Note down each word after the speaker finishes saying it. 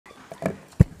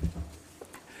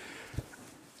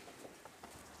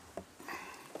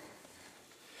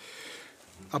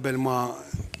Qabel ma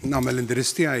nagħmel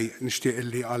l-indirizz tiegħi nixtieq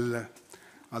illi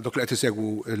għal dok li qed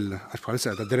isegwu l-għax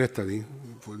ta' diretta di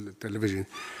fuq il-television.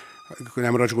 Kun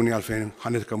hemm raġuni għalfejn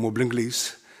ħanitkellmu bl-Ingliż.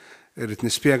 Irrid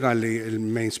nispjega li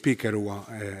l-main speaker huwa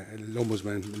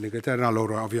l-Ombudsman mill-Ingilterra,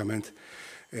 allura ovvjament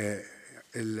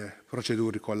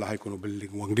il-proċeduri kollha ħajkunu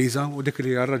bil-lingwa Ingliża u dik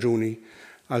li hija raġuni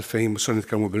għalfejn se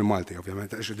nitkellmu bil-Malti,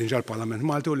 ovvjament għax din ġa l-Parlament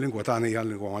Malti u l-lingwa tagħna hija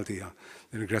l-lingwa Maltija.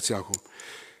 Nirringrazzjakom.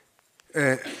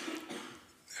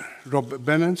 Rob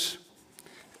Behrens,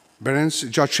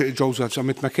 Judge Joseph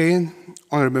Zammit McKeon,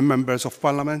 honourable members of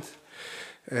Parliament,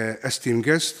 esteemed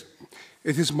guests,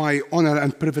 it is my honour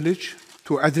and privilege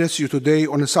to address you today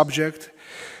on a subject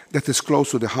that is close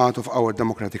to the heart of our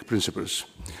democratic principles,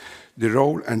 the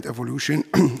role and evolution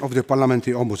of the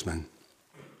Parliamentary Ombudsman.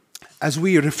 As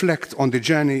we reflect on the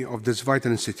journey of this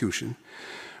vital institution,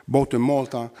 both in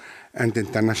Malta and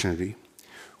internationally,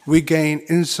 we gain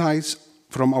insights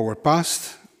from our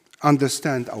past,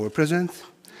 understand our present,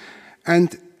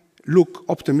 and look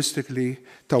optimistically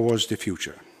towards the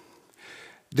future.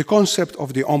 The concept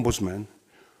of the Ombudsman,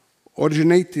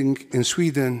 originating in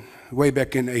Sweden way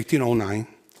back in 1809,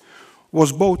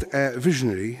 was both a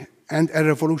visionary and a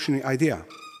revolutionary idea.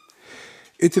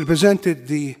 It represented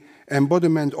the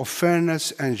embodiment of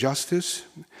fairness and justice,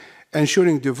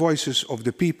 ensuring the voices of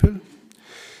the people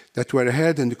that were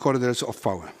heard in the corridors of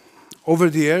power.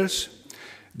 Over the years,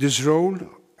 this role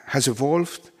has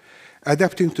evolved,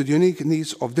 adapting to the unique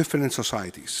needs of different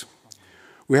societies.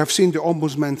 We have seen the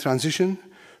Ombudsman transition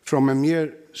from a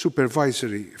mere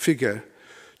supervisory figure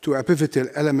to a pivotal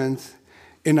element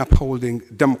in upholding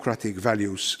democratic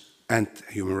values and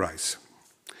human rights.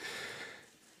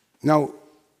 Now,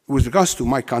 with regards to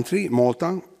my country,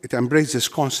 Malta, it embraced this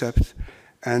concept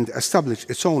and established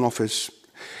its own office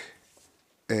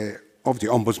of the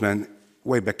Ombudsman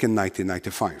way back in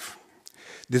 1995.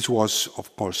 This was,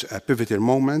 of course, a pivotal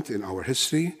moment in our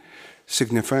history,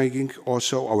 signifying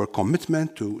also our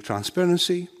commitment to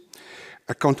transparency,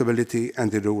 accountability,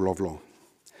 and the rule of law.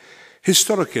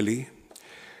 Historically,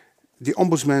 the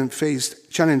Ombudsman faced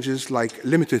challenges like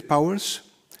limited powers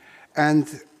and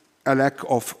a lack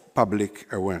of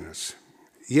public awareness.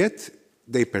 Yet,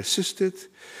 they persisted,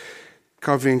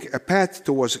 carving a path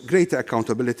towards greater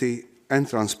accountability and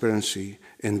transparency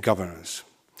in governance.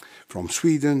 From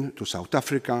Sweden to South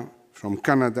Africa, from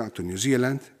Canada to New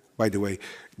Zealand. By the way,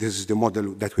 this is the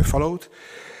model that we followed.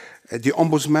 The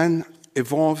Ombudsman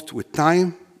evolved with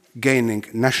time, gaining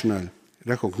national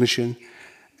recognition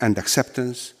and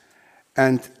acceptance,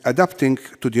 and adapting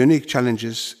to the unique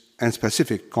challenges and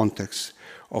specific contexts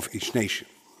of each nation.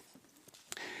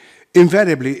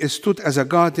 Invariably, it stood as a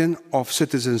guardian of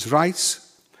citizens'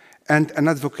 rights and an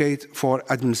advocate for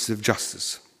administrative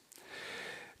justice.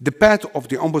 The path of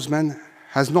the Ombudsman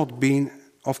has not been,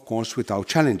 of course, without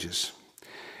challenges.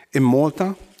 In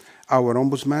Malta, our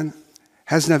Ombudsman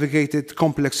has navigated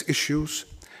complex issues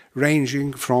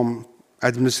ranging from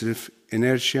administrative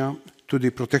inertia to the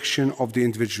protection of the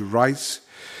individual rights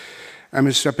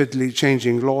amidst rapidly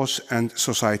changing laws and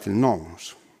societal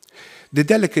norms. The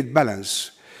delicate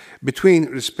balance between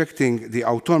respecting the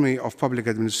autonomy of public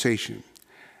administration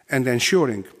and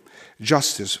ensuring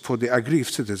justice for the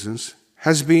aggrieved citizens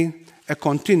has been a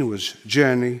continuous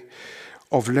journey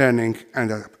of learning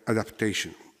and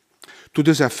adaptation. To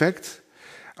this effect,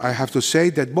 I have to say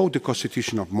that both the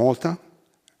Constitution of Malta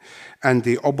and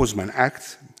the Ombudsman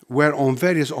Act were on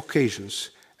various occasions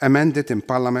amended in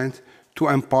Parliament to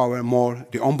empower more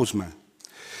the Ombudsman.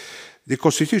 The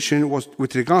Constitution was,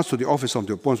 with regards to the office of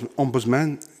the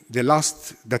Ombudsman, the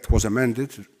last that was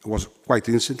amended was quite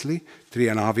recently,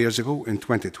 3.5 years ago, in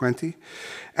 2020,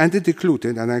 and it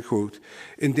included, and I quote,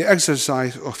 "In the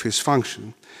exercise of his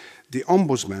function, the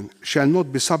Ombudsman shall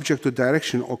not be subject to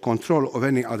direction or control of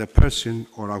any other person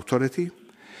or authority,"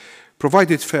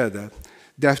 provided further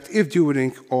that if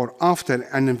during or after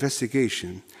an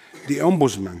investigation, the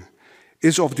Ombudsman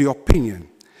is of the opinion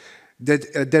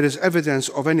that there is evidence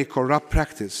of any corrupt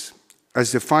practice,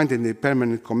 as defined in the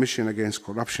Permanent Commission Against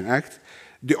Corruption Act,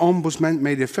 the Ombudsman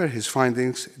may refer his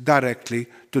findings directly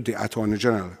to the Attorney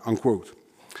General, unquote.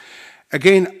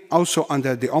 Again, also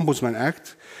under the Ombudsman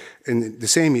Act, in the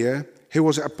same year, he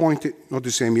was appointed, not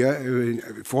the same year,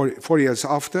 4 years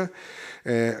after,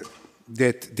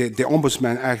 that the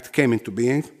Ombudsman Act came into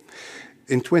being,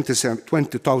 in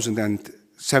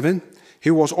 2007, he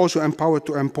was also empowered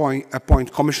to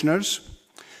appoint commissioners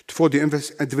for the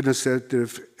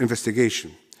administrative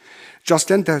investigation. Just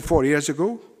less than 4 years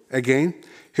ago, again,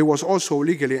 he was also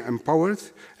legally empowered,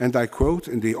 and I quote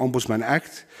in the Ombudsman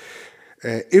Act,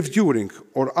 if during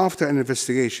or after an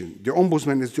investigation, the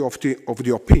Ombudsman is of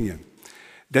the opinion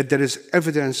that there is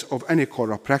evidence of any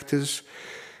corrupt practice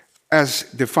as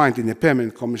defined in the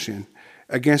Permanent Commission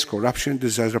Against Corruption.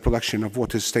 This is a reproduction of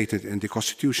what is stated in the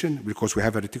Constitution, because we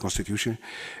have a written Constitution.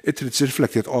 It is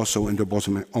reflected also in the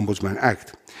Ombudsman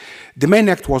Act. The main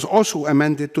act was also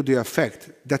amended to the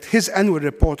effect that his annual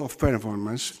report of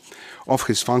performance of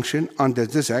his function under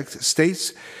this act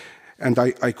states, and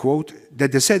I quote,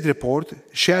 that the said report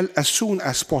shall, as soon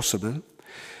as possible,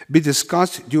 be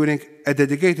discussed during a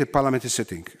dedicated parliamentary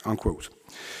sitting, unquote.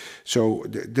 So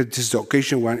this is the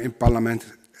occasion when in Parliament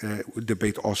we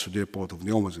debate also the report of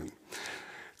the Ombudsman.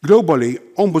 Globally,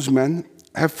 ombudsmen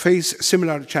have faced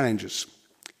similar challenges.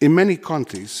 In many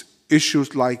countries,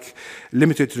 issues like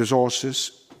limited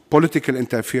resources, political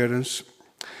interference,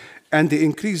 and the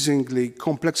increasingly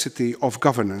complexity of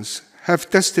governance have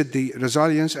tested the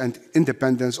resilience and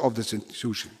independence of this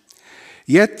institution.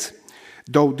 Yet,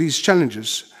 though these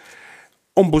challenges,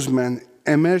 ombudsmen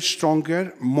emerge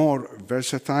stronger, more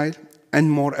versatile, and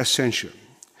more essential.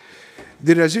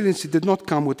 The resiliency did not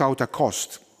come without a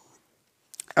cost.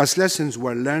 As lessons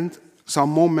were learned,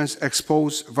 some moments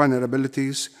exposed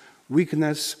vulnerabilities,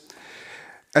 weakness,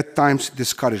 at times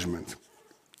discouragement.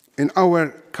 In our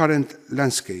current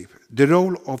landscape, the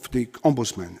role of the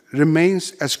ombudsman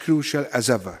remains as crucial as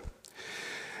ever.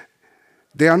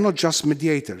 They are not just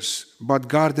mediators, but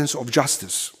guardians of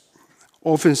justice,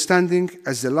 often standing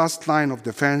as the last line of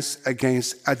defense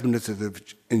against administrative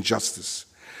injustice.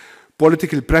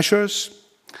 Political pressures,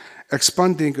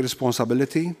 expanding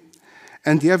responsibility,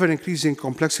 and the ever-increasing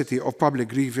complexity of public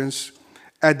grievance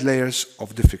add layers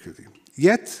of difficulty.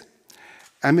 Yet,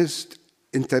 amidst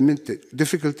intermittent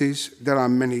difficulties, there are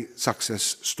many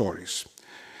success stories.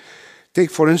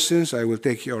 Take, for instance, I will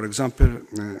take your example,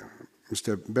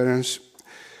 Mr. Behrens,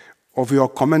 of your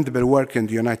commendable work in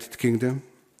the United Kingdom,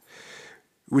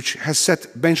 which has set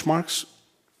benchmarks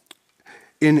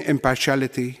in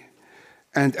impartiality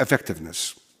and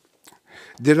effectiveness.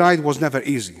 The ride was never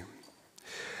easy,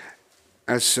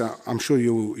 as I'm sure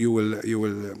you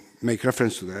will make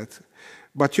reference to that,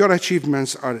 but your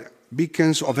achievements are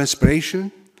beacons of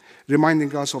inspiration,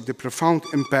 reminding us of the profound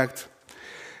impact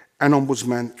an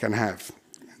ombudsman can have.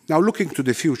 Now, looking to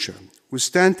the future, we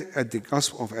stand at the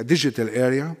cusp of a digital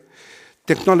era.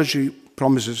 Technology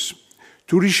promises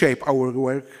to reshape our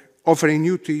work, offering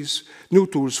new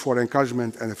tools for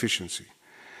encouragement and efficiency.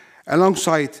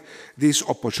 Alongside these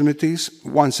opportunities,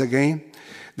 once again,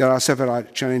 there are several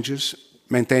challenges: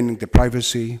 maintaining the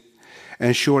privacy,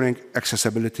 ensuring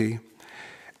accessibility,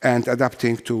 and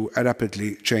adapting to a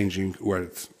rapidly changing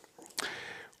world.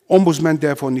 Ombudsmen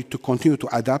therefore need to continue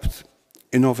to adapt,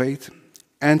 innovate,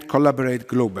 and collaborate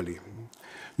globally.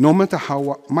 No matter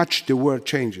how much the world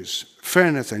changes,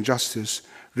 fairness and justice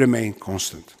remain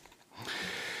constant.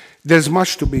 There's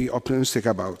much to be optimistic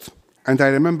about, and I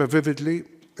remember vividly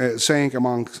saying,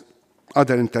 among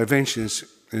other interventions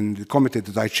in the committee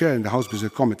that I chair, in the House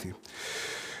Business Committee,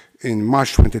 in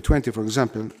March 2020, for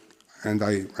example, and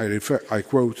I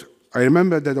quote, I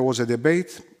remember that there was a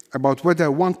debate about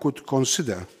whether one could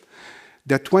consider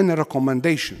that when a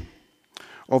recommendation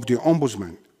of the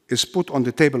Ombudsman is put on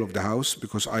the table of the House,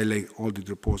 because I lay all the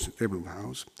reports on the table of the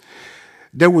House,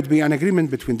 there would be an agreement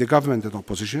between the government and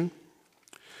opposition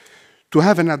to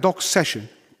have an ad hoc session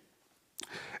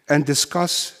and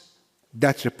discuss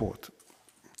that report.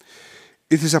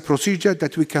 It is a procedure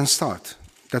that we can start.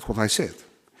 That's what I said.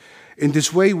 In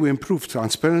this way, we improve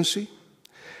transparency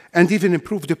and even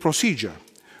improve the procedure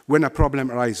when a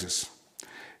problem arises.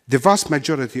 The vast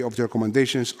majority of the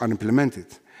recommendations are implemented,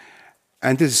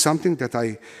 and this is something that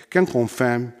I can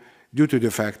confirm due to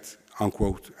the fact,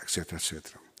 unquote, etc.,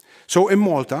 etc. So in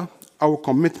Malta, our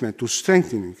commitment to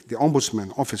strengthening the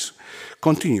Ombudsman Office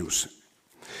continues.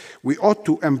 We ought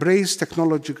to embrace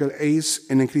technological aids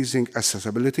in increasing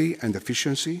accessibility and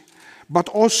efficiency, but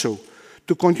also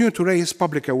to continue to raise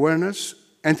public awareness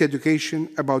and education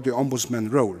about the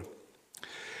Ombudsman role.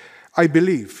 I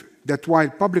believe that while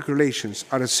public relations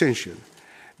are essential,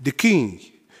 the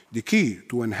key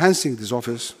to enhancing this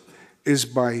office is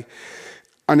by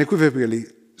unequivocally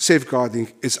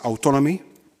safeguarding its autonomy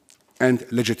and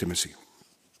legitimacy.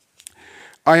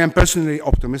 I am personally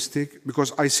optimistic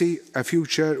because I see a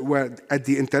future where, at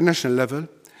the international level,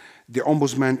 the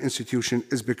Ombudsman institution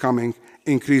is becoming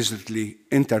increasingly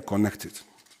interconnected.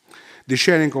 The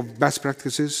sharing of best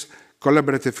practices,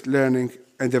 collaborative learning,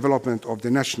 and development of the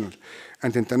national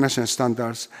and international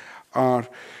standards are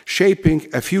shaping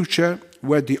a future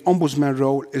where the Ombudsman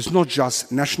role is not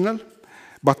just national,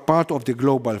 but part of the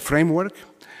global framework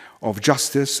of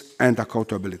justice and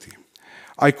accountability.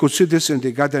 I could see this in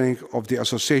the gathering of the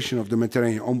Association of the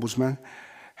Mediterranean Ombudsman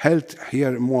held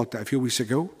here in Malta a few weeks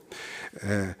ago,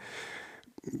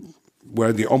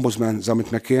 where the Ombudsman Zammit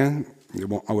McKeon,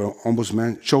 our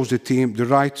Ombudsman, shows the team the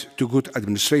right to good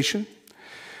administration,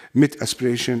 myth,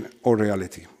 aspiration, or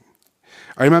reality.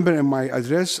 I remember in my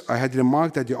address, I had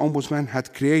remarked that the Ombudsman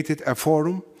had created a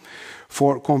forum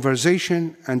for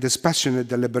conversation and dispassionate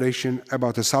deliberation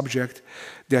about a subject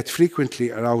that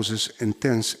frequently arouses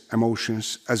intense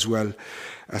emotions, as well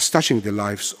as touching the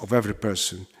lives of every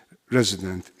person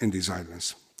resident in these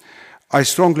islands. I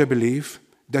strongly believe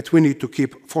that we need to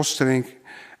keep fostering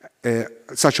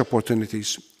such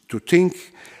opportunities to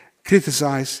think,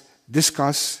 criticize,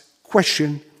 discuss,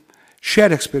 question,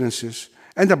 share experiences,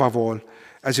 and above all,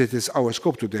 as it is our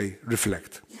scope today,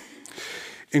 reflect.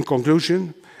 In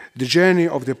conclusion, the journey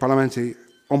of the Parliamentary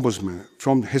Ombudsman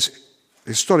from his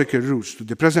historical roots to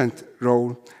the present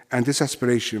role and this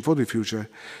aspiration for the future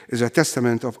is a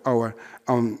testament of our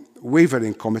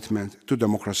unwavering commitment to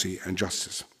democracy and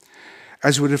justice.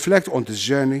 As we reflect on this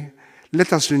journey,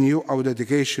 let us renew our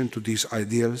dedication to these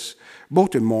ideals,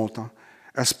 both in Malta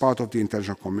as part of the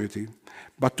international community,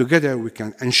 but together we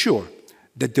can ensure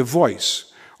that the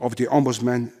voice of the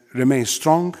Ombudsman remains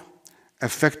strong,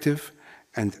 effective,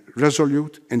 and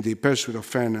resolute in the pursuit of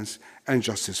fairness and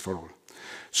justice for all.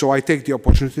 So I take the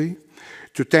opportunity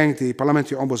to thank the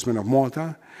Parliamentary Ombudsman of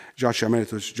Malta, Judge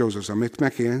Emeritus Joseph Zammit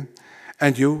McKeon,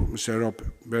 and you, Mr Rob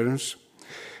Behrens,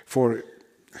 for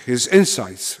his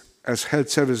insights as Health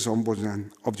Services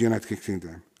Ombudsman of the United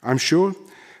Kingdom. I'm sure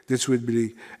this will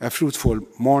be a fruitful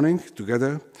morning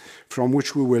together from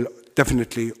which we will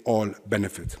definitely all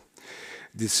benefit.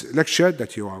 This lecture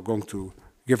that you are going to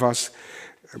give us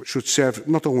should serve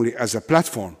not only as a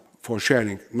platform for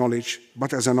sharing knowledge,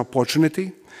 but as an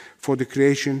opportunity for the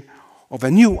creation of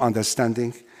a new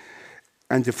understanding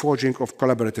and the forging of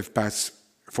collaborative paths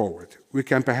forward. We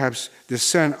can perhaps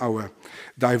discern our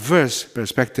diverse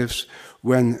perspectives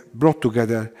when brought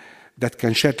together that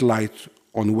can shed light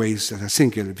on ways that a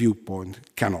single viewpoint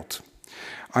cannot.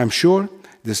 I'm sure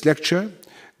this lecture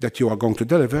that you are going to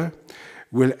deliver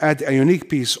will add a unique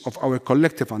piece of our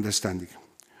collective understanding.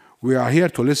 We are here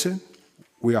to listen,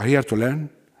 we are here to learn,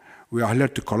 we are here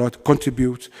to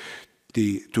contribute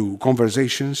to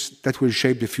conversations that will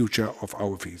shape the future of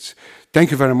our fields.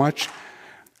 Thank you very much,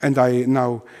 and I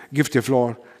now give the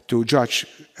floor to Judge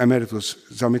Emeritus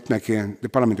Zammit McKeon, the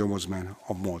Parliamentary Ombudsman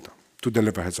of Malta, to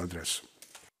deliver his address.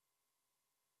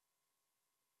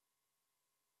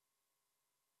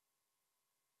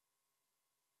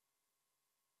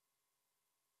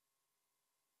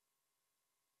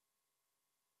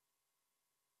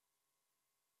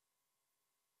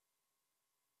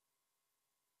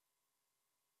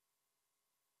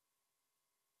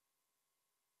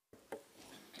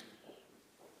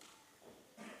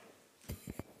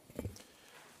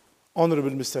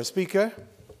 Honourable Mr. Speaker,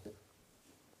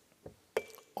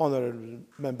 honourable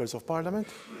members of Parliament,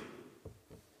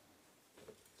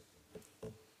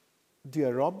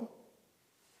 dear Rob,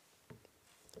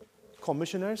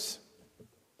 commissioners,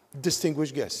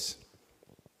 distinguished guests.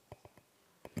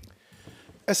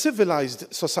 A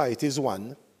civilized society is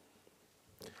one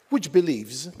which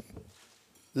believes,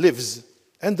 lives,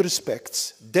 and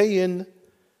respects day in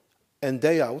and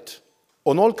day out,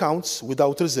 on all counts,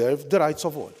 without reserve, the rights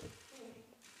of all.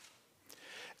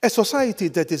 A society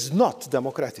that is not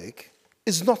democratic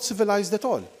is not civilized at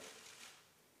all.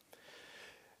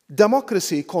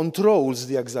 Democracy controls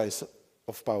the exercise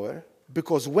of power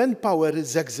because when power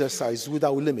is exercised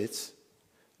without limits,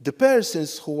 the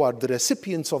persons who are the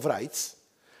recipients of rights,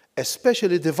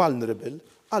 especially the vulnerable,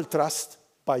 are thrust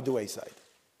by the wayside.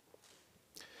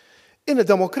 In a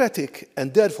democratic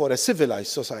and therefore a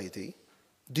civilized society,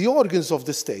 the organs of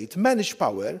the state manage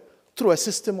power through a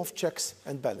system of checks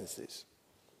and balances.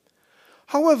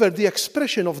 However, the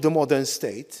expression of the modern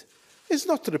state is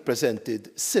not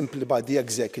represented simply by the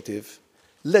executive,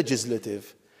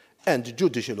 legislative, and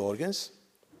judicial organs,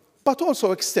 but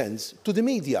also extends to the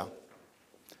media,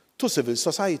 to civil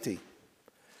society,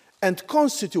 and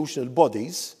constitutional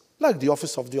bodies like the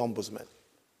Office of the Ombudsman.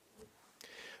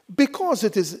 Because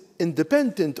it is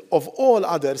independent of all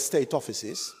other state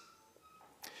offices,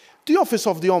 the Office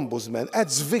of the Ombudsman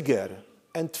adds vigor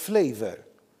and flavour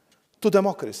to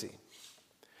democracy.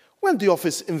 When the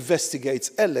office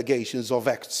investigates allegations of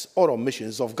acts or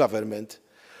omissions of government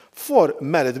for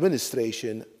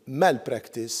maladministration,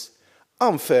 malpractice,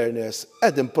 unfairness,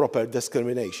 and improper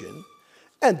discrimination,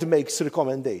 and makes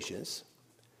recommendations,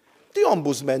 the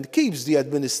Ombudsman keeps the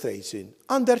administration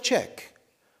under check,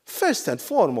 first and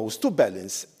foremost to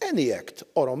balance any act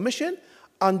or omission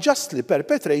unjustly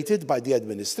perpetrated by the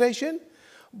administration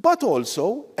but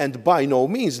also, and by no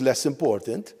means less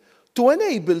important, to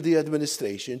enable the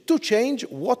administration to change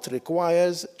what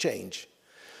requires change,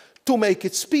 to make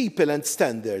its people and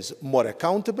standards more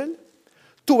accountable,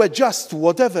 to adjust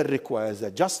whatever requires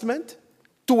adjustment,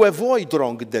 to avoid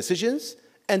wrong decisions,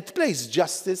 and place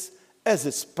justice as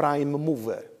its prime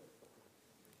mover.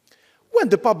 When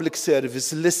the public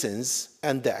service listens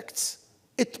and acts,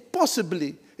 it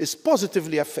positively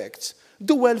affects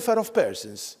the welfare of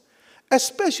persons,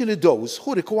 especially those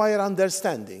who require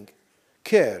understanding,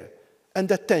 care, and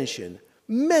attention,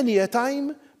 many a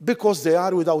time because they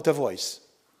are without a voice.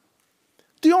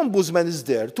 The Ombudsman is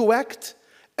there to act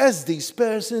as these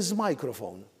persons'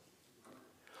 microphone,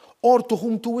 or to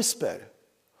whom to whisper,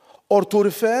 or to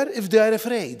refer if they are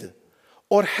afraid,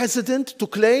 or hesitant to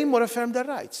claim or affirm their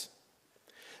rights.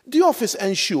 The office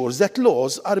ensures that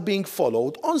laws are being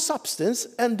followed on substance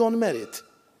and on merit.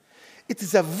 It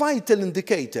is a vital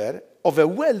indicator of a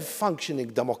well-functioning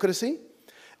democracy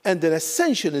and an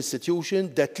essential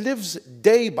institution that lives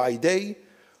day by day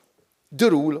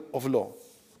the rule of law.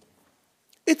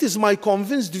 It is my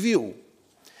convinced view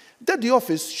that the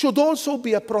office should also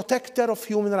be a protector of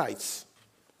human rights.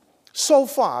 So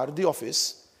far, the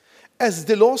office, as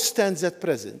the law stands at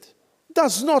present,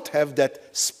 does not have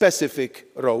that specific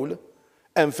role,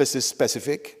 emphasis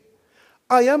specific.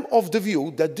 I am of the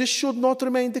view that this should not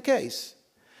remain the case,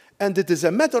 and it is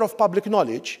a matter of public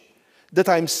knowledge that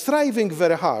I am striving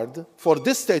very hard for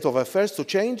this state of affairs to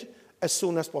change as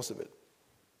soon as possible.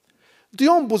 The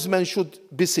Ombudsman should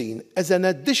be seen as an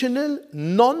additional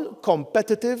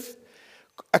non-competitive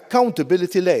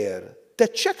accountability layer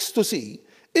that checks to see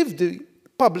if the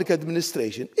public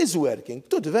administration is working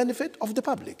to the benefit of the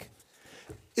public.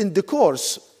 In the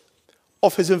course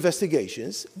of his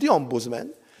investigations, the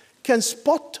Ombudsman can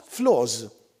spot flaws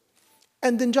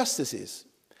and injustices.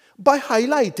 By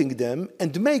highlighting them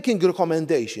and making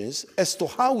recommendations as to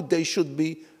how they should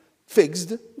be fixed,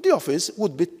 the office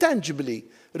would be tangibly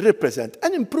represent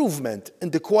an improvement in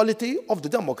the quality of the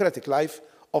democratic life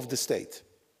of the state.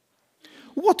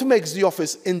 What makes the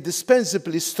office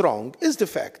indispensably strong is the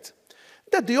fact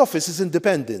that the office is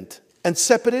independent and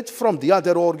separate from the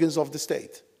other organs of the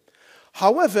state.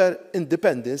 However,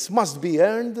 independence must be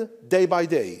earned day by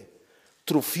day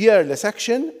through fearless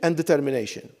action and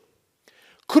determination.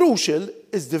 Crucial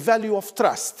is the value of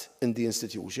trust in the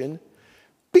institution.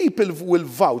 People will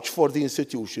vouch for the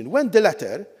institution when the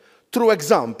latter, through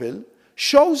example,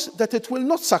 shows that it will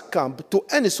not succumb to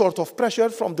any sort of pressure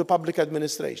from the public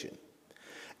administration.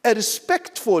 A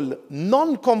respectful,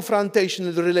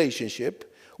 non-confrontational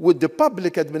relationship with the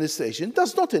public administration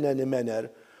does not in any manner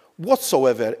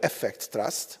whatsoever affect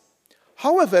trust.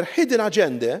 However, hidden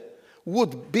agenda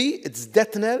would be its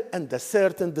detonator and a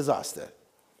certain disaster.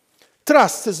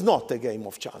 Trust is not a game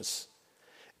of chance.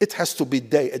 It has to be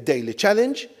a daily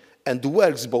challenge and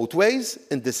works both ways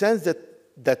in the sense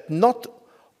that not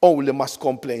only must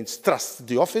complainants trust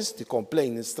the office, the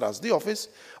complainants trust the office,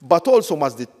 but also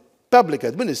must the public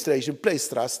administration place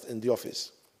trust in the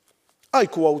office. I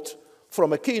quote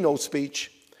from a keynote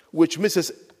speech which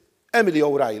Mrs. Emily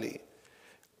O'Reilly,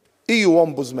 EU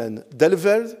Ombudsman,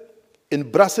 delivered in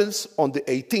Brussels on the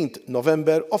 18th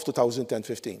November of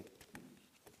 2015.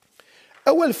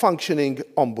 A well-functioning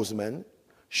ombudsman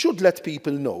should let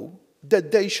people know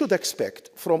that they should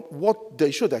expect from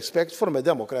a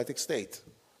democratic state.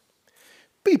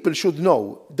 People should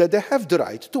know that they have the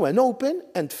right to an open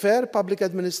and fair public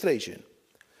administration,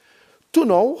 to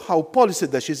know how policy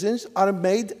decisions are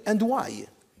made and why.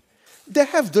 They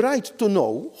have the right to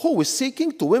know who is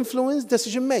seeking to influence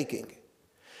decision-making,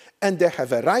 and they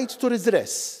have a right to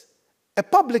redress. A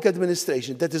public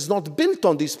administration that is not built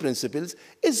on these principles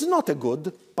is not a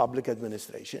good public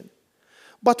administration.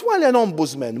 But while an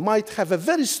ombudsman might have a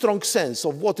very strong sense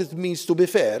of what it means to be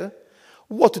fair,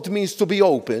 what it means to be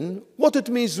open, what it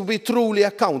means to be truly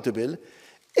accountable,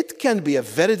 it can be a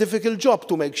very difficult job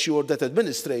to make sure that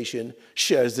administration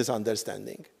shares this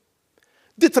understanding.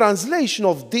 The translation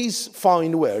of these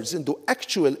fine words into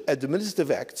actual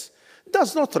administrative acts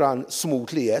does not run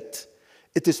smoothly yet.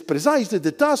 It is precisely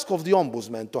the task of the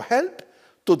Ombudsman to help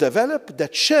to develop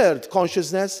that shared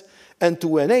consciousness and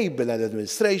to enable an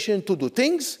administration to do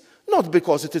things not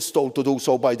because it is told to do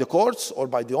so by the courts or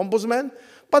by the Ombudsman,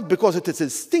 but because it is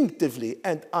instinctively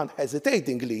and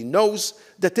unhesitatingly knows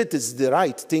that it is the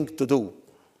right thing to do.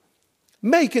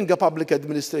 Making a public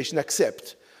administration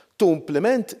accept to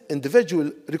implement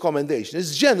individual recommendations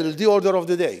is generally the order of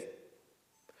the day.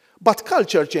 But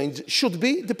culture change should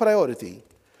be the priority.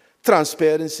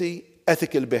 Transparency,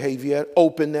 ethical behaviour,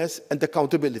 openness and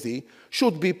accountability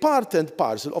should be part and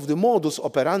parcel of the modus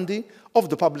operandi of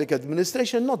the public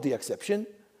administration, not the exception.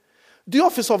 The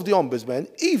Office of the Ombudsman,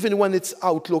 even when its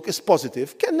outlook is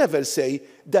positive, can never say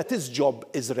that its job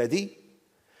is ready.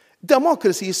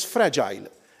 Democracy is fragile,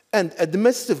 and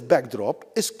administrative backdrop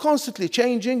is constantly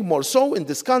changing, more so in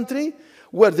this country,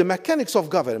 where the mechanics of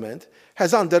government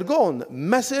has undergone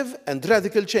massive and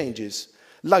radical changes,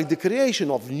 like the creation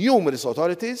of numerous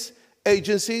authorities,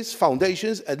 agencies,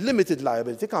 foundations, and limited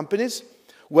liability companies,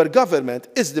 where government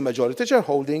is the majority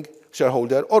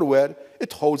shareholder or where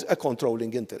it holds a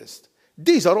controlling interest.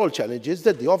 These are all challenges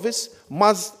that the office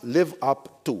must live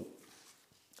up to.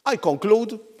 I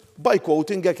conclude by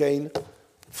quoting again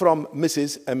from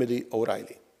Mrs. Emily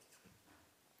O'Reilly.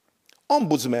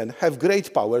 Ombudsmen have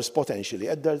great powers potentially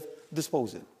at their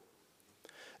disposal.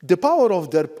 The power of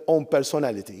their own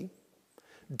personality,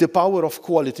 the power of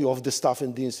quality of the staff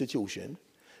in the institution,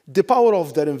 the power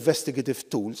of their investigative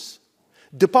tools,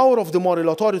 the power of the moral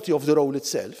authority of the role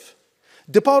itself,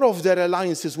 the power of their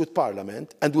alliances with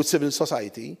Parliament and with civil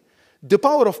society, the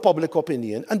power of public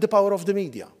opinion, and the power of the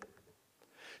media.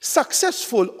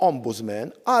 Successful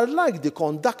ombudsmen are like the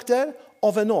conductor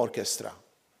of an orchestra.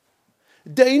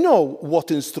 They know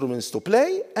what instruments to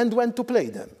play and when to play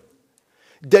them.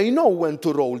 They know when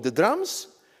to roll the drums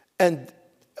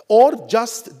or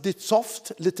just the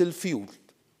soft little flute.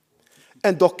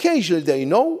 And occasionally they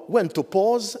know when to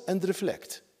pause and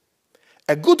reflect.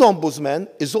 A good ombudsman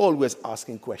is always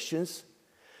asking questions.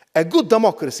 A good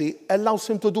democracy allows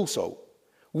him to do so,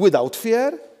 without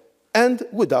fear and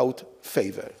without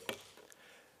favour.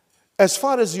 As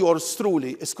far as yours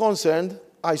truly is concerned,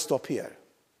 I stop here.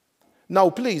 Now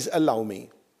please allow me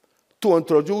to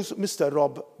introduce Mr.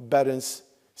 Rob Behrens,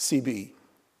 CBE.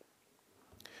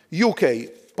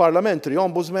 UK Parliamentary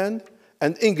Ombudsman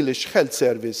and English Health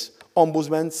Service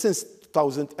Ombudsman since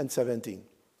 2017.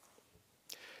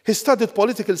 He studied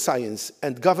political science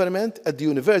and government at the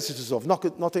Universities of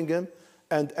Nottingham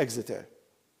and Exeter.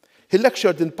 He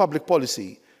lectured in public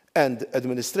policy and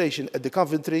administration at the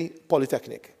Coventry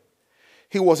Polytechnic.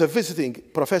 He was a visiting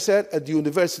professor at the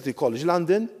University College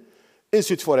London,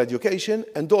 Institute for Education,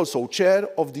 and also chair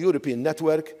of the European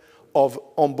Network of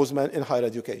Ombudsmen in Higher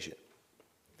Education.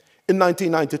 In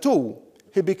 1992,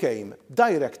 he became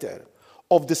director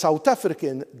of the South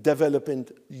African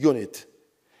Development Unit.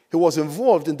 He was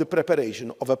involved in the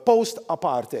preparation of a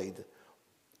post-apartheid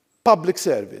public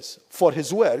service. For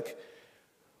his work,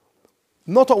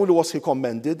 not only was he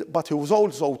commended, but he was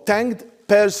also thanked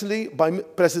personally by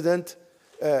President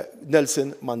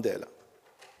Nelson Mandela.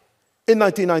 In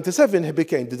 1997, he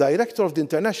became the director of the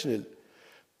International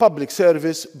Public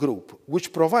Service Group,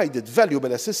 which provided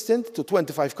valuable assistance to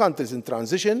 25 countries in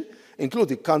transition,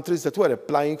 including countries that were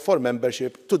applying for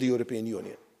membership to the European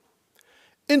Union.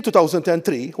 In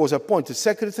 2003, he was appointed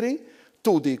secretary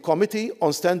to the Committee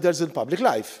on Standards in Public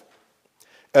Life,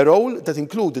 a role that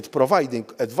included providing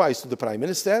advice to the Prime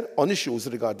Minister on issues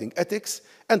regarding ethics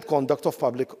and conduct of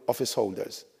public office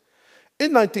holders.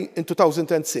 In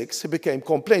 2006, he became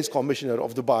Complaints Commissioner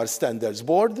of the Bar Standards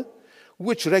Board,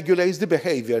 which regulates the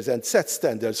behaviours and sets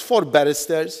standards for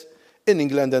barristers in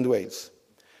England and Wales.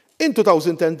 In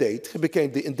 2008, he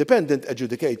became the Independent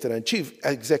Adjudicator and Chief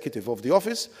Executive of the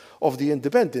Office of the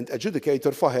Independent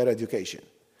Adjudicator for Higher Education.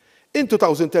 In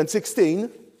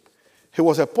 2016, he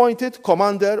was appointed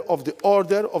Commander of the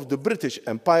Order of the British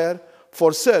Empire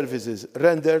for services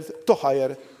rendered to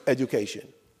higher education.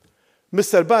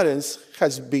 Mr. Behrens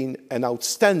has been an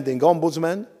outstanding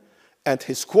ombudsman, and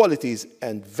his qualities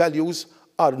and values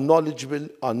are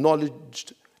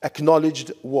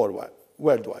acknowledged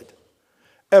worldwide.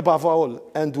 Above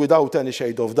all, and without any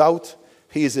shade of doubt,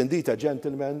 he is indeed a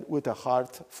gentleman with a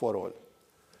heart for all.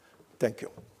 Thank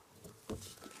you.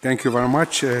 Thank you very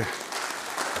much,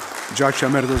 Judge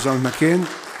Emeritus Zammit McKeon.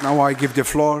 Now I give the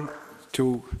floor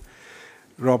to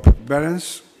Rob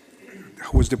Behrens,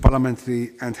 who is the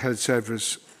Parliamentary and Health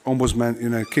Service Ombudsman in the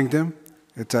United Kingdom.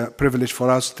 It's a privilege for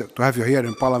us to have you here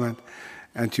in Parliament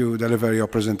and to deliver your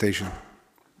presentation.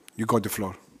 You got the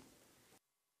floor.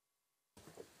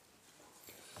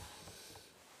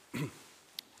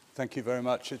 Thank you very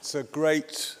much. It's a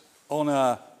great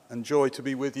honour and joy to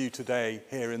be with you today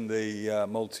here in the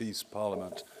Maltese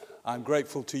Parliament. I'm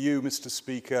grateful to you, Mr.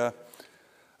 Speaker,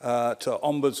 to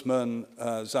Ombudsman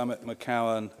Zammit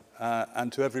McKeon,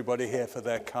 and to everybody here for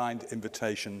their kind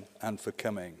invitation and for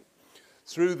coming.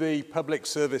 Through the Public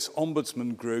Service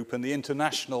Ombudsman Group and the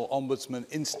International Ombudsman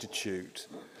Institute,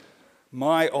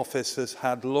 my office has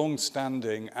had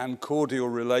long-standing and cordial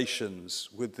relations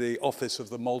with the Office of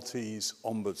the Maltese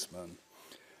Ombudsman.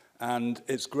 And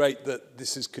it's great that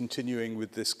this is continuing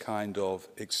with this kind of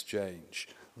exchange.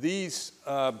 These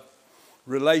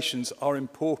relations are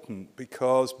important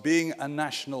because being a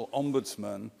national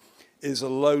ombudsman is a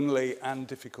lonely and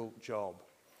difficult job.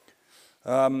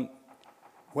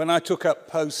 When I took up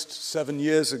post 7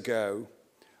 years ago,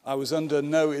 I was under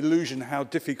no illusion how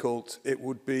difficult it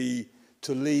would be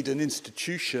to lead an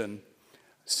institution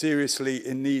seriously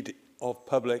in need of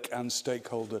public and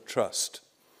stakeholder trust.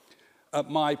 At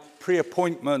my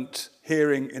pre-appointment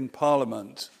hearing in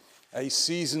Parliament, a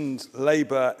seasoned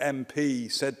Labour MP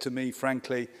said to me,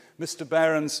 frankly, "Mr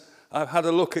Behrens, I've had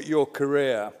a look at your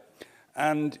career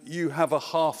and you have a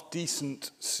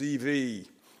half-decent CV.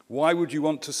 Why would you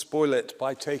want to spoil it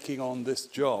by taking on this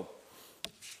job?"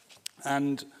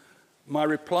 And my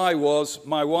reply was,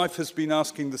 "My wife has been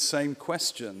asking the same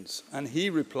questions." And he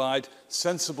replied,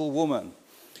 "Sensible woman."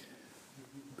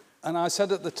 And I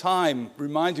said at the time,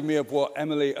 reminding me of what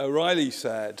Emily O'Reilly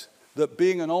said, that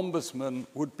being an ombudsman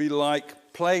would be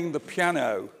like playing the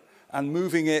piano and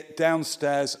moving it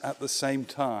downstairs at the same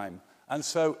time. And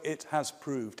so it has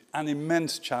proved an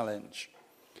immense challenge.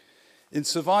 In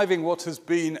surviving what has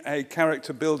been a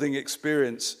character-building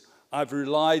experience, I've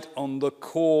relied on the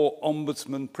core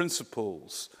ombudsman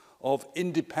principles of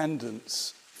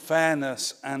independence,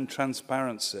 fairness, and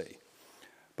transparency,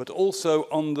 but also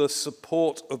on the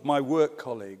support of my work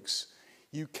colleagues.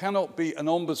 You cannot be an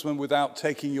ombudsman without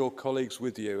taking your colleagues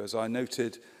with you, as I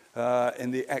noted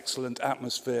in the excellent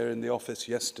atmosphere in the office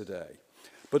yesterday,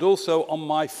 but also on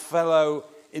my fellow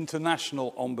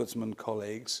international ombudsman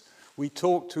colleagues. We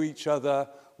talk to each other,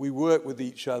 we work with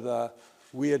each other,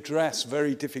 we address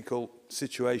very difficult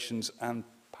situations and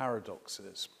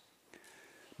paradoxes.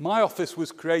 My office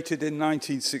was created in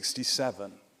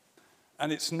 1967,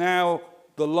 and it's now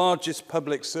the largest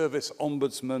public service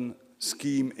ombudsman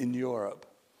scheme in Europe.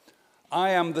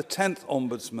 I am the 10th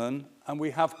ombudsman, and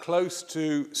we have close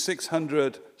to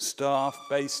 600 staff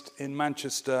based in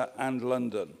Manchester and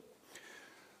London.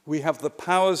 We have the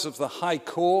powers of the High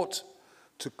Court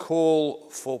to call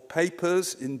for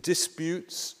papers in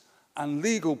disputes and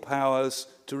legal powers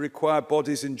to require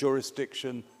bodies in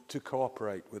jurisdiction to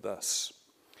cooperate with us.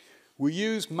 We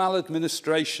use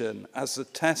maladministration as the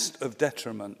test of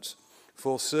detriment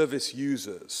for service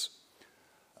users,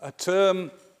 a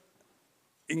term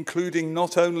including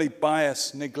not only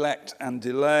bias, neglect and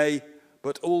delay,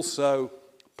 but also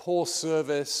poor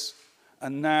service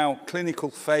and now clinical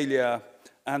failure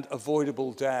and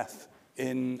avoidable death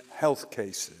in health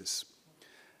cases.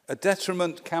 A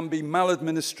detriment can be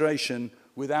maladministration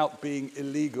without being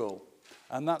illegal,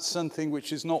 and that's something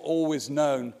which is not always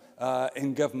known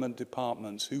in government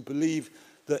departments, who believe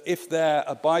that if they're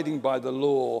abiding by the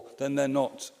law, then they're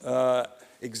not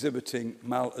exhibiting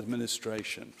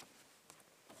maladministration.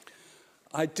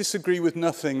 I disagree with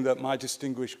nothing that my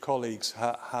distinguished colleagues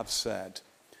have said.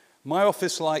 My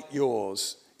office, like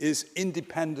yours, is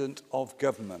independent of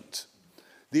government.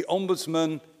 The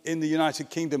Ombudsman in the United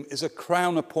Kingdom is a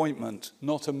Crown appointment,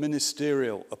 not a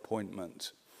ministerial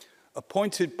appointment.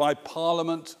 Appointed by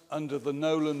Parliament under the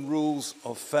Nolan rules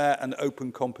of fair and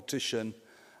open competition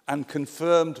and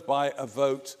confirmed by a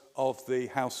vote of the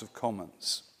House of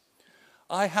Commons.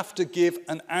 I have to give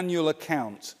an annual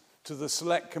account to the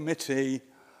Select Committee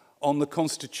on the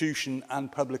Constitution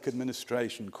and Public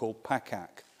Administration, called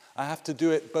PACAC. I have to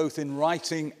do it both in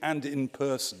writing and in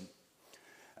person.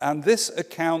 And this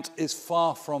account is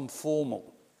far from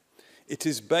formal. It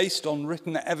is based on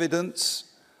written evidence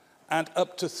and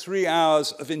up to 3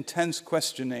 hours of intense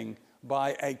questioning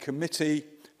by a committee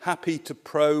happy to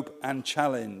probe and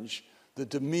challenge the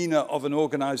demeanour of an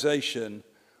organisation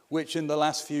which in the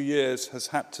last few years has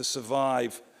had to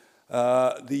survive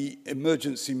the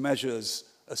emergency measures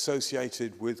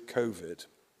associated with COVID.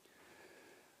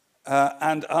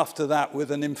 And after that,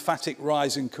 with an emphatic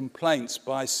rise in complaints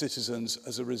by citizens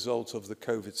as a result of the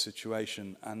COVID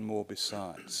situation and more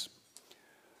besides.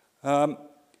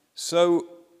 So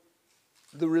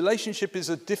the relationship is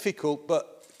a difficult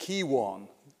but key one.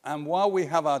 And while we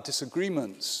have our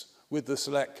disagreements with the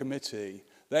Select Committee,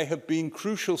 they have been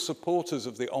crucial supporters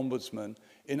of the Ombudsman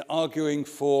in arguing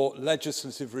for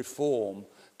legislative reform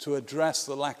to address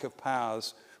the lack of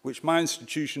powers which my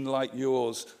institution, like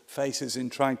yours, faces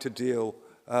in trying to deal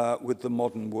with the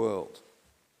modern world.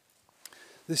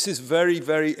 This is very,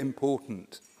 very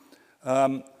important.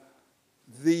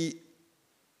 The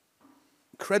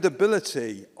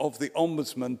credibility of the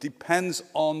Ombudsman depends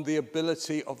on the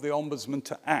ability of the Ombudsman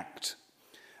to act.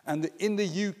 And in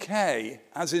the UK,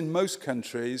 as in most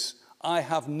countries, I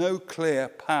have no clear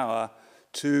power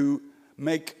to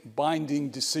make binding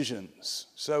decisions.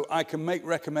 So I can make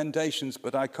recommendations,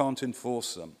 but I can't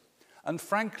enforce them. And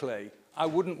frankly, I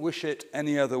wouldn't wish it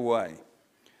any other way.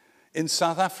 In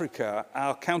South Africa,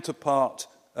 our counterpart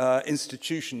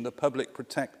institution, the Public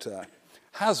Protector,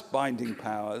 has binding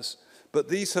powers, but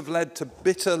these have led to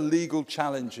bitter legal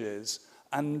challenges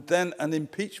and then an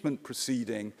impeachment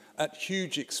proceeding at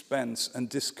huge expense and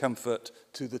discomfort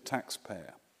to the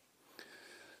taxpayer.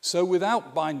 So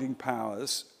without binding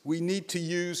powers, we need to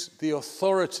use the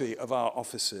authority of our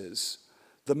offices,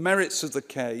 the merits of the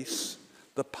case,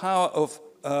 the power of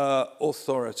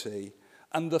authority,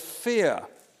 and the fear,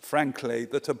 frankly,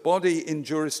 that a body in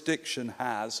jurisdiction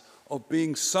has of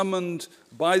being summoned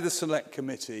by the Select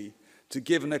Committee to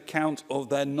give an account of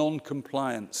their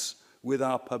non-compliance with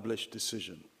our published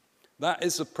decision. That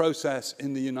is the process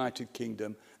in the United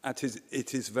Kingdom, and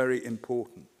it is very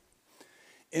important.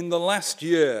 In the last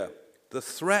year, the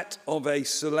threat of a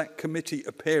Select Committee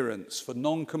appearance for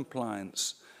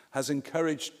non-compliance has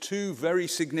encouraged two very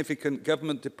significant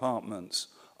government departments,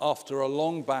 after a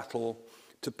long battle,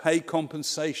 to pay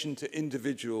compensation to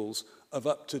individuals of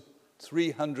up to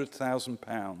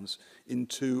 £300,000 in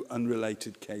two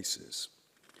unrelated cases.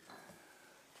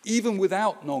 Even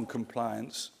without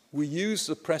non-compliance, we use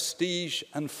the prestige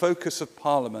and focus of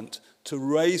Parliament to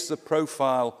raise the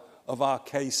profile of our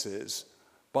cases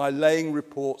by laying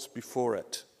reports before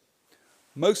it.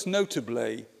 Most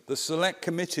notably, the Select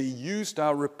Committee used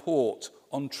our report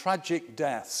on tragic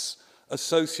deaths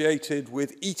associated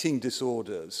with eating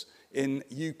disorders in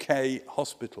UK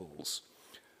hospitals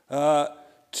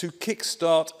to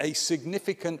kickstart a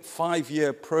significant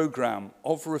 5-year programme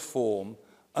of reform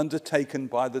undertaken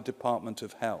by the Department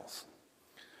of Health.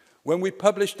 When we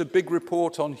published a big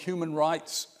report on human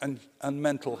rights and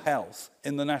mental health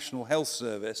in the National Health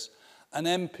Service, an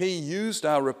MP used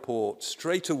our report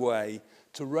straight away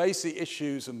to raise the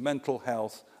issues of mental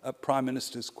health at Prime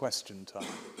Minister's question time.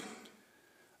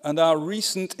 And our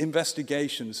recent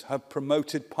investigations have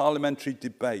promoted parliamentary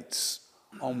debates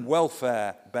on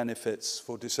welfare benefits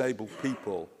for disabled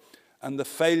people and the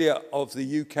failure of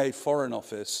the UK Foreign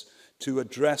Office to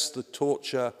address the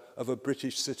torture of a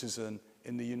British citizen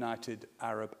in the United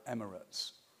Arab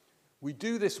Emirates. We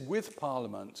do this with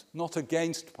Parliament, not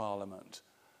against Parliament.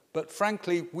 But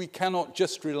frankly, we cannot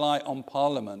just rely on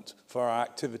Parliament for our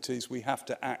activities. We have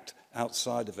to act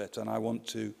outside of it, and I want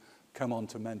to come on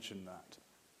to mention that.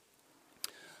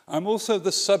 I'm also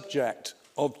the subject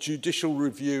of judicial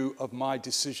review of my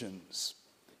decisions,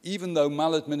 even though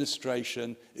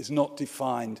maladministration is not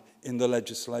defined in the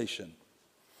legislation.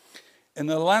 In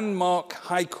a landmark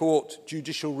High Court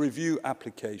judicial review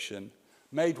application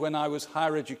made when I was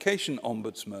Higher Education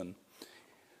Ombudsman,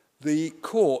 the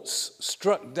courts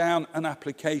struck down an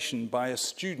application by a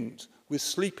student with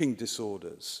sleeping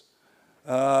disorders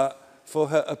for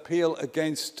her appeal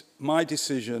against my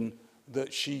decision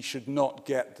that she should not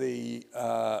get the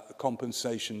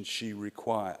compensation she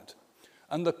required.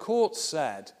 And the court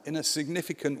said, in a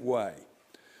significant way,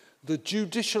 the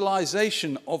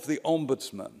judicialization of the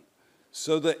Ombudsman,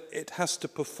 so that it has to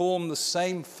perform the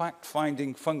same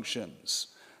fact-finding functions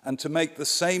and to make the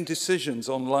same decisions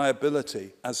on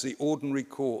liability as the ordinary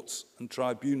courts and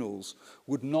tribunals,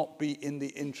 would not be in the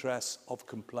interests of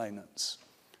complainants.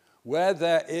 Where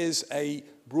there is a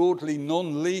broadly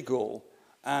non-legal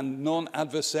and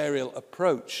non-adversarial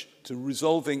approach to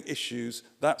resolving issues,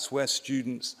 that's where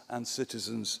students and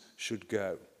citizens should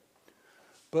go.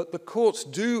 But the courts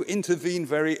do intervene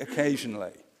very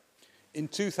occasionally. In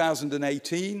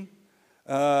 2018,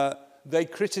 they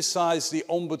criticised the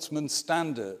Ombudsman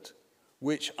standard,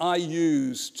 which I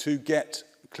use to get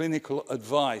clinical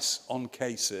advice on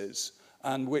cases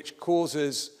and which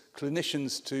causes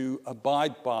clinicians to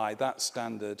abide by that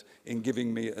standard in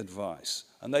giving me advice.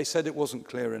 And they said it wasn't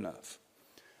clear enough.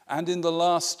 And in the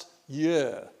last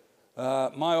year,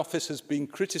 my office has been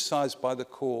criticised by the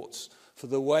courts for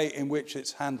the way in which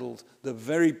it's handled the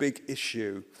very big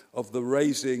issue of the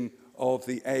raising of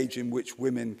the age in which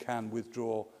women can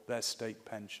withdraw their state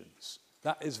pensions.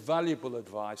 That is valuable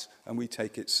advice, and we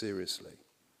take it seriously.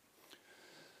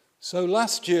 So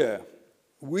last year,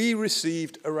 we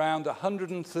received around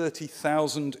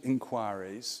 130,000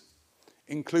 inquiries,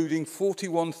 including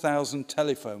 41,000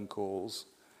 telephone calls,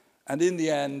 and in the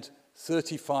end,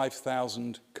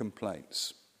 35,000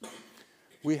 complaints.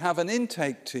 We have an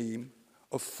intake team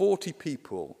of 40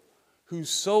 people whose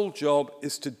sole job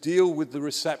is to deal with the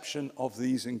reception of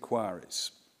these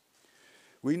inquiries.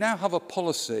 We now have a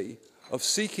policy of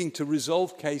seeking to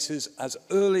resolve cases as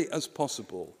early as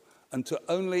possible and to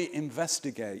only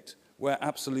investigate where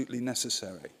absolutely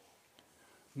necessary.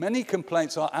 Many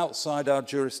complaints are outside our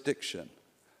jurisdiction.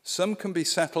 Some can be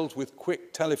settled with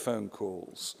quick telephone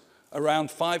calls.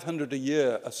 Around 500 a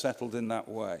year are settled in that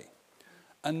way.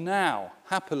 And now,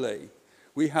 happily,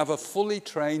 we have a fully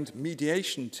trained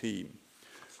mediation team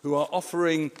who are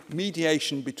offering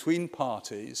mediation between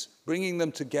parties, bringing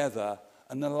them together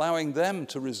and allowing them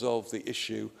to resolve the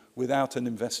issue without an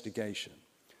investigation.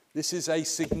 This is a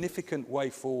significant way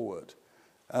forward,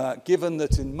 given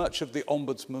that in much of the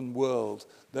ombudsman world,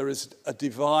 there is a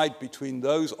divide between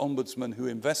those ombudsmen who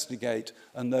investigate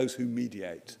and those who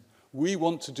mediate. We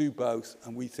want to do both,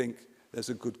 and we think there's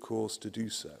a good cause to do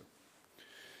so.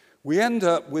 We end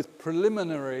up with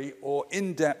preliminary or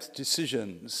in-depth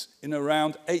decisions in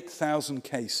around 8,000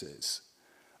 cases,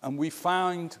 and we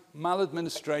find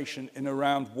maladministration in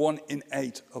around 1 in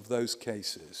 8 of those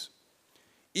cases.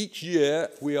 Each year,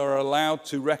 we are allowed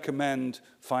to recommend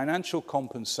financial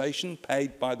compensation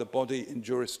paid by the body in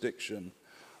jurisdiction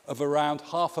of around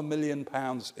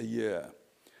 £500,000 a year,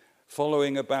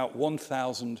 following about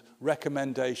 1,000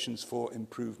 recommendations for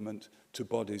improvement to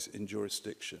bodies in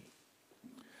jurisdiction.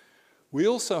 We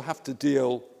also have to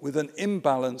deal with an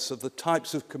imbalance of the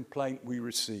types of complaint we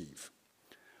receive.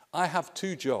 I have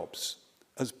 2 jobs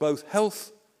as both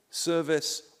health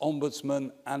service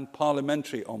ombudsman and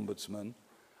parliamentary ombudsman.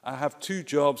 I have 2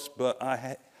 jobs, but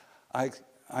I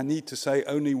need to say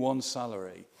only 1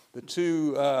 salary. The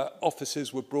 2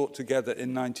 offices were brought together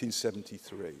in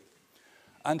 1973.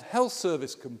 And health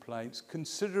service complaints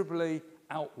considerably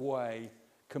outweigh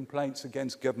complaints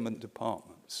against government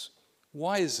departments.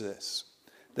 Why is this?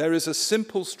 There is a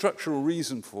simple structural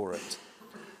reason for it.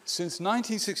 Since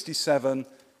 1967,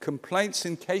 complaints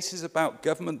in cases about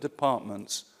government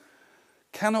departments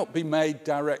cannot be made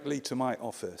directly to my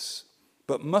office,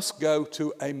 but must go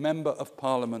to a member of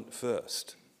Parliament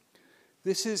first.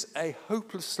 This is a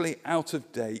hopelessly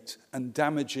out-of-date and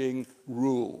damaging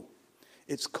rule.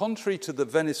 It's contrary to the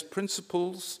Venice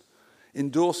Principles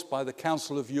endorsed by the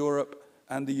Council of Europe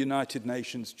and the United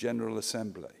Nations General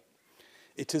Assembly.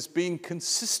 It has been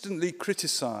consistently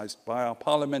criticised by our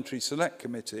Parliamentary Select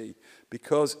Committee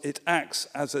because it acts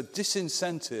as a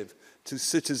disincentive to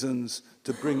citizens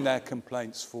to bring their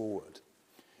complaints forward.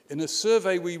 In a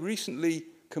survey we recently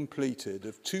completed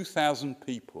of 2,000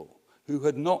 people who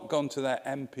had not gone to their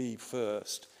MP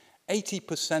first,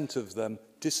 80% of them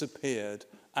disappeared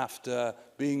after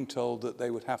being told that they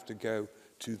would have to go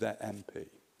to their MP.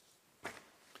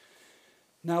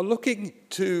 Now, looking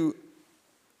to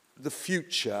the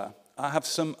future, I have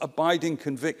some abiding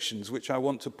convictions which I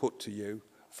want to put to you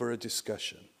for a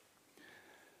discussion.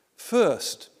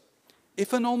 First,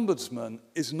 if an ombudsman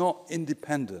is not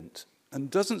independent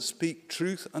and doesn't speak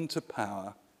truth unto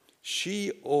power,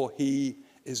 she or he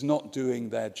is not doing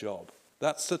their job.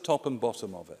 That's the top and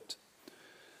bottom of it.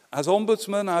 As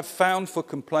ombudsman, I've found for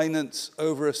complainants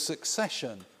over a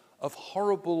succession of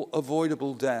horrible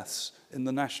avoidable deaths in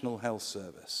the National Health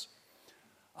Service.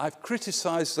 I've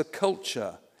criticised the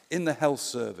culture in the health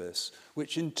service,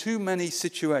 which in too many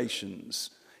situations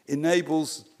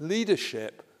enables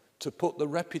leadership to put the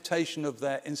reputation of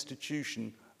their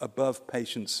institution above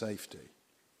patient safety.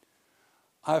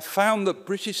 I've found that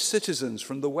British citizens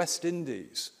from the West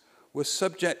Indies were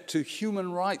subject to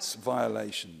human rights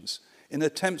violations in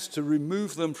attempts to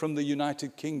remove them from the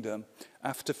United Kingdom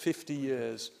after 50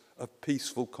 years of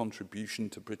peaceful contribution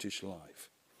to British life.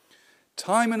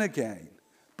 Time and again,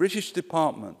 British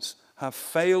departments have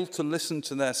failed to listen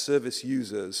to their service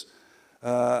users,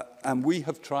 and we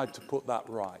have tried to put that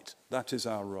right. That is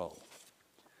our role.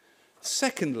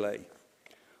 Secondly,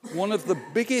 one of the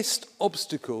biggest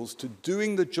obstacles to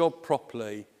doing the job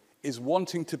properly is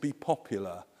wanting to be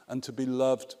popular and to be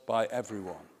loved by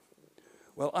everyone.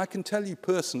 Well, I can tell you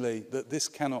personally that this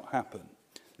cannot happen.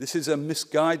 This is a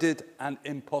misguided and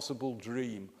impossible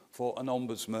dream for an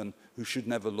ombudsman who should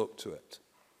never look to it.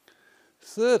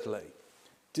 Thirdly,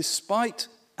 despite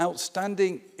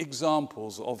outstanding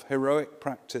examples of heroic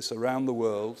practice around the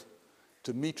world,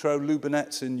 Dmytro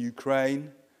Lubinets in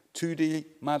Ukraine, Tudi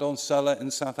Madonsela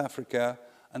in South Africa,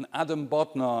 and Adam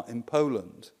Bodnar in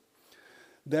Poland,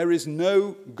 there is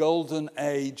no golden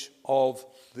age of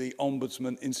the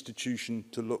Ombudsman institution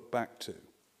to look back to.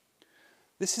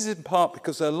 This is in part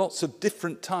because there are lots of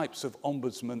different types of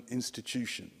Ombudsman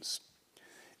institutions.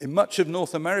 In much of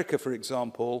North America, for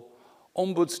example,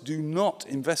 ombuds do not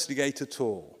investigate at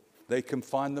all. They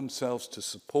confine themselves to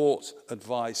support,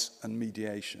 advice, and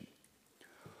mediation.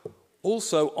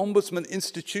 Also, ombudsman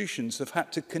institutions have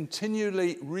had to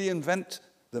continually reinvent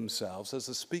themselves, as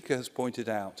the speaker has pointed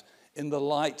out, in the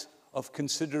light of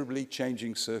considerably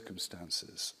changing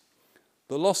circumstances.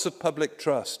 The loss of public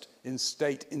trust in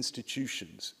state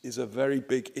institutions is a very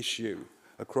big issue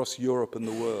across Europe and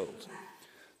the world.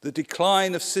 The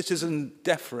decline of citizen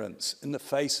deference in the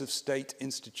face of state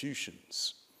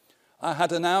institutions. I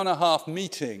had an hour-and-a-half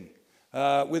meeting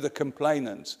with a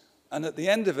complainant, and at the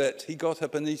end of it, he got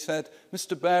up and he said,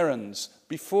 "Mr. Behrens,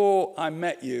 before I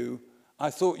met you, I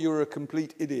thought you were a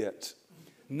complete idiot.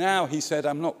 Now," he said,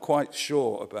 "I'm not quite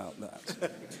sure about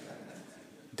that."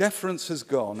 Deference has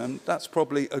gone, and that's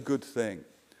probably a good thing.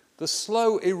 The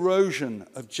slow erosion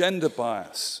of gender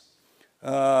bias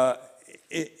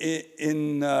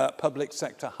in public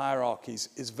sector hierarchies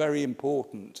is very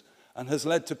important and has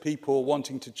led to people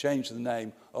wanting to change the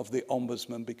name of the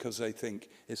Ombudsman because they think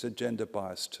it's a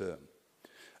gender-biased term.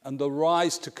 And the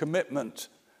rise to commitment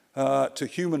to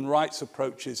human rights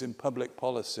approaches in public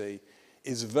policy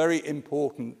is very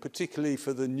important, particularly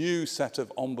for the new set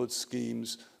of ombuds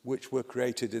schemes which were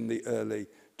created in the early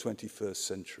 21st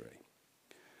century.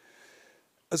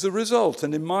 As a result,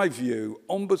 and in my view,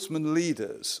 ombudsman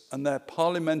leaders and their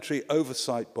parliamentary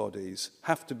oversight bodies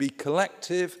have to be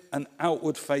collective and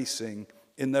outward-facing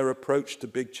in their approach to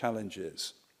big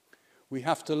challenges. We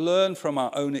have to learn from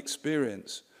our own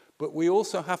experience, but we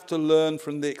also have to learn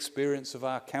from the experience of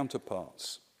our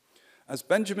counterparts. As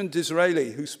Benjamin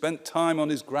Disraeli, who spent time on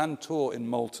his grand tour in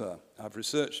Malta, I've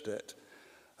researched it,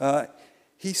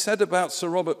 he said about Sir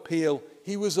Robert Peel,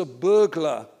 he was a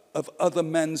burglar of other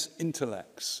men's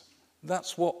intellects.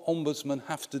 That's what ombudsmen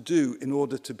have to do in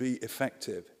order to be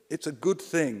effective. It's a good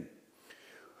thing.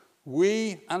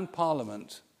 We and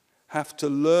Parliament have to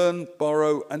learn,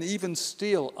 borrow, and even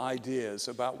steal ideas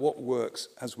about what works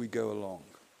as we go along.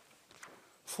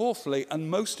 Fourthly, and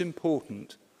most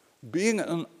important, being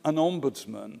an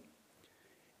ombudsman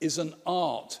is an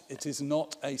art. It is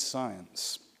not a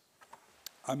science.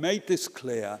 I made this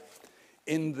clear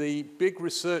in the big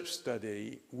research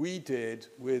study we did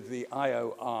with the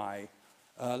IOI,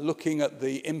 looking at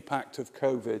the impact of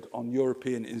COVID on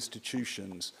European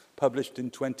institutions, published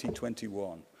in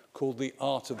 2021, called The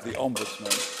Art of the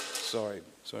Ombudsman. Sorry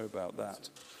about that.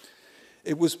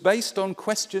 It was based on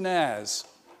questionnaires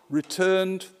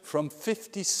returned from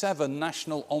 57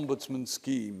 national ombudsman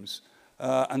schemes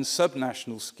and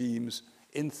subnational schemes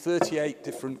in 38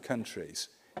 different countries.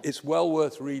 It's well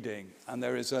worth reading, and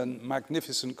there is a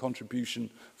magnificent contribution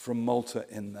from Malta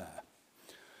in there.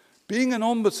 Being an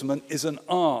ombudsman is an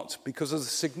art because of the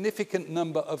significant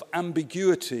number of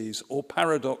ambiguities or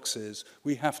paradoxes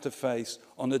we have to face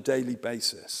on a daily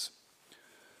basis.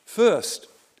 First,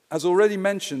 as already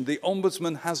mentioned, the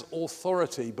ombudsman has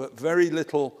authority but very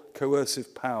little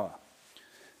coercive power.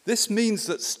 This means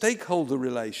that stakeholder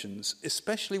relations,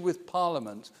 especially with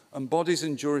Parliament and bodies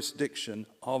in jurisdiction,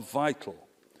 are vital.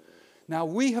 Now,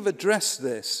 we have addressed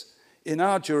this in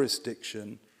our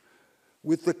jurisdiction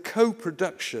with the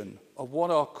co-production of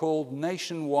what are called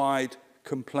nationwide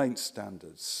complaint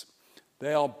standards.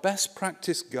 They are best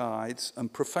practice guides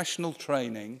and professional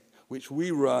training which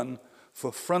we run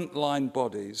for frontline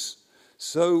bodies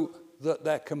so that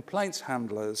their complaints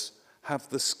handlers have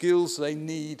the skills they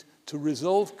need to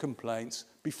resolve complaints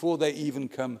before they even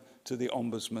come to the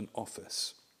Ombudsman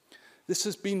office. This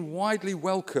has been widely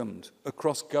welcomed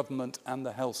across government and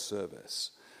the health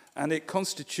service, and it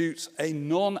constitutes a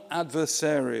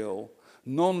non-adversarial,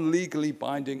 non-legally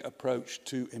binding approach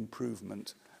to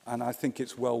improvement, and I think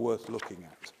it's well worth looking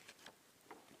at.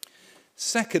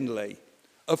 Secondly,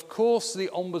 of course the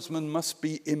Ombudsman must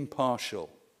be impartial,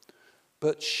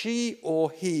 but she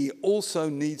or he also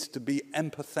needs to be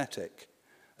empathetic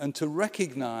and to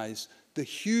recognise the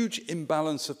huge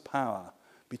imbalance of power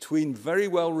between very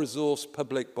well-resourced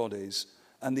public bodies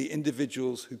and the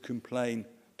individuals who complain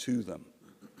to them.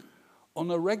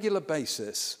 On a regular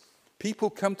basis, people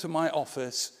come to my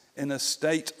office in a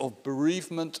state of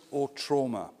bereavement or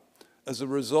trauma as a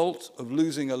result of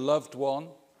losing a loved one,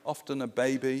 often a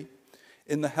baby,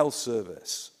 in the health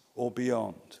service or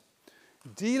beyond.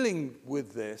 Dealing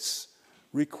with this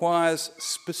requires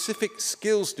specific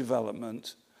skills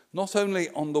development, not only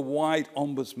on the wide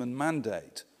Ombudsman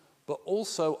mandate, but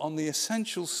also on the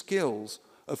essential skills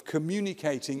of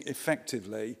communicating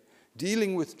effectively,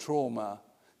 dealing with trauma,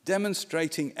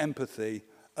 demonstrating empathy,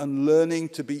 and learning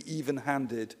to be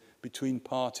even-handed between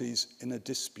parties in a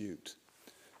dispute.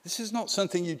 This is not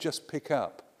something you just pick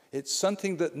up. It's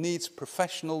something that needs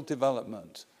professional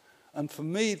development. And for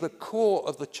me, the core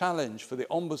of the challenge for the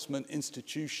Ombudsman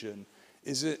institution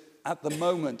is that at the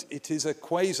moment it is a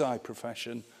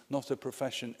quasi-profession, not a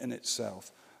profession in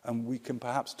itself. And we can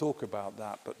perhaps talk about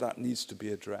that, but that needs to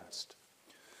be addressed.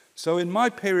 So in my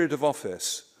period of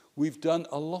office, we've done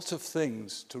a lot of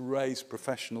things to raise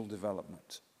professional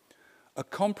development. a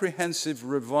comprehensive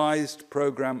revised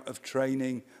programme of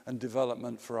training and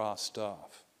development for our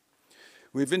staff.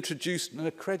 We've introduced an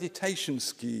accreditation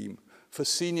scheme for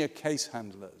senior case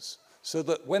handlers so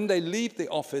that when they leave the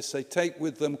office, they take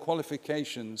with them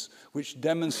qualifications which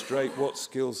demonstrate what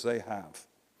skills they have.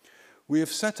 We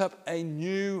have set up a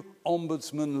new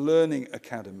Ombudsman Learning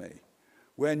Academy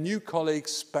where new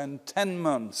colleagues spend 10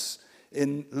 months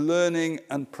in learning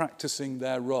and practicing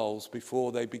their roles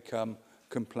before they become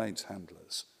complaints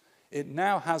handlers. It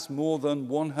now has more than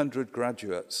 100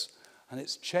 graduates, and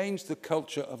it's changed the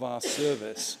culture of our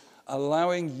service,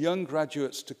 allowing young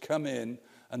graduates to come in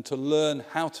and to learn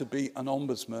how to be an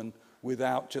ombudsman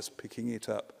without just picking it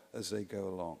up as they go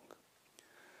along.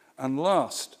 And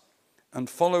last, and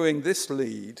following this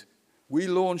lead, we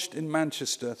launched in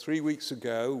Manchester 3 weeks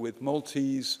ago with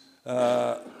Maltese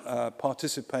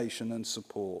participation and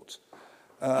support,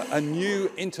 a new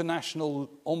international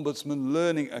Ombudsman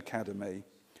Learning Academy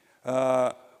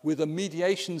with a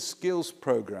mediation skills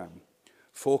programme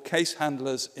for case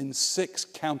handlers in 6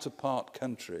 counterpart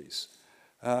countries.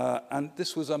 And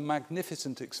this was a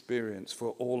magnificent experience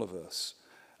for all of us.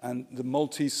 And the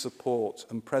Maltese support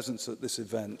and presence at this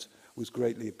event was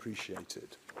greatly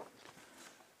appreciated.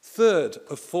 Third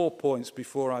of 4 points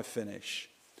before I finish,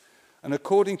 and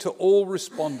according to all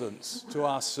respondents to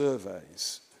our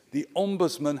surveys, the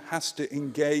Ombudsman has to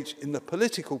engage in the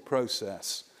political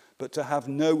process, but to have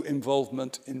no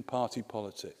involvement in party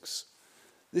politics.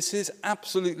 This is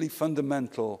absolutely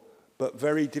fundamental, but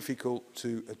very difficult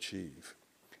to achieve.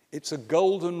 It's a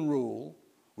golden rule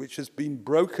which has been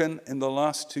broken in the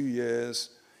last 2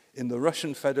 years in the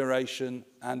Russian Federation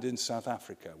and in South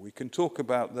Africa. We can talk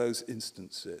about those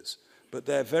instances, but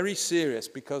they're very serious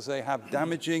because they have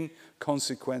damaging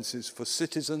consequences for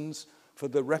citizens, for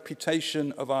the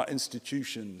reputation of our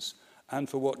institutions, and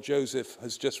for what Joseph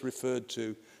has just referred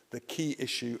to, the key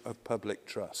issue of public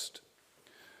trust.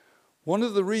 One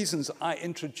of the reasons I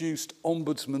introduced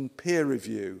Ombudsman peer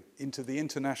review into the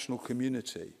international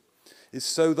community is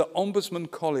so that Ombudsman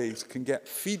colleagues can get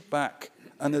feedback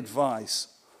and advice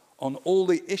on all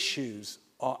the issues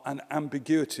and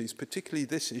ambiguities, particularly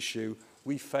this issue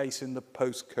we face in the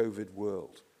post-COVID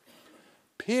world.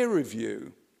 Peer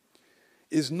review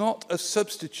is not a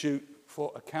substitute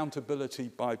for accountability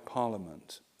by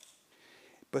Parliament,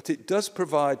 but it does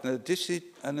provide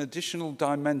an additional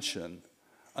dimension.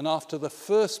 And after the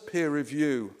first peer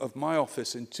review of my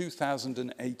office in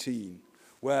 2018,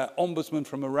 where ombudsmen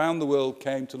from around the world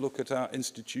came to look at our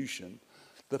institution,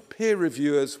 the peer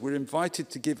reviewers were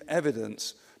invited to give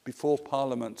evidence before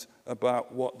Parliament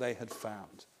about what they had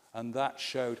found. And that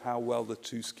showed how well the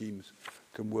two schemes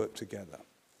can work together.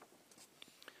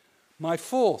 My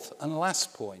fourth and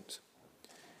last point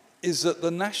is that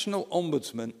the national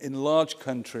ombudsman in large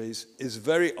countries is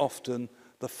very often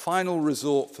the final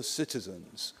resort for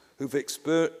citizens who've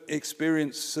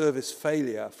experienced service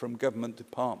failure from government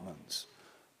departments.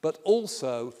 But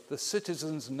also, the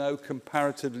citizens know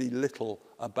comparatively little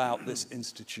about this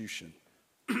institution.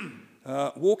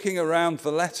 Walking around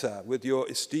Valletta with your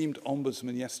esteemed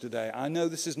ombudsman yesterday, I know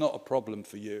this is not a problem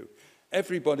for you.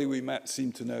 Everybody we met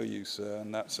seemed to know you, sir,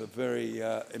 and that's a very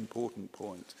important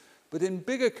point. But in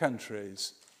bigger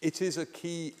countries, it is a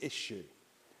key issue.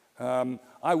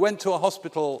 I went to a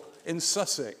hospital in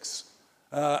Sussex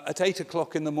at 8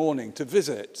 o'clock in the morning to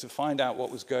visit, to find out what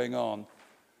was going on.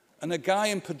 And a guy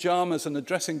in pajamas and a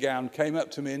dressing gown came up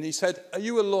to me and he said, "Are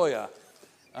you a lawyer?"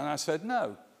 And I said,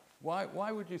 "No.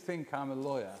 Why would you think I'm a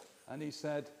lawyer?" And he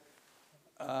said,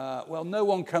 "Well, no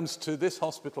one comes to this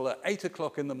hospital at 8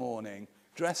 o'clock in the morning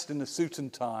dressed in a suit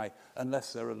and tie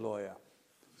unless they're a lawyer."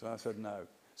 So I said, "No."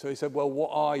 So he said, "Well, what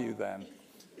are you then?"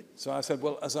 So I said,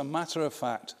 "Well, as a matter of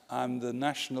fact, I'm the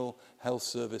National Health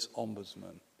Service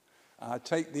Ombudsman." I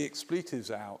take the expletives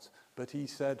out, but he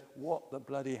said, "What the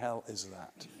bloody hell is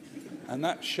that?" And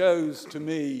that shows to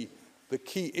me the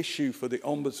key issue for the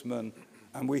Ombudsman,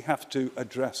 and we have to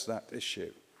address that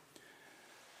issue.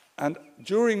 And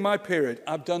during my period,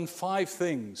 I've done 5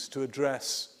 things to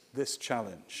address this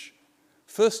challenge.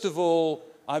 First of all,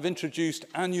 I've introduced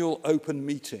annual open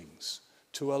meetings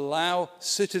to allow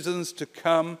citizens to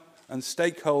come and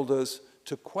stakeholders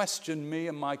to question me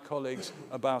and my colleagues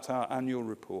about our annual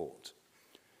report.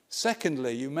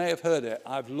 Secondly, you may have heard it,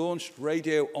 I've launched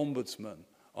Radio Ombudsman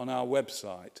on our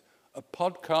website, a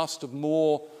podcast of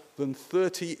more than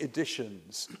 30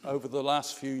 editions over the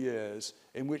last few years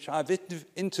in which I've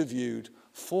interviewed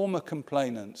former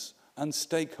complainants and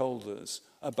stakeholders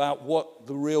about what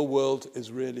the real world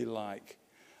is really like.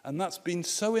 And that's been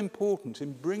so important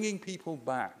in bringing people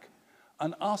back,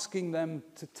 and asking them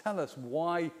to tell us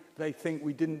why they think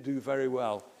we didn't do very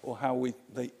well or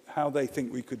how they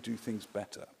think we could do things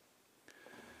better.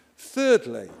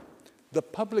 Thirdly, the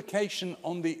publication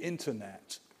on the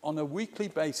internet on a weekly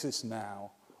basis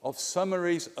now of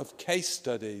summaries of case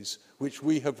studies which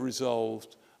we have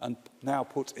resolved and now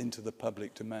put into the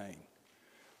public domain.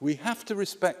 We have to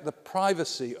respect the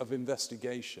privacy of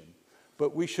investigation,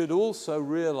 but we should also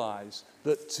realize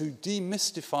that to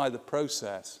demystify the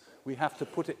process, we have to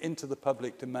put it into the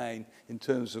public domain in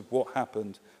terms of what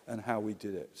happened and how we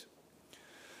did it.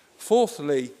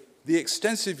 Fourthly, the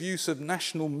extensive use of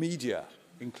national media,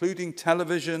 including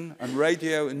television and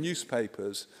radio and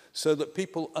newspapers, so that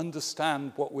people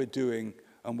understand what we're doing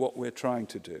and what we're trying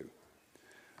to do.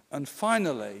 And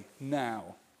finally,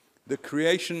 now, the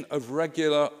creation of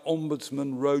regular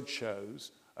ombudsman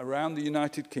roadshows around the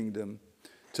United Kingdom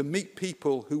to meet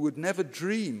people who would never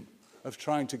dream of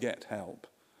trying to get help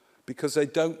because they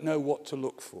don't know what to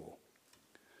look for.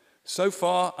 So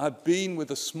far, I've been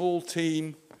with a small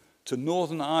team to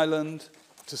Northern Ireland,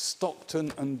 to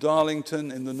Stockton and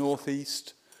Darlington in the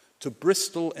northeast, to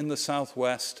Bristol in the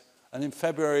southwest, and in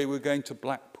February we're going to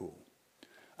Blackpool.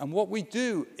 And what we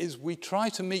do is we try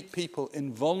to meet people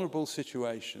in vulnerable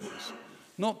situations,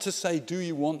 not to say, do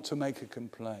you want to make a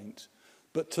complaint,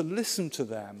 but to listen to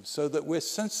them so that we're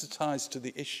sensitized to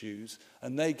the issues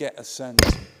and they get a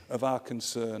sense of our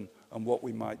concern and what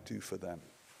we might do for them.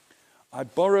 I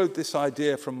borrowed this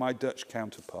idea from my Dutch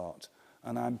counterpart,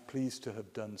 and I'm pleased to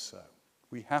have done so.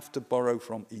 We have to borrow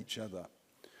from each other.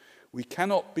 We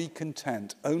cannot be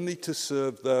content only to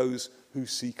serve those who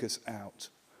seek us out.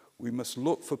 We must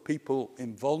look for people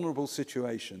in vulnerable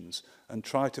situations and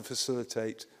try to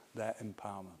facilitate their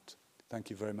empowerment. Thank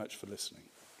you very much for listening.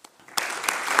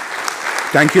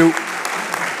 Thank you.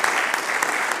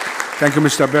 Thank you,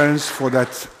 Mr. Behrens, for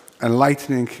that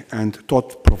enlightening and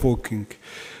thought-provoking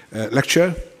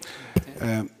lecture.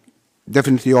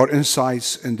 Definitely your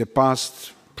insights in the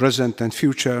past, present and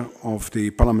future of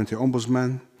the Parliamentary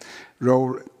Ombudsman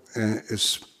role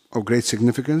is of great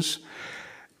significance.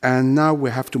 And now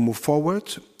we have to move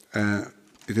forward.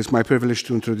 It is my privilege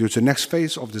to introduce the next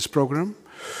phase of this program.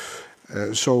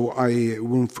 So I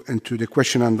move into the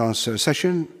question and answer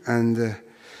session, and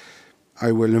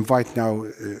I will invite now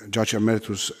Judge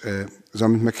Emeritus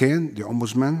Zammit McKeon, the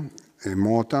Ombudsman in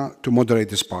Malta, to moderate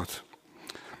this part.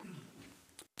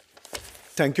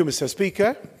 Thank you, Mr.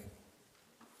 Speaker.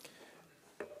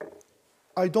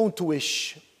 I don't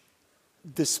wish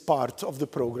this part of the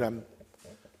program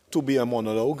to be a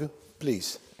monologue,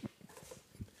 please.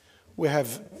 We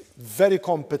have very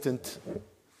competent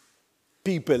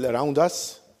people around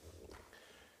us.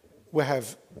 We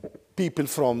have people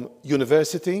from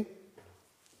university.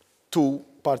 Two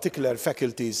particular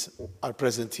faculties are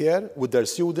present here with their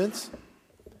students.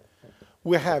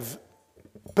 We have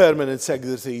permanent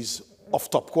secretaries of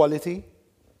top quality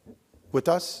with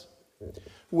us.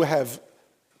 We have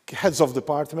heads of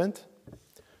department.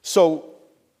 So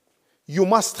you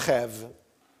must have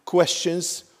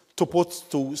questions to put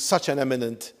to such an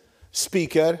eminent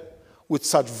speaker with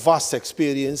such vast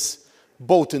experience,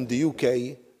 both in the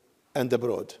UK and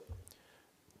abroad.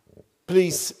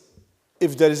 Please,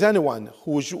 if there is anyone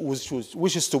who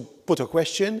wishes to put a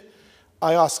question,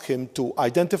 I ask him to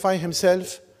identify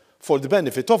himself for the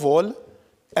benefit of all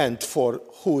and for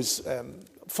who's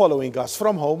following us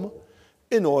from home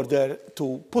in order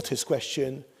to put his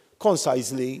question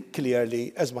concisely,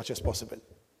 clearly, as much as possible.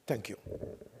 Thank you.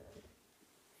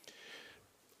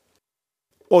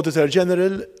 Auditor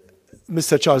General,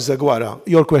 Mr. Charles Zaguara,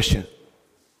 your question.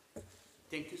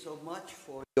 Thank you so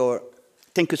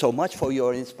much for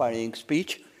your inspiring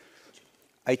speech.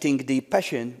 I think the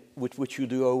passion with which you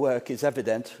do your work is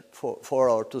evident for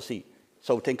all to see.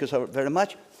 So thank you so very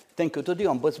much. Thank you to the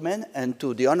Ombudsman and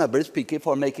to the Honourable Speaker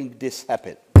for making this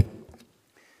happen.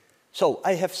 So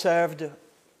I have served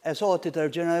as Auditor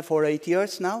General for 8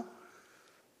 years now,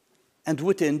 and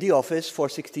within the office for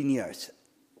 16 years.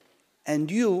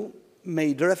 And you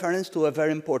made reference to a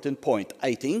very important point,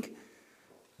 I think,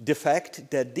 the fact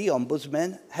that the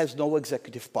Ombudsman has no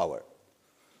executive power.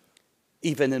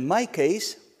 Even in my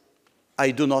case, I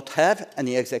do not have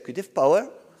any executive power.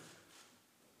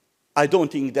 I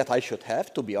don't think that I should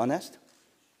have, to be honest.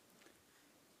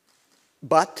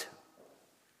 But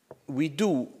we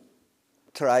do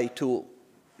try to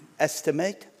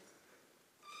estimate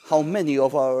how many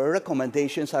of our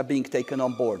recommendations are being taken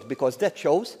on board, because that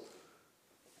shows,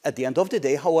 at the end of the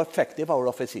day, how effective our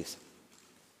office is.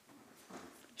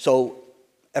 So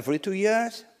every 2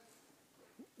 years,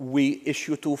 we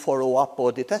issue 2 follow-up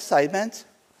audit assignments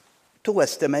to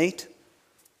estimate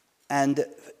and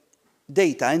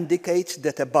data indicates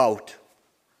that about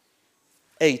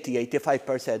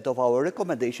 80–85% of our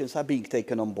recommendations are being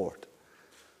taken on board.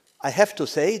 I have to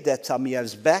say that some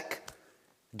years back,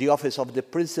 the Office of the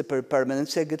Principal Permanent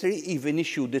Secretary even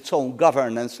issued its own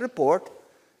governance report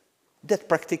that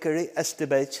practically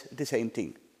estimates the same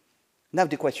thing. Now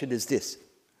the question is this.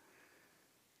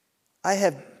 I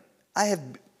have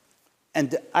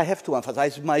to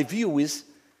emphasize, my view is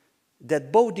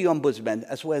that both the Ombudsman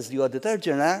as well as the Auditor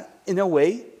General, in a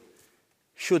way,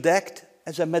 should act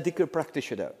as a medical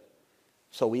practitioner.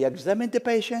 So we examine the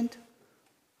patient,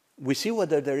 we see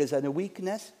whether there is any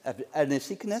weakness, any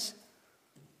sickness,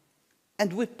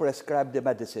 and we prescribe the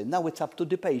medicine. Now it's up to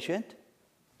the patient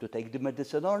to take the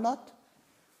medicine or not.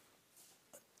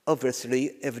 Obviously,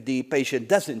 if the patient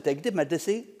doesn't take the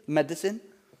medicine,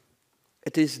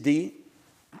 it is the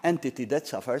entity that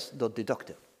suffers, not the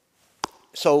doctor.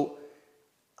 So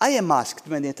I am asked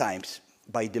many times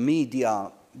by the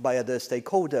media, by other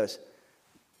stakeholders,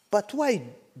 but why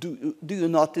do you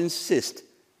not insist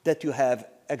that you have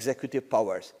executive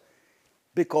powers?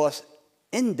 Because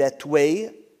in that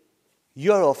way,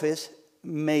 your office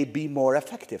may be more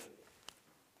effective.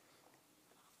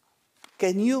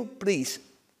 Can you please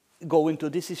go into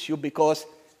this issue? Because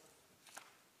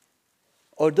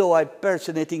although I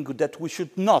personally think that we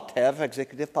should not have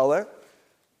executive power,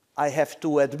 I have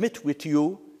to admit with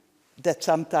you that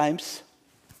sometimes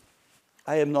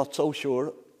I am not so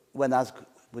sure when asked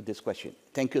with this question.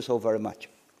 Thank you so very much.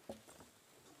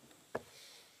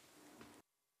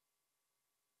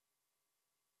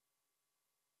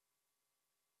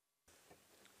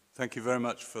 Thank you very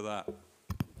much for that.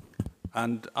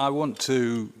 And I want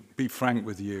to be frank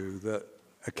with you that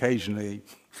occasionally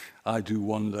I do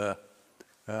wonder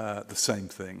the same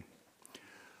thing.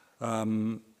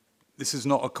 This is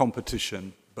not a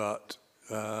competition, but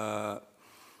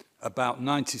about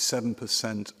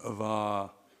 97% of our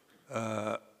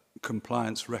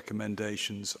compliance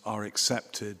recommendations are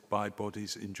accepted by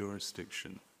bodies in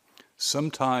jurisdiction.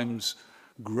 Sometimes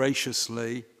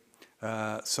graciously,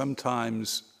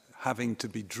 sometimes having to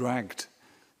be dragged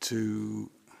to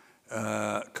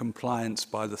compliance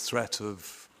by the threat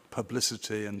of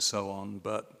publicity and so on,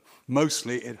 but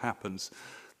mostly it happens.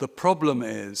 The problem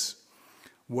is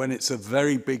when it's a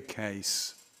very big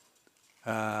case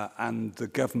and the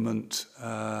government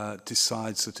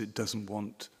decides that it doesn't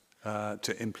want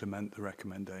to implement the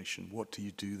recommendation. What do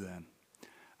you do then?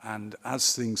 And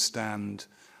as things stand,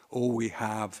 all we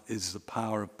have is the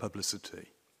power of publicity.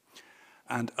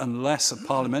 And unless a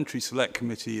parliamentary select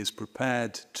committee is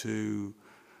prepared to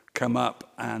come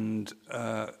up and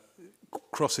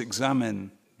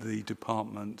cross-examine the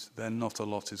department, then not a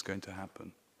lot is going to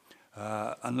happen.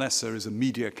 Unless there is a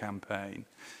media campaign.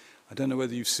 I don't know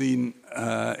whether you've seen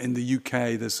in the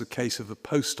UK, there's a case of a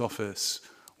post office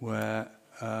where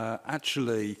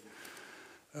actually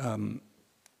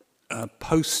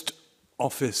post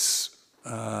office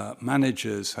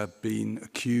managers have been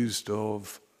accused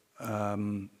of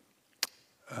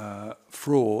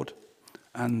fraud,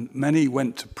 and many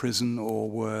went to prison or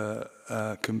were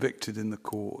convicted in the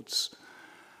courts.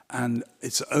 And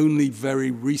it's only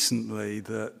very recently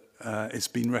that it's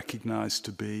been recognized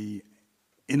to be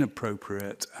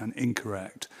inappropriate and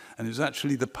incorrect. And it was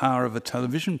actually the power of a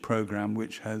television program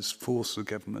which has forced the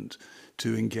government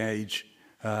to engage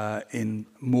in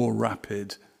more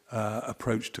rapid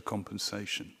approach to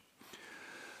compensation.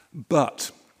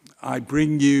 But I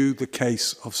bring you the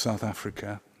case of South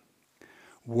Africa,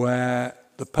 where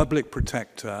the public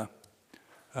protector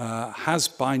has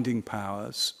binding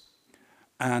powers,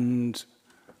 and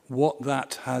what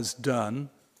that has done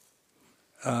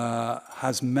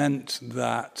has meant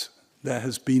that there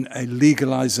has been a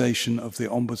legalization of the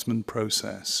ombudsman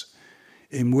process,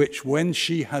 in which when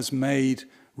she has made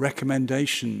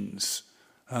recommendations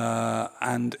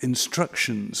and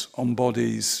instructions on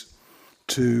bodies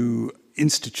to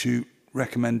institute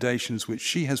recommendations which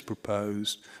she has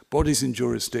proposed, bodies in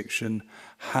jurisdiction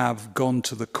have gone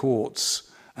to the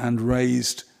courts and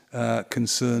raised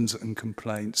concerns and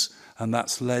complaints, and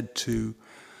that's led to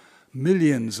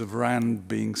millions of rand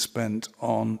being spent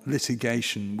on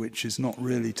litigation which is not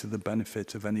really to the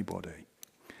benefit of anybody.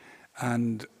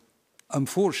 And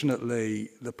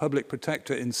unfortunately, the public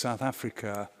protector in South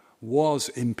Africa was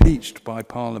impeached by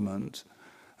Parliament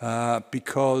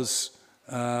because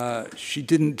she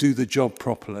didn't do the job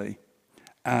properly,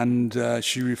 and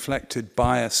she reflected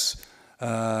bias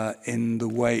in the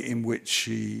way in which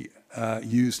she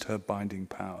used her binding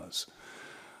powers.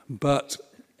 But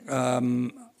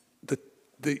the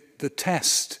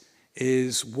test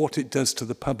is what it does to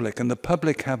the public, and the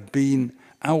public have been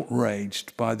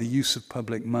outraged by the use of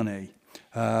public money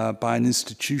by an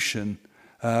institution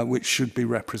which should be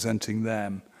representing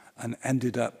them, and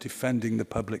ended up defending the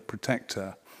public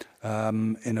protector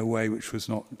in a way which was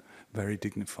not very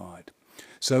dignified.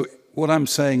 So what I'm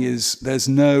saying is there's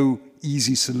no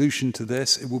easy solution to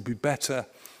this. It would be better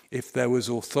if there was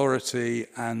authority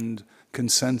and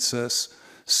consensus.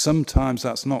 Sometimes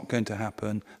that's not going to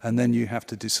happen, and then you have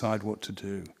to decide what to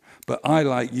do. But I,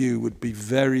 like you, would be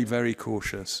very, very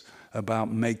cautious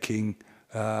about making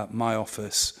my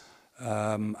office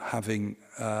having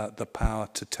the power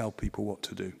to tell people what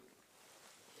to do.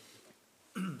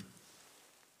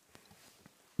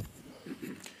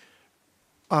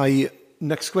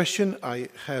 Next question, I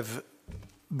have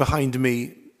behind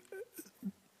me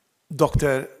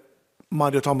Dr.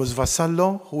 Mario Thomas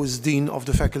Vassallo, who is Dean of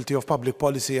the Faculty of Public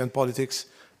Policy and Politics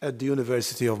at the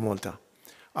University of Malta.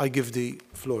 I give the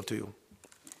floor to you.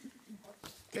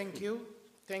 Thank you.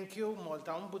 Thank you,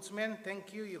 Malta Ombudsman.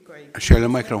 Thank you, UK. Share the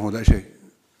microphone, actually.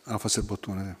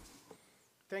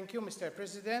 Thank you, Mr.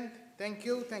 President. Thank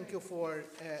you. Thank you for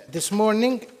this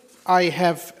morning. I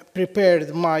have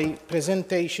prepared my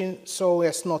presentation so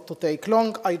as not to take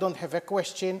long. I don't have a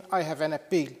question. I have an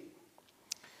appeal.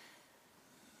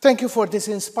 Thank you for this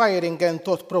inspiring and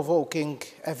thought-provoking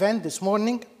event this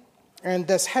morning. And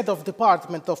as head of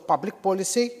Department of Public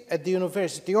Policy at the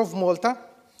University of Malta,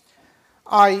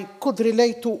 I could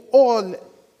relate to all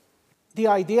the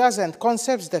ideas and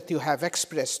concepts that you have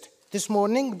expressed this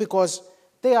morning, because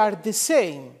they are the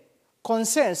same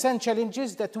concerns and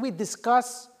challenges that we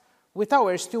discuss with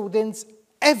our students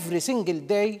every single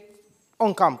day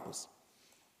on campus.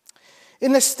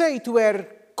 In a state where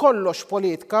kollox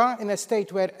politika, in a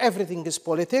state where everything is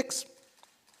politics,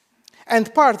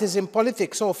 and partisan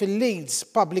politics often leads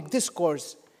public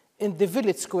discourse in the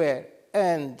village square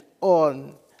and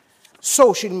on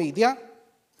social media,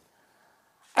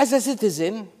 as a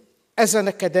citizen, as an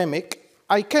academic,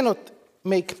 I cannot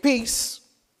make peace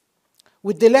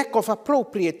with the lack of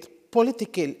appropriate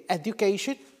political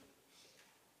education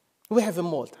we have in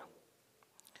Malta.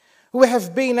 We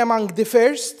have been among the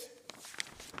first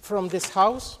from this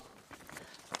House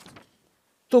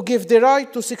to give the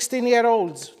right to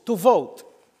 16-year-olds to vote.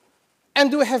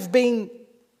 And we have been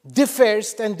the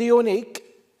first and the unique,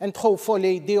 and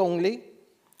hopefully the only,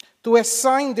 to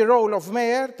assign the role of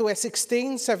mayor to a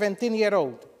 16,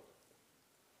 17-year-old.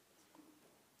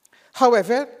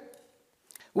 However,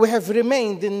 we have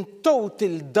remained in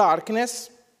total darkness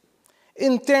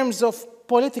in terms of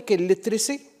political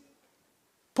literacy,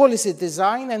 policy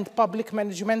design, and public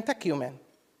management acumen.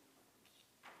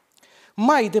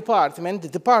 My department, the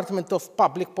Department of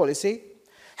Public Policy,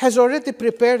 has already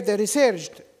prepared a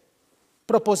researched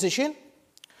proposition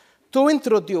to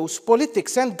introduce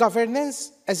politics and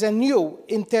governance as a new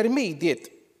intermediate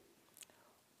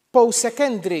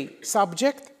post-secondary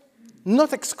subject,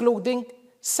 not excluding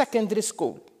secondary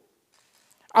school.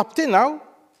 Up to now,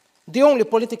 the only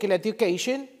political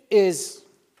education is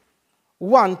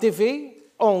one TV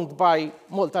owned by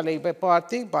Malta Labour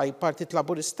Party, by Partit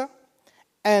Laburista,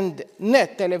 and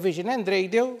net television and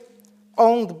radio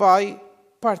owned by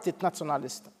Partit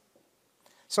Nazzjonalista.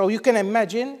 So you can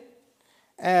imagine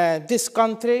this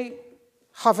country,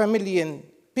 500,000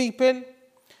 people,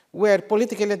 where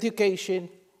political education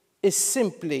is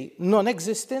simply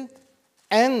non-existent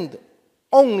and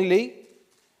only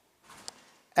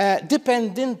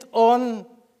dependent on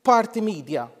party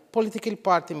media, political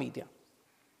party media.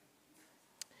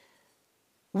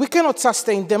 We cannot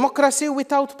sustain democracy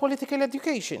without political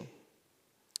education.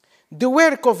 The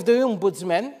work of the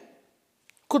Ombudsman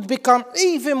could become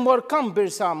even more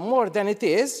cumbersome, more than it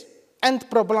is, and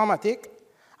problematic,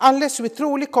 unless we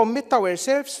truly commit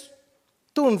ourselves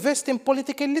to invest in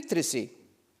political literacy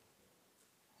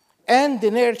and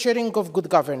the nurturing of good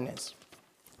governance.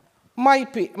 My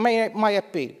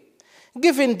appeal,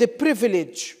 given the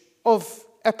privilege of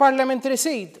a parliamentary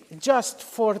seat just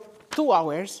for 2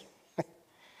 hours,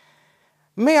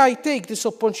 may I take this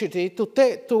opportunity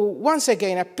to once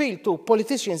again appeal to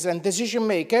politicians and decision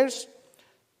makers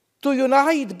to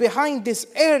unite behind this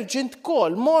urgent call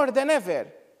more than ever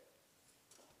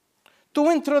to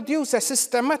introduce a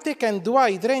systematic and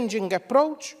wide-ranging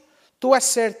approach to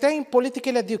ascertain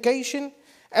political education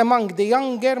among the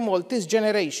younger Maltese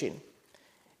generation,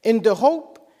 in the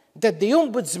hope that the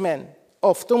Ombudsman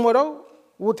of tomorrow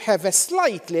would have a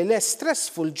slightly less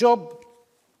stressful job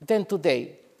than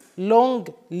today. Long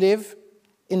live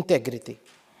integrity.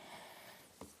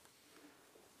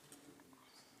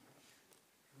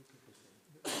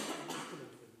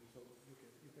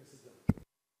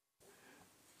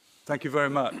 Thank you very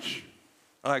much.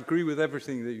 I agree with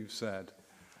everything that you've said.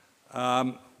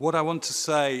 What I want to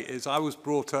say is I was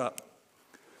brought up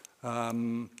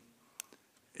in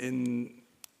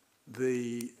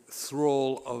the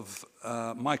thrall of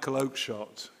Michael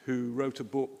Oakeshott, who wrote a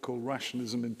book called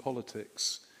Rationalism in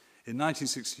Politics. In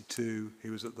 1962, he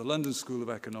was at the London School of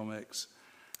Economics,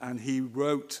 and he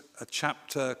wrote a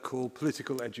chapter called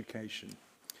Political Education,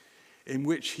 in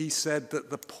which he said that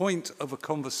the point of a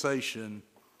conversation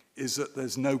is that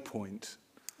there's no point.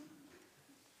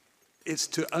 It's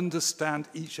to understand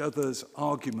each other's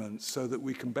arguments so that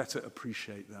we can better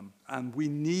appreciate them. And we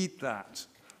need that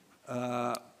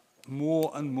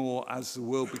more and more as the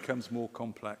world becomes more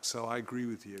complex. So I agree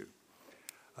with you.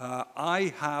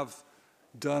 I have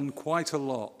done quite a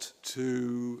lot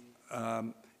to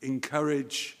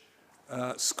encourage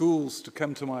schools to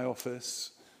come to my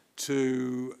office,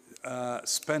 to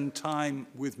spend time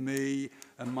with me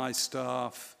and my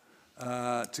staff,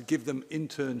 to give them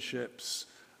internships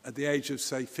at the age of,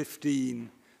 say, 15,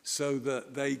 so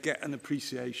that they get an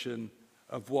appreciation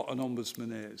of what an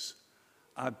ombudsman is.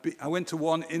 I went to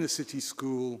one inner city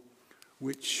school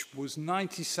which was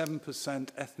 97%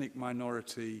 ethnic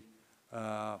minority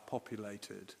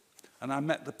populated. And I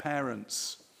met the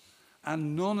parents.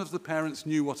 And none of the parents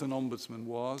knew what an ombudsman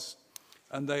was.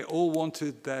 And they all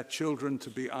wanted their children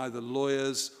to be either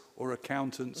lawyers or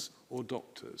accountants or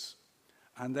doctors.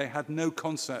 And they had no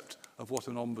concept of what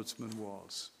an ombudsman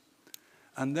was.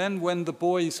 And then when the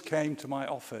boys came to my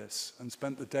office and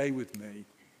spent the day with me,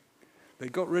 they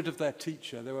got rid of their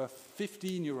teacher. They were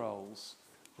 15-year-olds.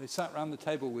 They sat around the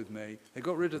table with me. They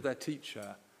got rid of their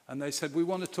teacher. And they said, we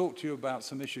want to talk to you about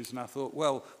some issues. And I thought,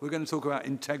 well, we're going to talk about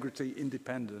integrity,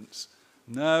 independence.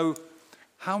 No.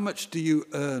 How much do you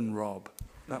earn, Rob?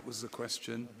 That was the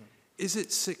question. Is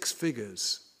it 6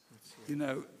 figures? You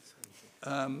know,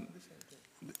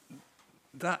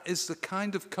 that is the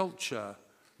kind of culture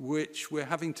which we're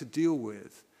having to deal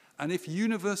with. And if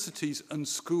universities and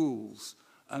schools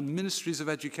and ministries of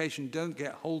education don't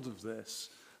get hold of this,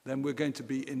 then we're going to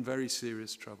be in very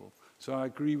serious trouble. So I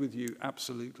agree with you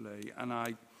absolutely, and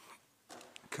I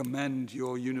commend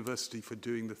your university for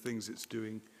doing the things it's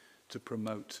doing to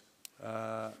promote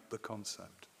the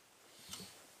concept.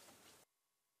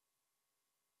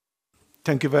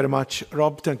 Thank you very much,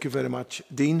 Rob. Thank you very much,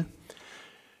 Dean.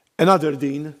 Another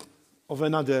Dean of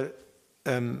another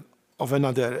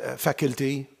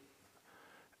faculty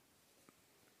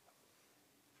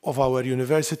of our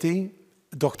university,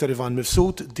 Dr. Ivan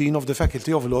Mifsud, Dean of the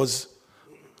Faculty of Laws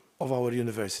of our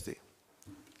university.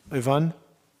 Ivan?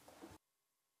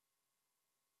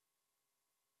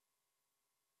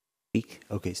 Speak?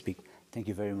 Okay, speak. Thank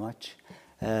you very much.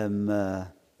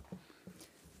 Mr.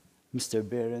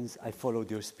 Behrens, I followed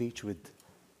your speech with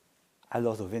a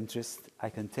lot of interest. I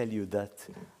can tell you that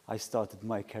I started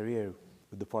my career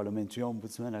with the Parliamentary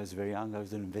Ombudsman. I was very young. I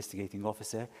was an investigating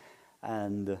officer.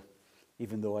 And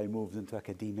even though I moved into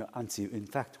academia, in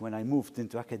fact, when I moved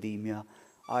into academia,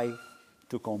 I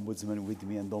took Ombudsman with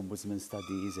me and Ombudsman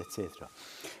studies, etc.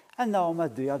 And now I'm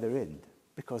at the other end,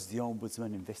 because the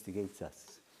Ombudsman investigates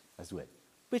us as well,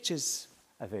 which is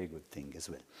a very good thing as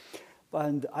well.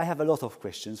 And I have a lot of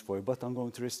questions for you, but I'm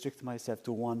going to restrict myself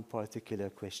to one particular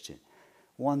question.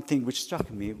 One thing which struck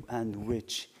me, and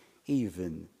which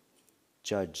even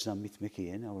Judge Zammit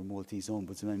McKeon, our Maltese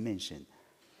Ombudsman, mentioned,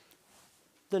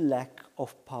 the lack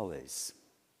of powers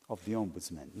of the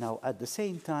Ombudsman. Now, at the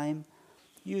same time,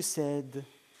 you said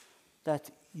that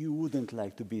you wouldn't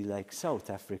like to be like South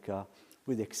Africa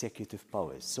with executive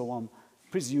powers. So I'm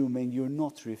presuming you're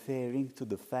not referring to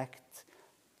the fact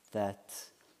that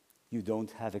you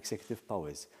don't have executive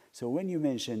powers. So when you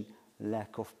mention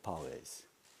lack of powers,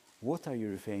 what are you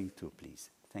referring to, please?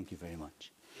 Thank you very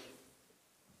much.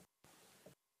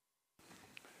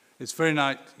 It's very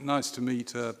nice to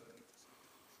meet a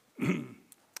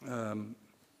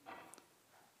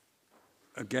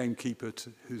gamekeeper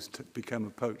who's become a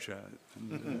poacher.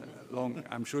 And,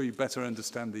 I'm sure you better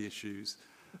understand the issues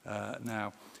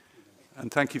now. And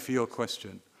thank you for your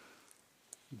question.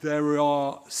 There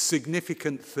are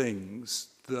significant things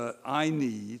that I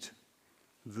need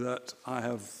that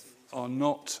are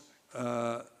not,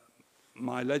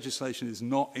 my legislation is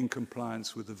not in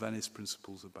compliance with the Venice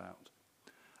Principles about.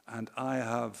 And I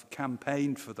have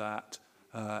campaigned for that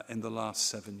in the last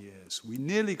 7 years. We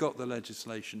nearly got the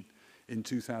legislation in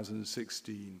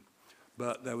 2016,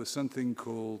 but there was something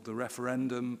called the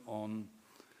referendum on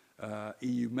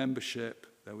EU membership.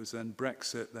 There was then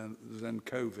Brexit, then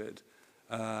COVID,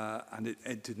 and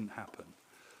it didn't happen.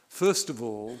 First of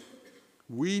all,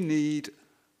 you've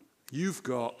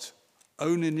got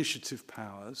own initiative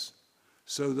powers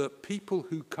so that people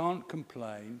who can't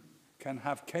complain can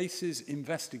have cases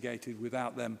investigated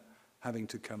without them having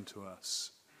to come to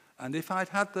us. And if I'd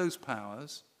had those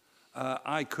powers,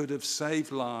 I could have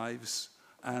saved lives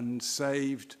and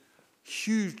saved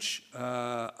huge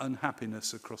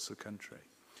unhappiness across the country.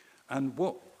 And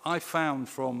what I found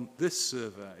from this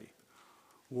survey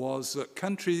was that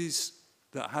countries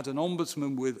that had an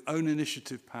ombudsman with own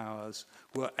initiative powers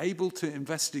were able to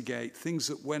investigate things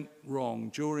that went wrong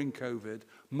during COVID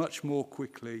much more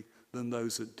quickly than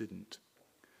those that didn't.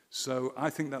 So I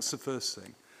think that's the first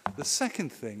thing. The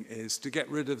second thing is to get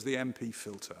rid of the MP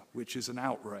filter, which is an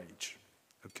outrage,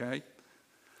 okay?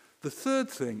 The third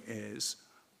thing is,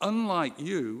 unlike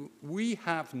you, we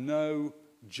have no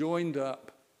joined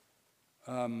up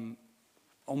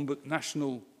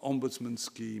national ombudsman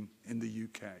scheme in the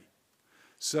UK.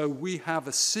 So we have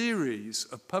a series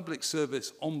of public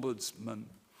service ombudsmen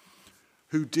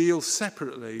who deal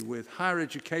separately with higher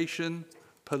education,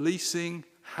 policing,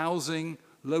 housing,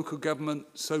 local government,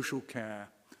 social care,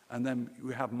 and then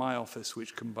we have my office,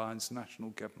 which combines national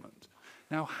government.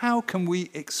 Now, how can we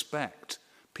expect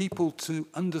people to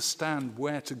understand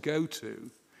where to go to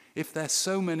if there's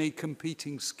so many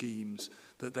competing schemes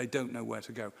that they don't know where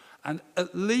to go? And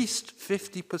at least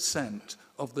 50%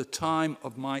 of the time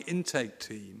of my intake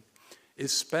team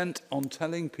is spent on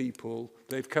telling people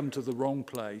they've come to the wrong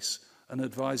place and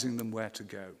advising them where to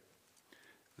go.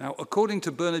 Now, according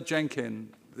to Bernard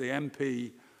Jenkins, the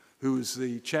MP who is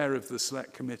the chair of the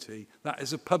Select Committee, that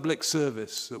is a public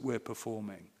service that we're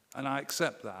performing, and I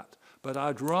accept that. But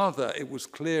I'd rather it was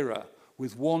clearer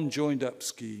with one joined-up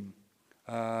scheme,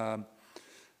 and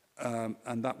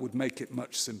that would make it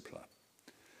much simpler.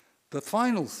 The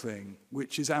final thing,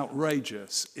 which is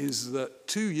outrageous, is that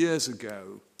 2 years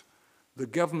ago, the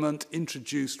government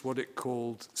introduced what it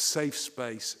called safe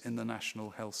space in the National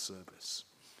Health Service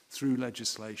through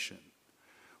legislation,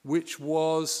 which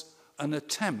was an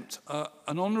attempt,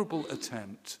 an honourable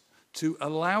attempt, to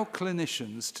allow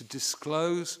clinicians to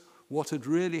disclose what had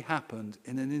really happened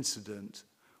in an incident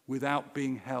without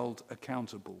being held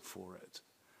accountable for it,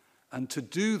 and to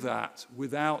do that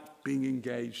without being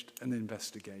engaged in an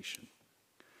investigation.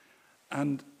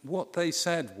 And what they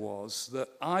said was that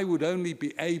I would only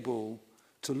be able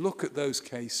to look at those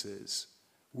cases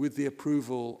with the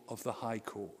approval of the High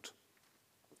Court.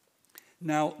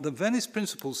 Now, the Venice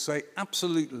Principles say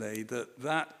absolutely that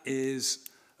that is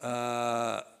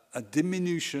a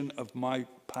diminution of my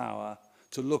power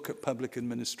to look at public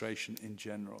administration in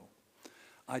general.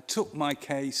 I took my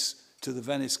case to the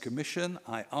Venice Commission,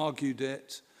 I argued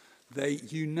it, they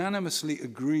unanimously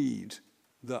agreed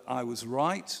that I was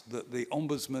right, that the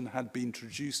Ombudsman had been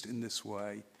introduced in this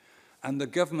way, and the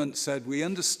government said, we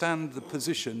understand the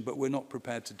position, but we're not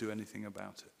prepared to do anything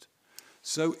about it.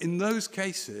 So in those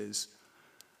cases,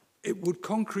 it would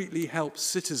concretely help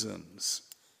citizens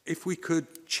if we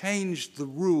could change the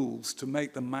rules to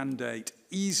make the mandate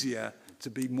easier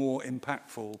to be more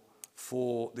impactful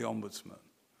for the Ombudsman.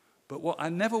 But what I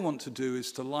never want to do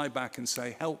is to lie back and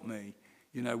say, help me,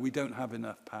 you know, we don't have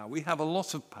enough power. We have a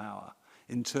lot of power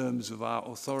in terms of our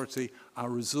authority, our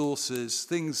resources,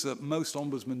 things that most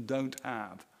ombudsmen don't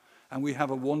have. And we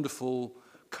have a wonderful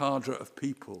cadre of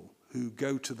people who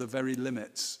go to the very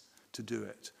limits to do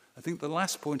it. I think the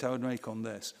last point I would make on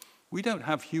this, we don't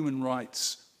have human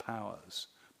rights powers,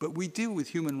 but we deal with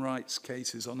human rights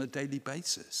cases on a daily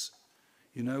basis.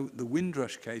 You know, the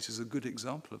Windrush case is a good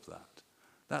example of that.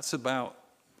 That's about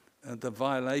the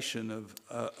violation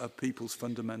of people's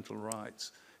fundamental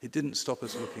rights. It didn't stop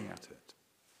us looking at it.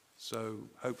 So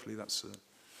hopefully that's a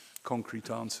concrete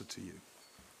answer to you.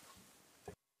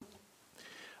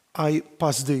 I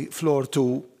pass the floor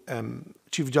to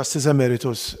Chief Justice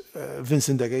Emeritus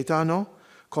Vincent De Gaetano,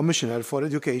 Commissioner for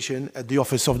Education at the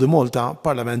Office of the Malta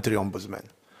Parliamentary Ombudsman.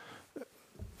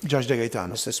 Judge De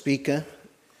Gaetano. Mr. Speaker,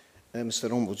 Mr.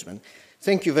 Ombudsman,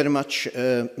 thank you very much,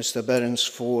 Mr. Behrens,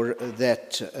 for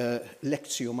that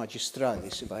lectio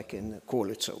magistralis, if I can call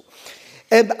it so.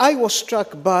 I was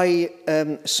struck by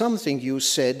something you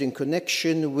said in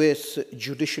connection with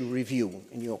judicial review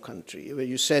in your country, where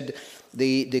you said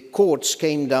the courts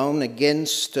came down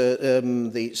against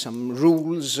some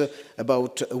rules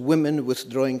about women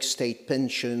withdrawing state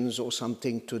pensions or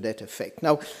something to that effect.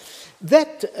 Now,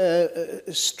 that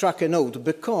struck a note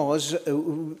because,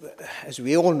 as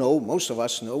we all know, most of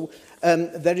us know,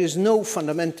 there is no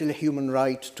fundamental human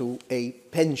right to a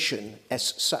pension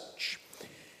as such.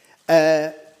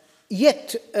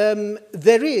 Yet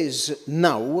there is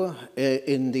now,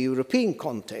 in the European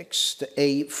context,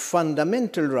 a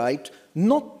fundamental right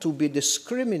not to be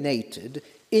discriminated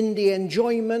in the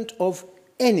enjoyment of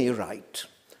any right,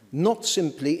 not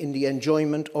simply in the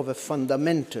enjoyment of a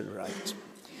fundamental right.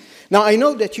 Now, I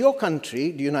know that your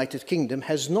country, the United Kingdom,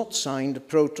 has not signed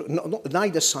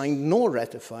neither signed nor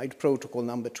ratified Protocol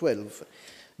number 12.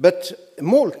 But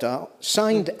Malta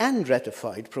signed and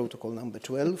ratified Protocol number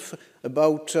 12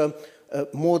 about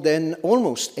more than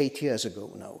almost 8 years ago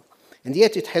now. And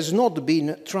yet it has not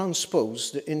been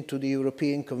transposed into the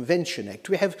European Convention Act.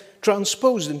 We have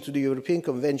transposed into the European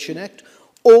Convention Act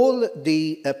all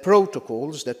the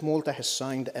protocols that Malta has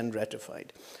signed and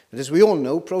ratified. And as we all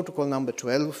know, Protocol number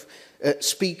 12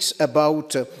 speaks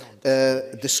about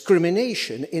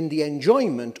discrimination in the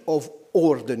enjoyment of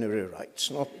ordinary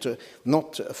rights,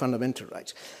 not fundamental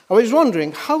rights. I was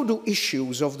wondering, how do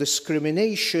issues of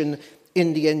discrimination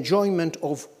in the enjoyment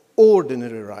of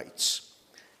ordinary rights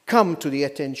come to the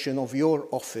attention of your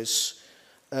office,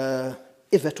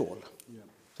 if at all? Yeah.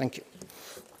 Thank you.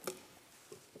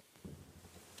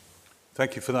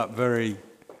 Thank you for that very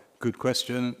good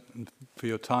question and for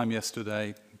your time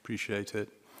yesterday. Appreciate it.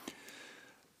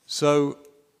 So,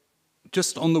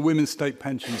 just on the women's state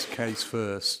pensions case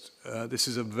first, this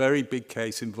is a very big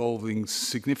case involving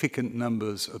significant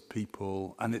numbers of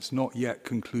people, and it's not yet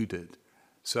concluded.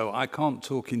 So I can't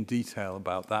talk in detail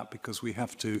about that because we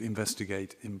have to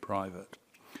investigate in private.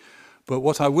 But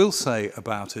what I will say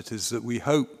about it is that we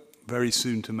hope very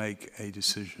soon to make a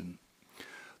decision.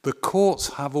 The courts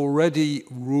have already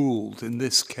ruled in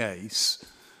this case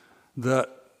that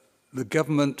the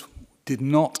government did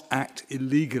not act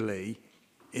illegally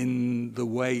in the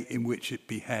way in which it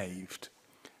behaved.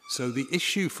 So the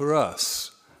issue for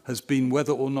us has been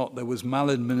whether or not there was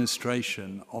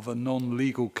maladministration of a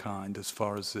non-legal kind as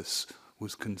far as this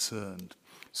was concerned.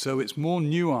 So it's more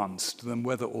nuanced than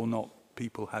whether or not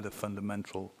people had a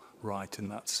fundamental right in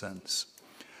that sense.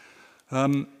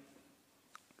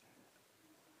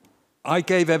 I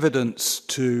gave evidence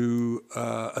to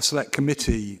a select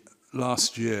committee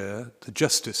last year, the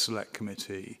Justice Select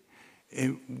Committee,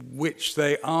 in which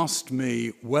they asked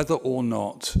me whether or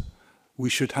not we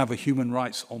should have a human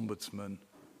rights ombudsman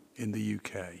in the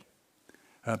UK,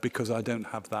 because I don't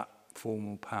have that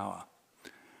formal power.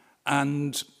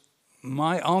 And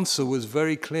my answer was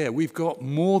very clear. We've got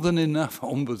more than enough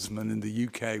ombudsmen in the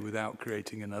UK without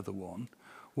creating another one.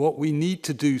 What we need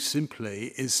to do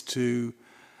simply is to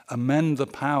amend the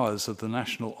powers of the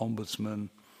National Ombudsman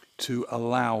to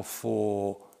allow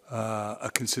for a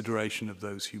consideration of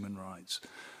those human rights.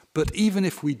 But even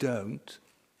if we don't,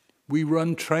 we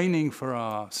run training for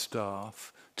our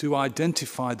staff to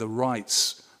identify the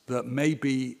rights that may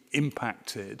be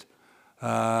impacted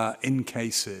in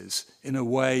cases in a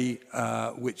way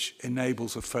which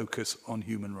enables a focus on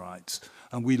human rights.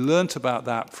 And we learnt about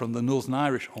that from the Northern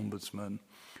Irish Ombudsman,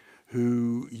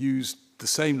 who used the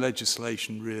same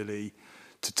legislation really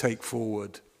to take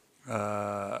forward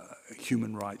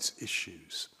human rights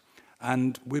issues.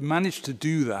 And we managed to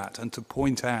do that and to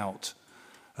point out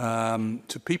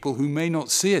to people who may not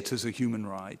see it as a human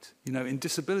right. You know, in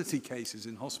disability cases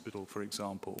in hospital, for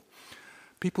example,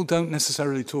 people don't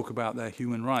necessarily talk about their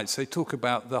human rights. They talk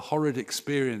about the horrid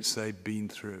experience they've been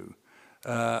through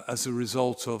as a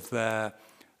result of their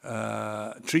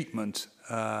treatment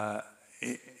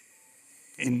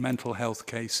in mental health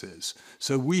cases.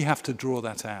 So we have to draw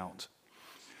that out.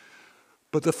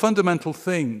 But the fundamental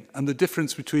thing and the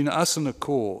difference between us and a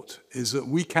court is that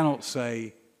we cannot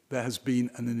say there has been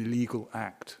an illegal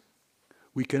act.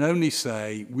 We can only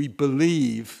say we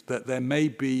believe that there may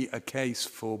be a case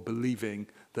for believing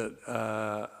that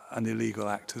an illegal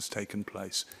act has taken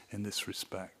place in this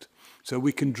respect. So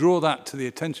we can draw that to the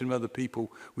attention of other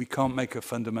people. We can't make a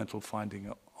fundamental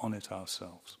finding on it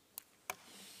ourselves.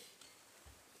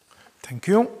 Thank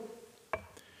you.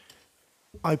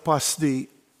 I pass the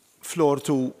floor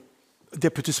to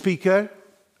Deputy Speaker,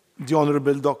 the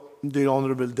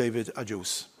Honourable David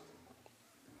Ajus.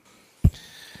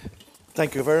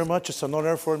 Thank you very much. It's an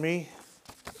honor for me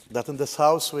that in this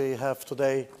House we have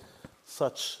today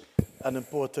such an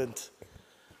important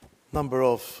number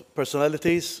of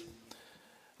personalities.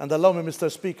 And allow me,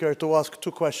 Mr. Speaker, to ask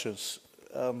two questions.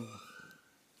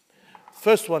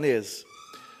 First one is,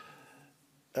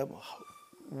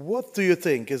 what do you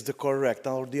think is the correct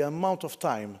or the amount of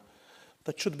time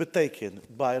that should be taken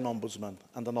by an ombudsman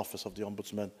and an office of the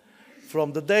ombudsman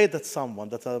from the day that someone,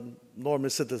 that a normal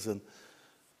citizen,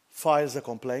 files a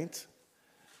complaint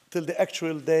till the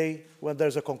actual day when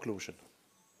there's a conclusion?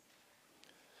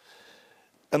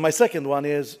 And my second one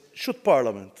is, should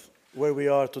Parliament, where we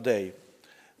are today,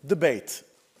 debate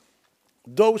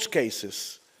those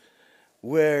cases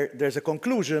where there's a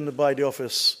conclusion by the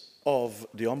office of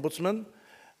the Ombudsman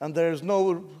and there is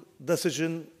no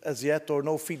decision as yet, or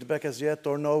no feedback as yet,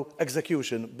 or no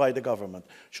execution by the government.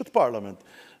 Should Parliament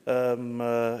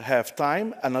have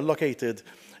time and allocated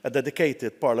a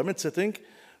dedicated Parliament sitting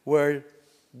where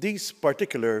these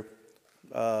particular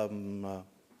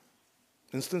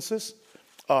instances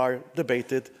are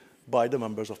debated by the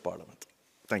members of Parliament?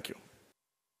 Thank you.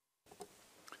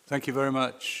 Thank you very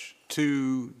much.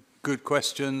 Two good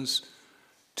questions,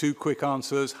 two quick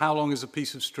answers. How long is a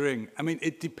piece of string? I mean,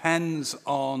 it depends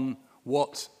on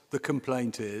what the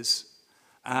complaint is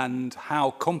and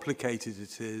how complicated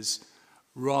it is,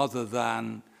 rather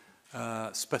than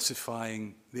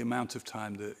specifying the amount of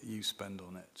time that you spend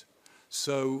on it.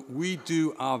 So we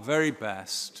do our very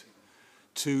best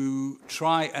to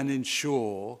try and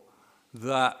ensure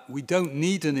that we don't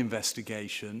need an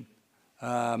investigation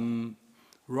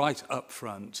right up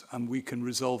front, and we can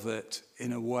resolve it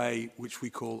in a way which we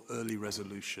call early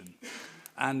resolution.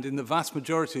 And in the vast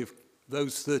majority of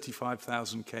those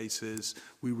 35,000 cases,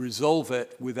 we resolve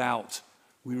it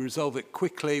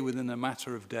quickly within a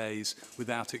matter of days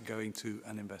without it going to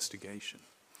an investigation.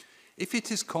 If it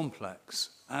is complex,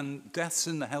 and deaths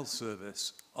in the health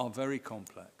service are very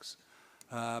complex,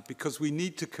 because we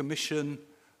need to commission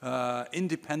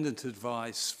independent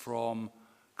advice from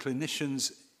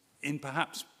clinicians in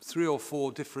perhaps 3 or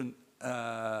 4 different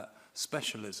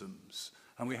specialisms,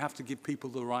 and we have to give people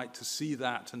the right to see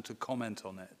that and to comment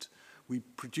on it. We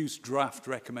produce draft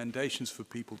recommendations for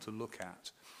people to look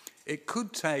at. It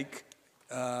could take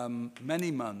many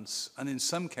months, and in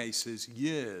some cases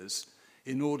years,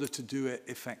 in order to do it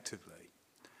effectively.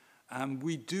 And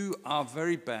we do our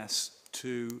very best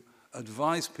to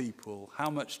advise people how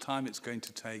much time it's going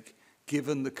to take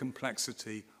given the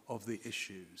complexity of the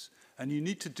issues. And you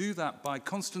need to do that by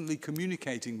constantly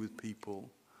communicating with people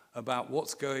about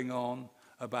what's going on,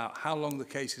 about how long the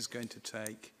case is going to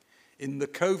take. In the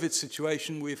COVID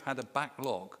situation, we've had a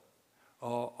backlog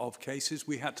of cases.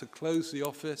 We had to close the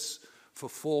office for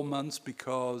 4 months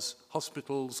because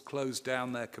hospitals closed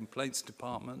down their complaints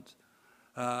department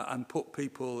and put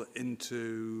people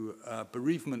into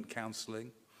bereavement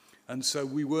counselling. And so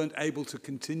we weren't able to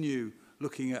continue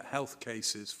looking at health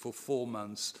cases for 4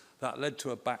 months. That led to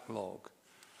a backlog.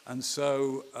 And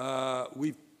so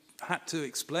we've had to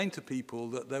explain to people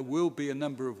that there will be a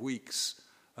number of weeks,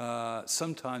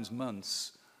 sometimes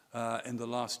months, in the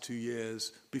last 2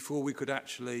 years before we could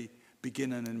actually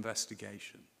begin an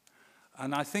investigation.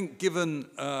 And I think given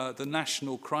the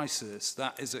national crisis,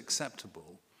 that is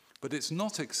acceptable. But it's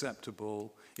not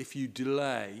acceptable if you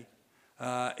delay,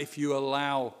 if you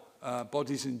allow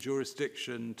bodies in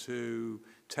jurisdiction to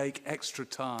take extra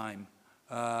time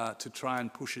to try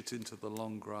and push it into the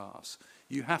long grass.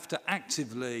 You have to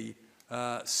actively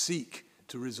seek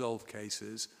to resolve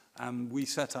cases, and we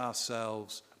set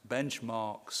ourselves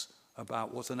benchmarks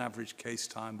about what an average case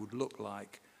time would look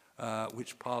like,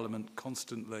 which Parliament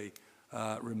constantly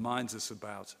reminds us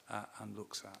about and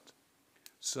looks at.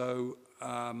 So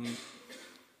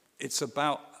it's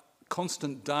about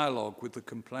constant dialogue with the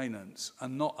complainants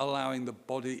and not allowing the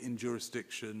body in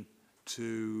jurisdiction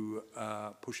to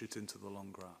push it into the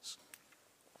long grass.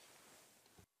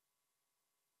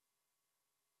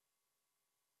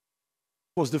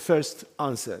 Was the first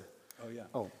answer. Oh, yeah.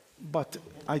 Oh, but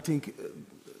I think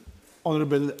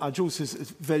Honourable Ajus is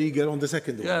very eager on the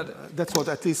second one. That's what,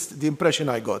 at least, the impression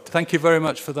I got. Thank you very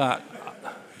much for that.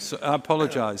 So, I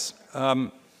apologise.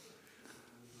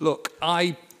 Look,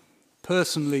 I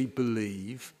personally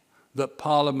believe that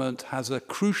Parliament has a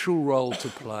crucial role to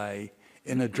play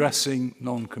in addressing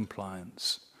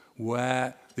non-compliance,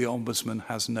 where the Ombudsman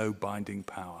has no binding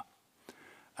power.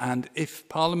 And if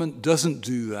Parliament doesn't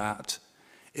do that,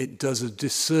 it does a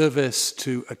disservice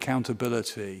to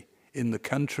accountability in the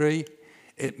country.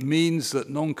 It means that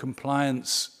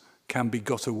non-compliance can be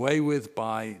got away with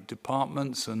by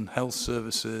departments and health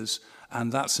services,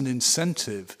 and that's an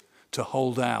incentive to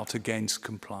hold out against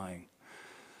complying.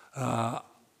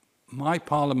 My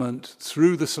Parliament,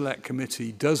 through the Select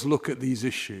Committee, does look at these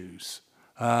issues.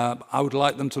 I would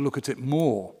like them to look at it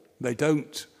more. They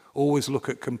don't always look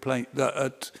at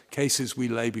cases we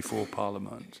lay before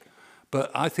Parliament.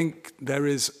 But I think there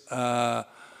is an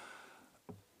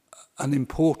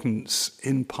importance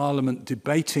in Parliament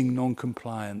debating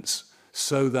non-compliance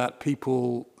so that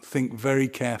people think very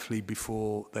carefully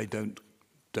before they don't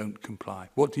comply.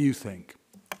 What do you think?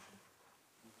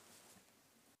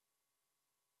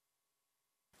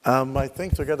 I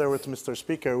think together with Mr.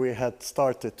 Speaker, we had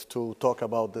started to talk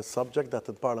about this subject, that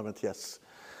in Parliament, yes,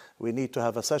 we need to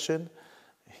have a session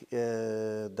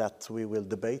that we will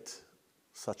debate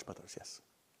such matters, yes.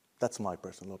 That's my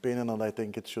personal opinion, and I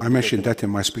think it should. I mentioned that in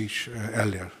my speech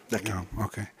earlier. Yeah,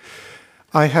 okay.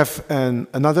 I have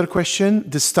another question,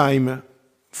 this time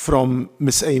from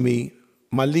Miss Amy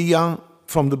Malia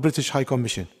from the British High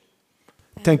Commission.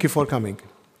 Thank you for coming.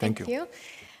 Thank you.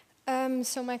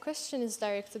 So my question is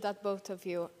directed at both of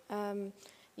you.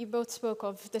 You both spoke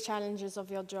of the challenges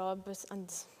of your job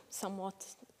and somewhat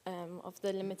of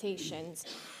the limitations.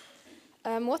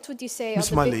 What would you say?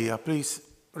 Miss Malia, please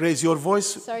raise your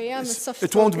voice. Sorry, I'm a soft-spoken.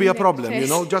 It won't be a problem, you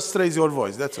know. Just raise your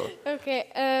voice. That's all.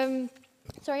 Okay.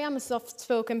 Sorry, I'm a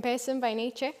soft-spoken person by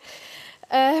nature.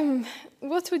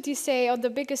 What would you say are the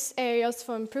biggest areas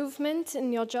for improvement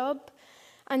in your job?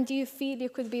 And do you feel you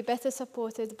could be better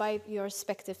supported by your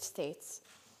respective states?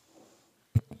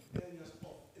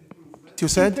 You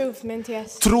said? Improvement,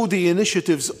 yes. Through the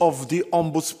initiatives of the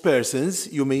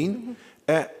ombudspersons, you mean?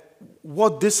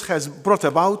 What this has brought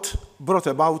about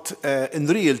in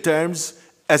real terms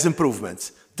as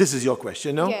improvements. This is your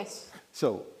question, no? Yes.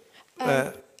 So,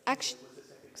 actually,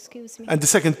 excuse me. and the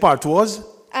second part was?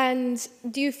 And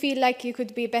do you feel like you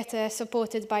could be better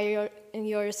supported by in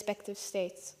your respective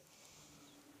states?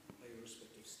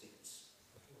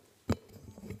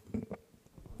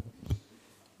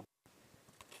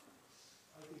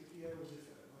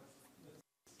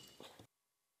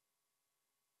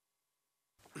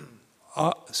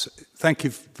 Thank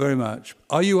you very much.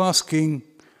 Are you asking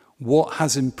what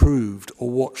has improved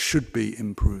or what should be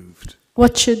improved?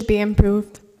 What should be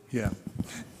improved? Yeah.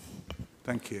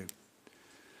 Thank you.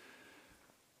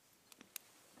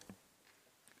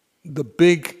 The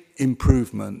big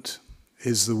improvement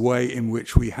is the way in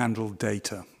which we handle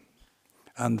data.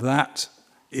 And that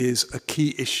is a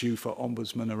key issue for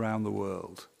ombudsmen around the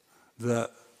world.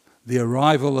 The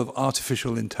arrival of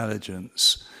artificial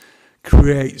intelligence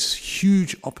creates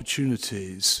huge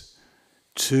opportunities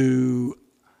to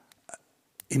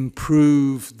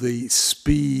improve the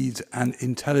speed and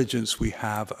intelligence we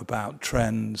have about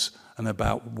trends and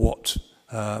about what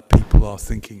people are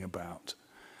thinking about.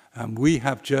 And we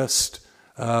have just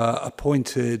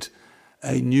appointed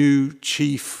a new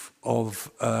chief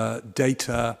of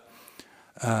data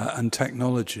and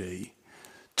technology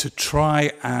to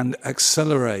try and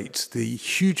accelerate the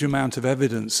huge amount of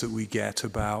evidence that we get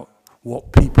about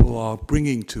what people are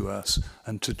bringing to us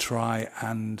and to try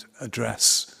and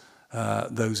address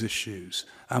those issues.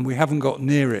 And we haven't got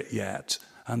near it yet.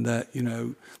 And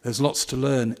there's lots to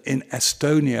learn. In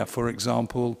Estonia, for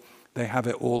example, they have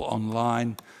it all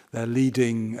online. They're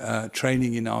leading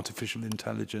training in artificial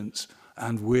intelligence,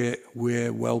 and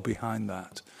we're well behind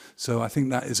that. So I think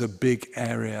that is a big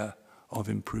area of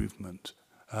improvement,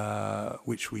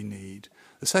 which we need.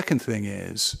 The second thing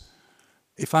is,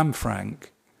 if I'm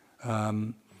frank,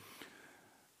 the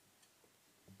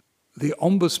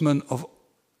Ombudsman of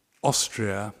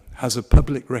Austria has a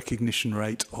public recognition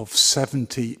rate of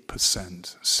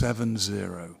 70%,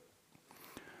 70.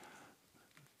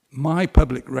 My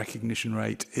public recognition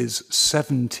rate is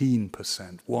 17%,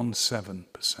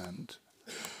 17%.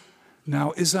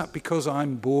 Now, is that because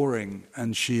I'm boring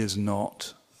and she is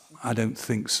not? I don't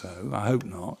think so. I hope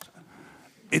not.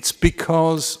 It's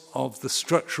because of the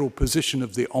structural position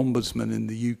of the Ombudsman in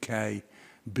the UK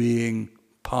being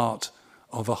part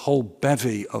of a whole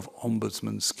bevy of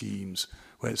ombudsman schemes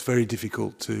where it's very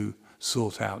difficult to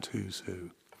sort out who's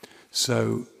who.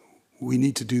 So we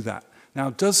need to do that.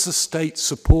 Now, does the state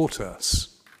support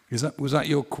us? Was that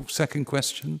your second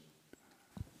question?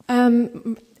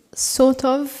 Sort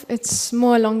of. It's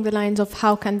more along the lines of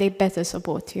how can they better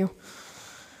support you?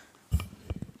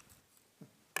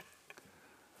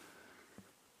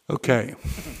 Okay.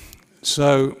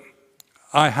 So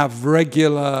I have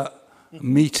regular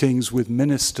meetings with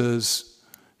ministers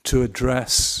to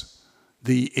address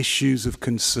the issues of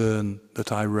concern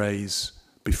that I raise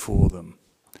before them.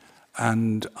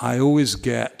 And I always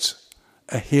get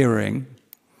a hearing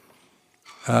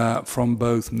from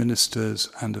both ministers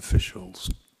and officials,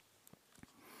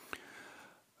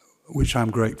 which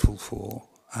I'm grateful for.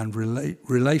 And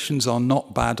relations are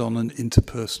not bad on an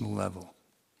interpersonal level.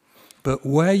 But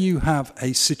where you have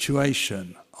a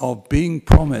situation of being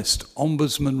promised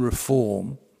ombudsman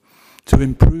reform to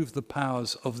improve the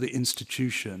powers of the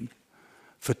institution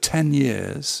for 10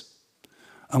 years,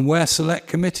 and where select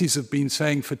committees have been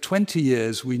saying for 20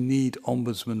 years we need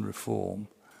ombudsman reform,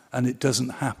 and it doesn't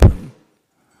happen,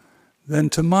 then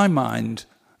to my mind,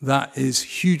 that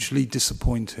is hugely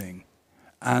disappointing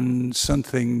and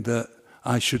something that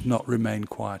I should not remain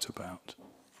quiet about.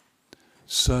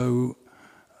 So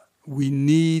we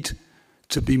need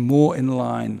to be more in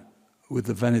line with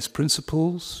the Venice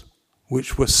Principles,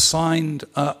 which were signed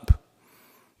up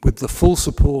with the full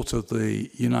support of the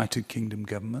United Kingdom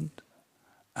government,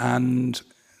 and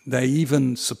they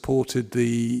even supported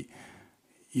the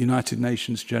United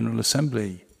Nations General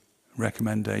Assembly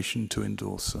recommendation to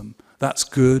endorse them. That's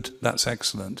good, that's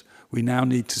excellent. We now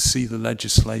need to see the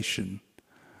legislation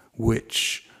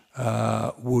which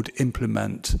would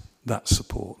implement that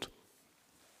support.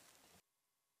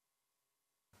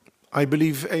 I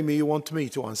believe, Amy, you want me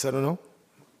to answer, or no?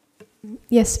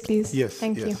 Yes, please. Yes.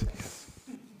 Thank you.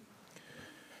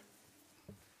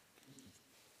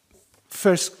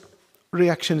 First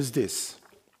reaction is this.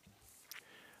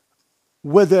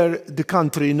 Whether the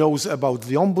country knows about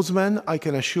the Ombudsman, I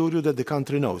can assure you that the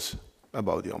country knows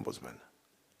about the Ombudsman.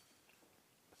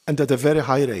 And at a very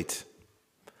high rate.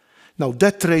 Now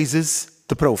that raises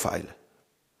the profile.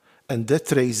 And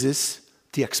that raises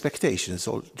the expectations,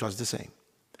 all just the same.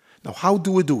 Now how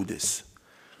do we do this?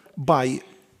 By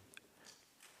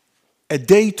a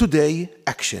day-to-day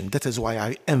action. That is why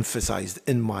I emphasized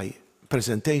in my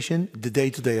presentation the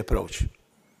day-to-day approach.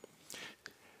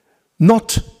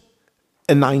 Not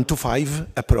a 9-to-5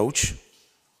 approach.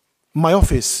 My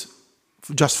office,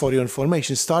 just for your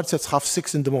information, starts at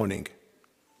 6:30 in the morning.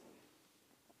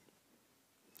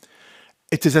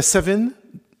 It is a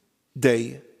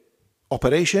 7-day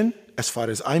operation, as far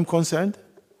as I'm concerned,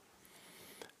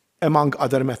 among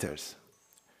other matters.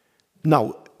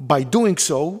 Now, by doing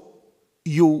so,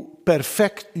 you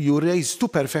raise to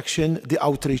perfection the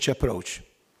outreach approach.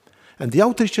 And the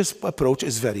outreach approach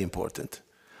is very important.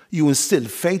 You instill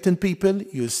faith in people,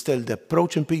 you instill the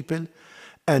approach in people,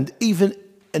 and even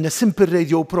in a simple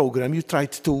radio program, you try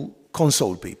to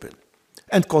console people.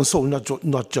 And console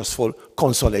not just for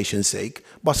consolation's sake,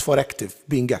 but for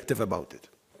being active about it.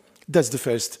 That's the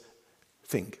first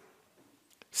thing.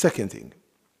 Second thing,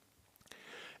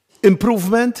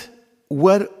 improvement.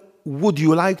 Where would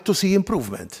you like to see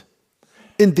improvement?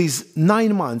 In these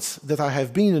 9 months that I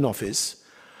have been in office,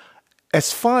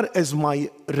 as far as my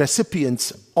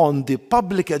recipients on the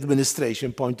public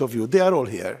administration point of view, they are all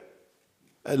here.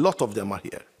 A lot of them are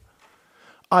here.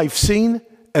 I've seen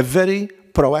a very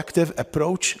proactive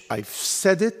approach. I've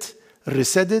said it,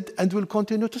 resaid it, and will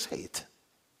continue to say it.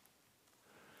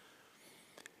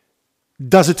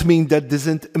 Does it mean that there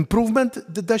isn't improvement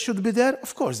that should be there?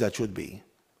 Of course that should be.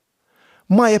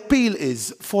 My appeal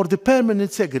is for the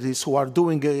permanent secretaries who are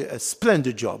doing a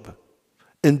splendid job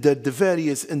in the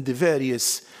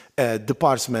various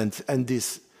departments and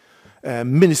these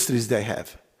ministries they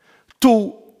have,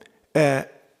 to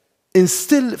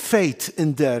instill faith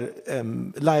in their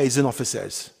liaison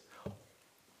officers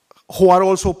who are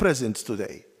also present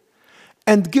today,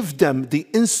 and give them the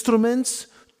instruments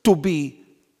to be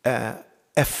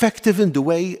effective in the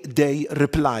way they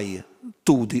reply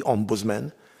to the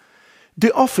Ombudsman.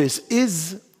 The office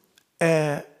is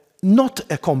not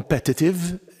a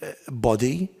competitive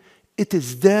body. It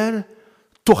is there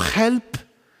to help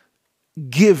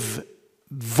give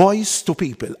voice to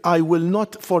people. I will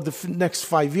not, for the next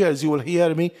 5 years, you will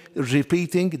hear me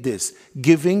repeating this,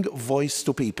 giving voice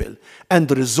to people and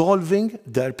resolving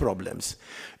their problems.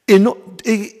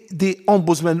 The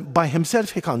Ombudsman by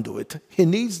himself, he can't do it. He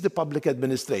needs the public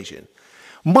administration.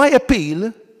 My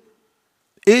appeal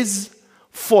is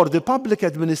for the public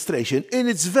administration in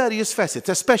its various facets,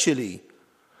 especially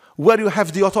where you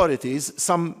have the authorities.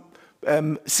 Some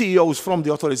CEOs from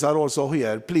the authorities are also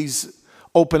here. Please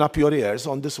open up your ears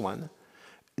on this one.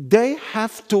 They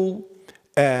have to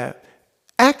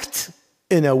act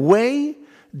in a way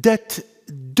that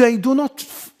they do not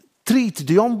treat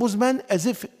the Ombudsman as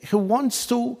if he wants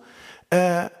to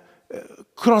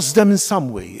cross them in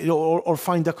some way, or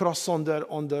find a cross on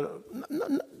their.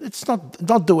 It's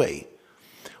not the way.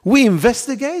 We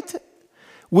investigate,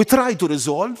 we try to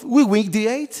resolve, we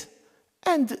mediate,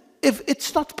 and if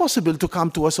it's not possible to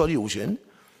come to a solution,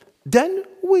 then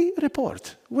we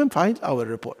report. We find our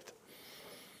report.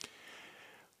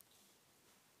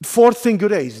 Fourth thing you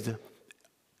raised,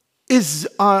 is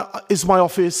my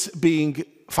office being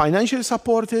financially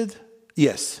supported?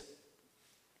 Yes.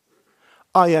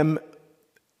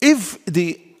 If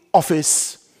the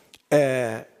office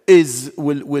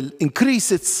will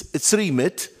increase its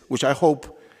remit, which I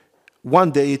hope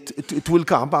one day it will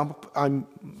come. I'm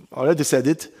already said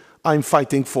it. I'm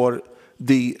fighting for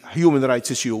the human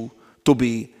rights issue to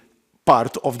be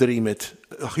part of the remit.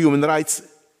 Human rights,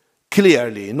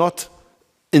 clearly, not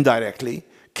indirectly,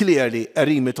 clearly a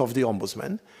remit of the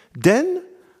Ombudsman. Then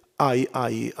I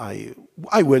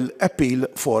will appeal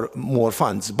for more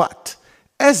funds. But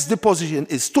as the position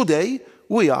is today,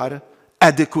 we are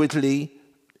adequately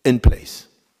in place.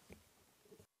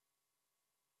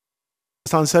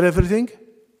 Does that answer everything?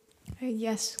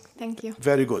 Yes, Thank you.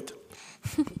 Very good.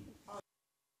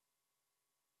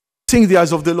 Seeing the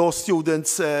eyes of the law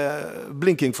students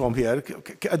blinking from here,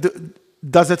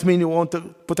 does that mean you want to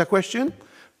put a question?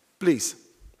 Please,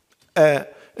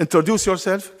 introduce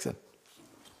yourself.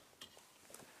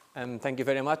 Thank you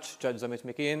very much, Judge Zammit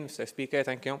McKeon, Mr. Speaker,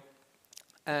 thank you.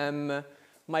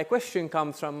 My question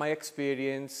comes from my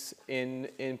experience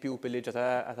in pupillage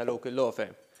at a local law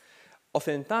firm.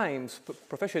 Oftentimes,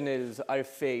 professionals are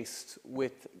faced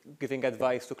with giving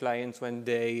advice to clients when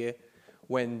they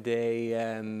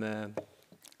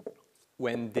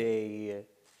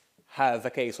have a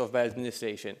case of bad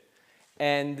administration,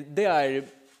 and they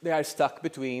are stuck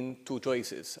between two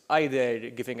choices: either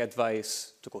giving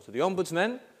advice to go to the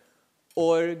ombudsman,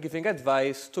 or giving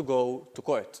advice to go to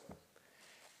court.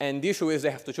 And the issue is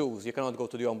they have to choose. You cannot go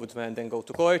to the ombudsman and then go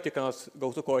to court. You cannot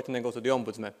go to court and then go to the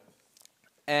ombudsman.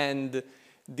 And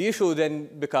the issue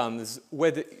then becomes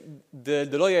whether the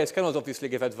lawyers cannot obviously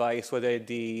give advice whether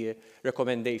the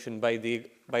recommendation by the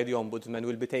ombudsman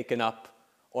will be taken up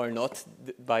or not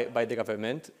by the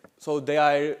government. So they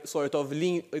are sort of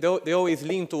they always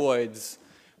lean towards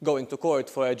going to court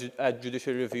for a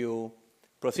judicial review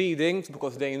proceedings,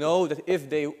 because they know that if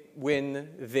they win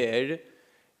there,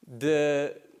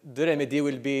 the remedy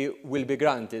will be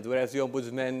granted, whereas the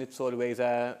ombudsman, it's always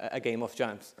a game of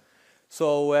chance.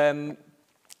 So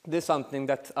this is something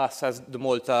that us as the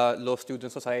Malta Law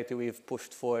Student Society, we've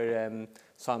pushed for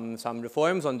some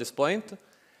reforms on this point,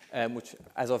 which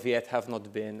as of yet have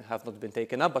not been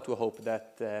taken up, but we hope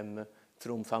that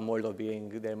through some more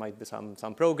lobbying there might be some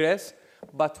progress.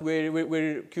 But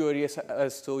we're curious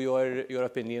as to your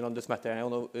opinion on this matter. I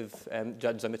don't know if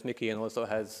Judge Zammit McKeon also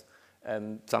has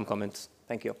some comments.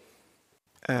 Thank you.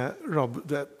 Rob,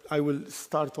 I will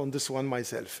start on this one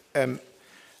myself.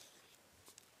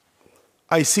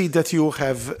 I see that you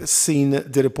have seen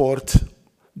the report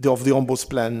of the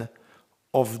Ombudsman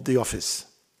of the office.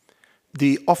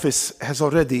 The office has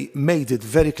already made it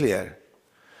very clear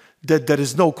that there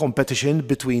is no competition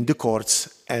between the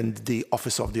courts and the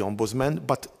office of the Ombudsman,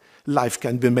 but life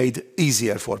can be made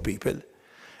easier for people.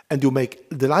 And you make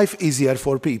the life easier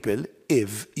for people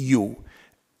if you,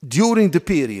 during the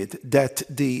period that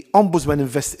the Ombudsman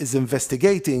is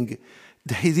investigating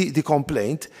the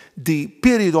complaint, the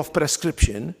period of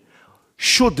prescription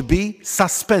should be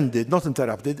suspended, not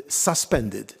interrupted,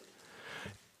 suspended.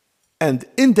 And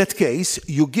in that case,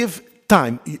 you give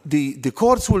time. The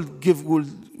courts will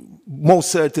most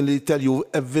certainly tell you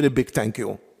a very big thank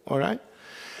you, all right?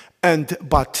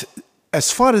 But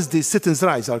as far as the citizens'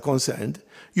 rights are concerned,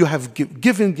 you have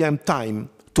given them time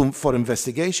for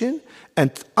investigation,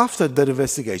 and after the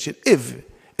investigation, if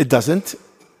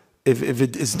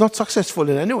it is not successful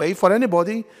in any way for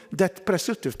anybody, that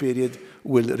prescriptive period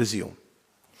will resume.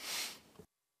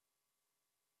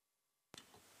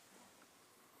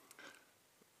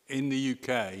 In the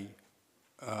UK,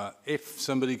 if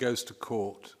somebody goes to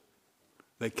court,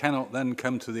 they cannot then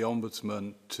come to the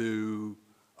Ombudsman to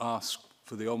ask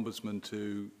for the Ombudsman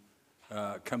to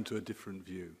come to a different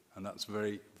view. And that's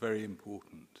very, very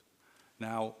important.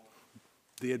 Now,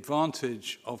 the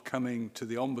advantage of coming to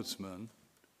the Ombudsman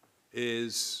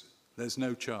is there's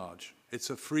no charge. It's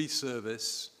a free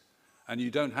service, and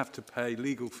you don't have to pay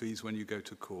legal fees when you go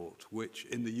to court, which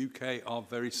in the UK are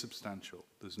very substantial.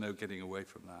 There's no getting away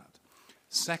from that.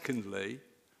 Secondly,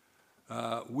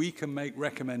 we can make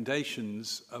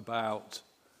recommendations about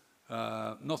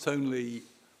not only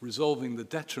resolving the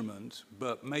detriment,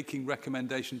 but making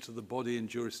recommendation to the body and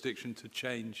jurisdiction to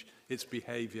change its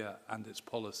behaviour and its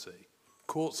policy.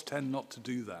 Courts tend not to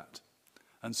do that.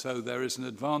 And so there is an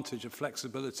advantage of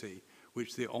flexibility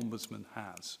which the Ombudsman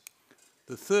has.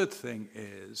 The third thing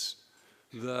is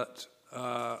that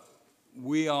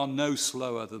we are no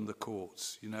slower than the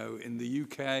courts. You know, in the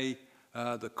UK,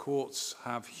 the courts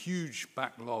have huge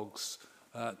backlogs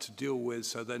to deal with,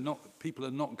 so people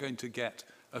are not going to get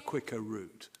a quicker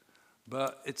route.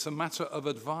 But it's a matter of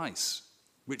advice,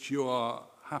 which you are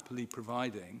happily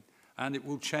providing, and it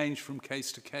will change from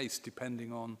case to case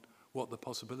depending on what the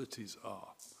possibilities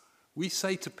are. We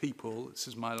say to people, this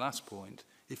is my last point,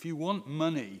 if you want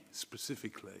money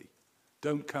specifically,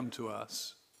 don't come to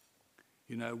us.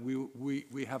 You know,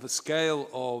 we have a scale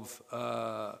of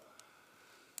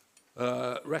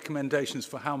recommendations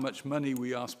for how much money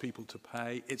we ask people to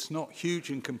pay. It's not huge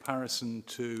in comparison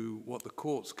to what the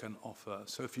courts can offer.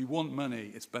 So if you want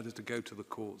money, it's better to go to the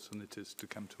courts than it is to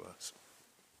come to us.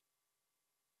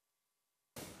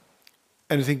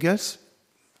 Anything else?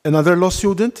 Another law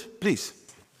student, please.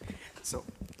 So,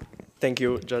 thank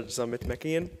you, Judge Zammit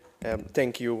McKeon.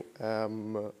 Thank you,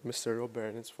 Mr. Rob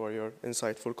Behrens, for your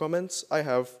insightful comments. I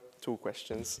have two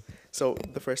questions. So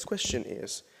the first question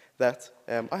is that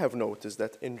I have noticed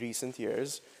that in recent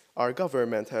years, our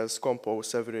government has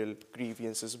composed several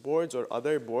grievances boards or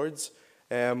other boards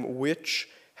which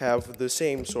have the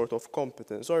same sort of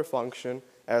competence or function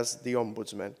as the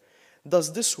Ombudsman.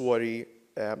 Does this worry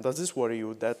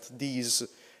you that these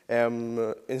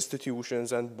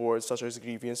institutions and boards, such as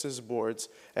grievances boards,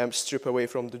 strip away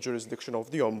from the jurisdiction of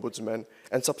the Ombudsman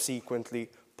and subsequently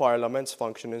Parliament's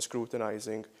function in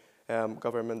scrutinizing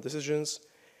government decisions?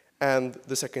 And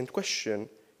the second question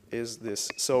is this.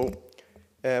 So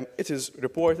it is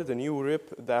reported in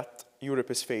Europe that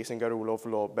Europe is facing a rule of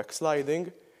law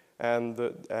backsliding and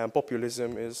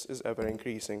populism is ever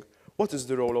increasing. What is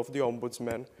the role of the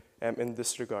Ombudsman in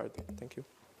this regard? Thank you.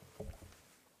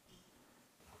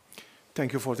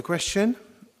 Thank you for the question.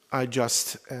 I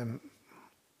just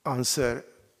answer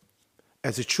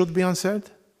as it should be answered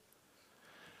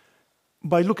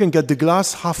by looking at the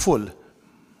glass half full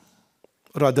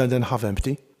rather than half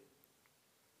empty.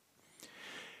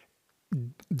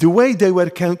 The way they were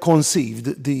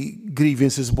conceived, the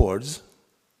grievances boards,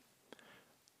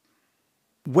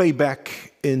 way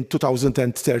back in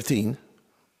 2013,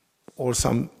 or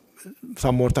some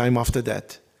more time after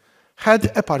that,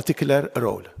 had a particular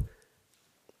role.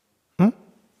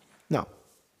 Now,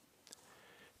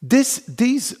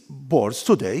 these boards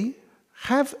today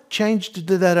have changed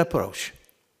their approach.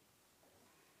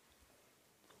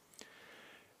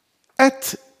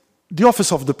 At the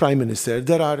Office of the Prime Minister,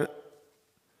 there are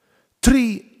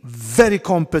 3 very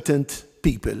competent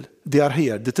people. They are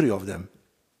here, the 3 of them.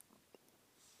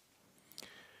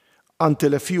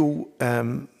 Until a few,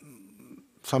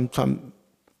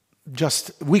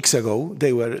 just weeks ago,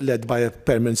 they were led by a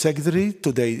permanent secretary.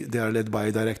 Today, they are led by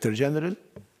a director general,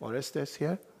 Orestes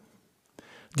here.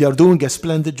 They are doing a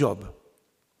splendid job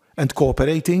and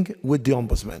cooperating with the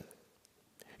Ombudsman.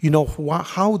 You know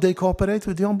how they cooperate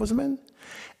with the Ombudsman?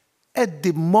 At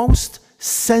the most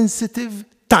sensitive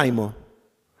time,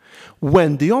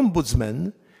 when the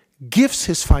Ombudsman gives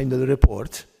his final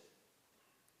report,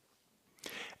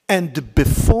 and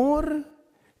before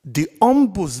the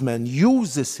Ombudsman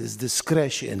uses his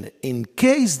discretion in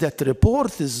case that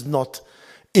report is not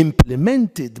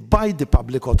implemented by the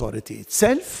public authority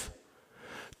itself,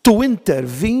 to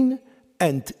intervene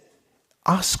and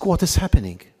ask what is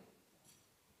happening.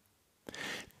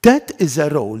 That is a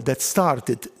role that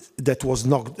started, that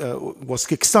was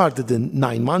kick-started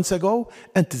 9 months ago,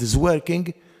 and it is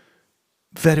working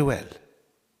very well.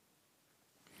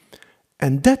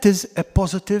 And that is a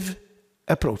positive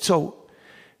approach. So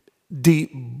the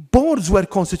boards were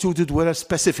constituted with a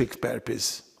specific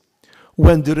purpose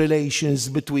when the relations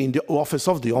between the Office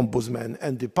of the Ombudsman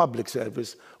and the public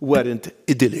service weren't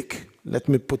idyllic. Let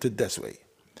me put it this way.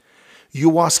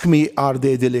 You ask me, are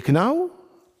they idyllic now?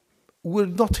 We're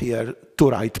not here to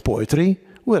write poetry.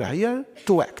 We're here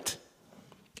to act.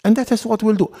 And that is what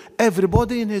we'll do.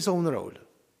 Everybody in his own role.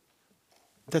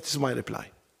 That is my reply.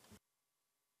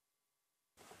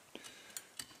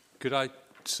 Could I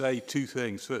say 2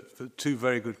 things, for 2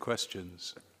 very good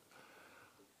questions?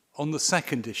 On the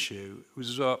second issue, it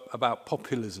was about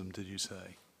populism, did you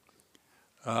say?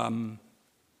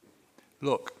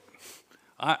 Look,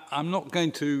 I'm not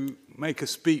going to make a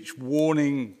speech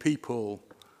warning people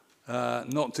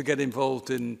not to get involved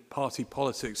in party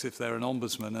politics if they're an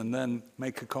ombudsman and then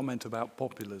make a comment about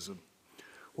populism.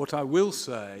 What I will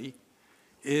say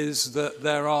is that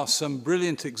there are some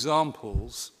brilliant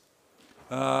examples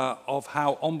of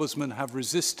how ombudsmen have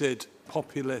resisted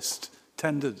populist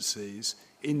tendencies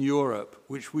in Europe,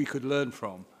 which we could learn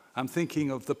from. I'm thinking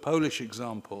of the Polish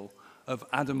example of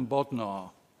Adam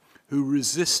Bodnar, who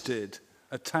resisted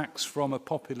attacks from a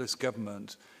populist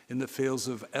government in the fields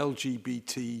of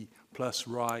LGBT plus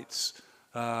rights,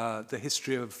 the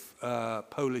history of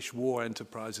Polish war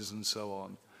enterprises and so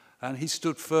on. And he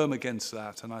stood firm against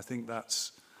that, and I think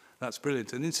that's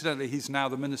brilliant. And incidentally, he's now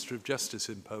the Minister of Justice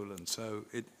in Poland, so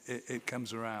it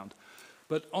comes around.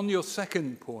 But on your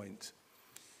second point,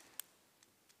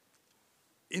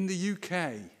 in the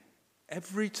UK,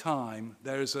 every time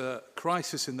there is a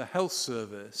crisis in the health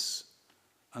service,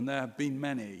 and there have been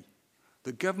many,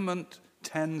 the government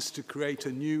tends to create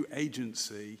a new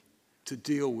agency to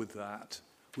deal with that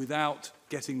without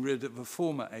getting rid of a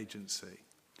former agency.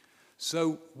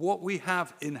 So what we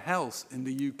have in health in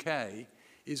the UK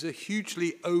is a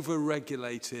hugely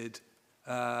over-regulated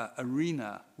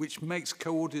arena, which makes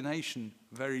coordination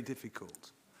very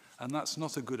difficult. And that's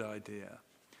not a good idea.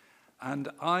 And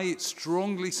I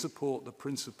strongly support the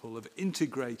principle of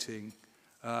integrating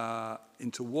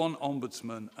into one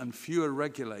ombudsman and fewer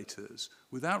regulators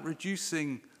without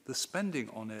reducing the spending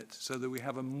on it so that we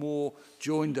have a more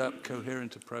joined-up,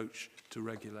 coherent approach to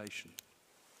regulation.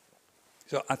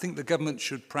 So I think the government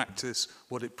should practice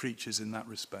what it preaches in that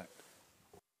respect.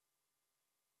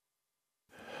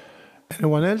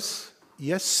 Anyone else?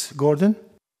 Yes, Gordon?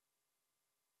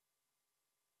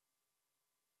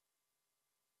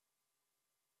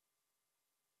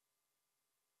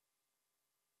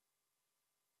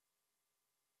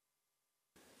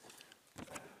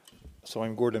 So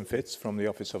I'm Gordon Fitz from the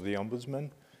Office of the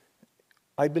Ombudsman.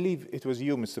 I believe it was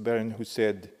you, Mr. Behrens, who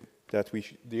said that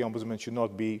the Ombudsman should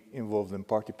not be involved in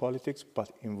party politics,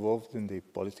 but involved in the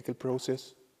political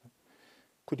process.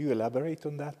 Could you elaborate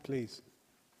on that, please?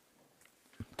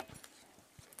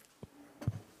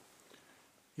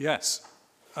 Yes.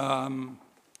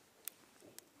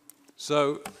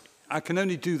 So I can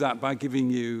only do that by giving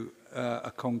you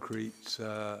a concrete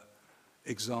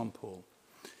example.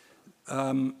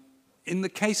 In the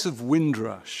case of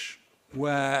Windrush,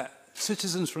 where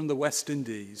citizens from the West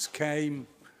Indies came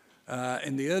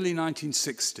in the early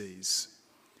 1960s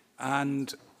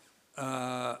and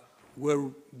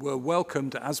were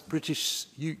welcomed as British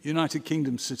United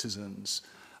Kingdom citizens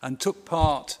and took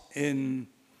part in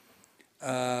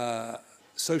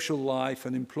social life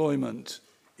and employment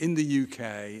in the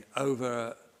UK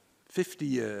over 50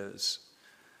 years,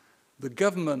 the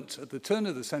government at the turn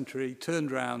of the century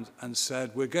turned around and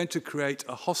said, we're going to create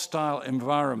a hostile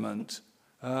environment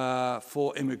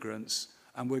for immigrants,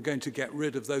 and we're going to get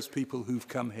rid of those people who've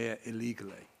come here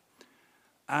illegally.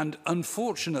 And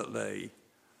unfortunately,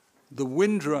 the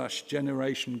Windrush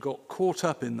generation got caught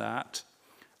up in that,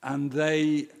 and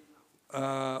they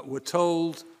were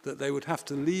told that they would have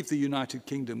to leave the United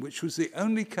Kingdom, which was the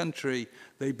only country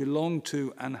they belonged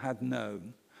to and had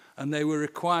known, and they were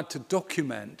required to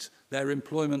document their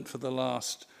employment for the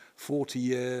last 40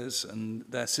 years and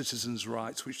their citizens'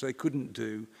 rights, which they couldn't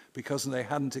do because they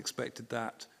hadn't expected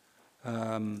that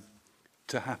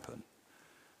to happen.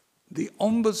 The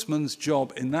Ombudsman's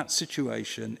job in that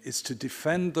situation is to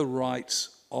defend the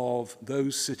rights of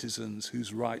those citizens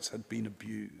whose rights had been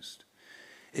abused.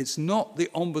 It's not the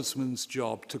Ombudsman's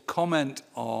job to comment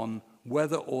on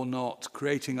whether or not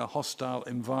creating a hostile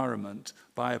environment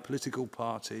by a political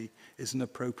party is an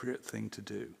appropriate thing to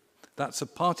do. That's a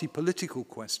party political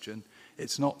question.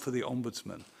 It's not for the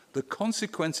Ombudsman. The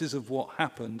consequences of what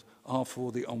happened are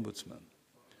for the Ombudsman.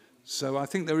 So I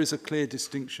think there is a clear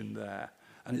distinction there,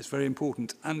 and it's very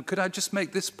important. And could I just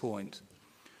make this point?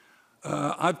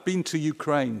 I've been to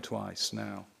Ukraine twice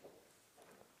now,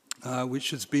 which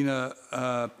has been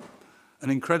an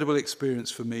incredible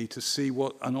experience for me to see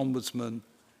what an ombudsman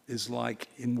is like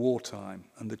in wartime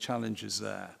and the challenges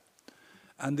there.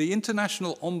 And the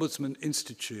International Ombudsman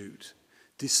Institute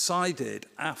decided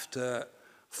after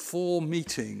 4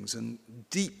 meetings and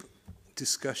deep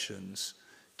discussions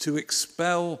to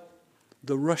expel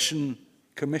the Russian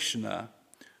commissioner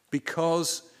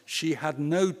because she had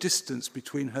no distance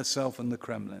between herself and the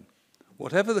Kremlin.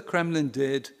 Whatever the Kremlin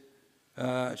did,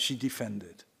 she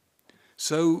defended.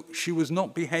 So she was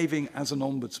not behaving as an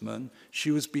ombudsman, she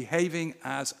was behaving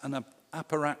as an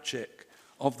apparatchik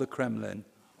of the Kremlin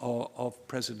or of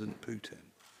President Putin.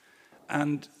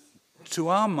 And to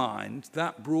our mind,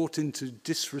 that brought into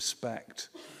disrespect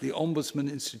the Ombudsman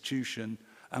institution,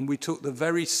 and we took the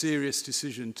very serious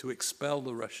decision to expel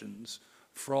the Russians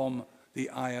from the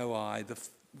IOI,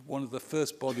 one of the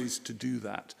first bodies to do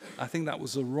that. I think that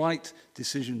was the right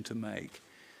decision to make,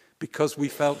 because we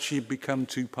felt she had become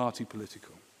too party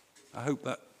political. I hope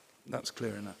that's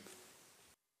clear enough.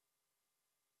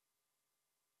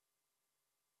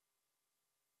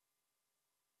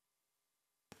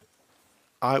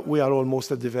 We are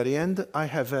almost at the very end. I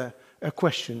have a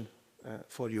question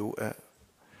for you.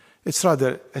 It's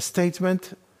rather a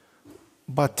statement,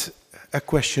 but a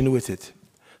question with it.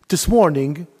 This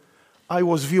morning, I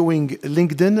was viewing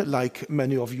LinkedIn, like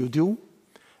many of you do,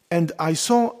 and I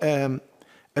saw a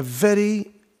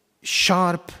very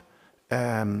sharp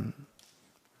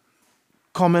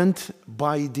comment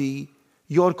by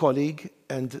your colleague,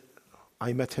 and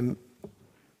I met him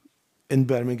in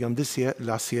Birmingham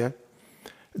last year,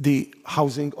 the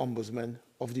Housing Ombudsman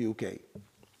of the UK.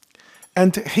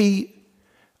 And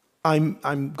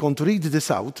I'm going to read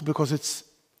this out because it's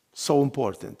so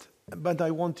important, but I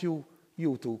want you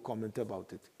to comment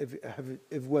about it,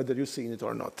 whether you've seen it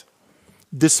or not.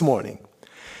 This morning,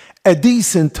 a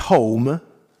decent home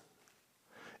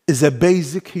is a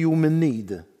basic human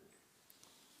need,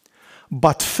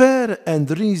 but fair and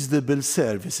reasonable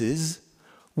services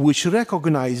which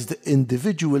recognize the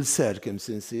individual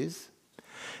circumstances,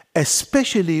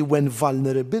 especially when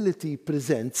vulnerability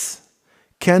presents,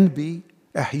 can be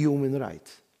a human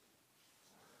right.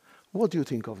 What do you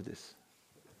think of this?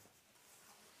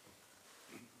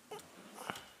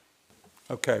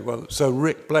 Okay, well, so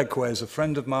Rick Blegway is a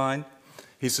friend of mine.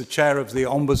 He's the chair of the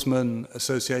Ombudsman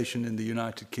Association in the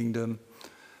United Kingdom,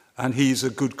 and he's a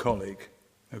good colleague,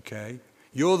 okay?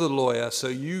 You're the lawyer, so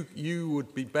you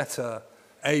would be better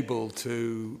able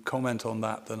to comment on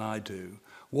that than I do.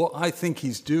 What I think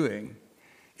he's doing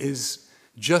is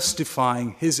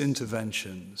justifying his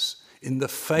interventions in the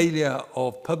failure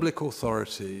of public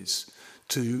authorities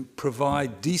to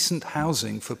provide decent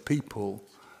housing for people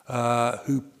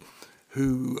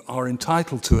who are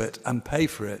entitled to it and pay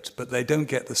for it, but they don't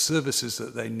get the services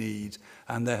that they need,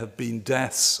 and there have been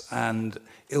deaths and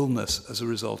illness as a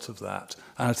result of that.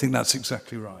 And I think that's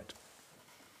exactly right.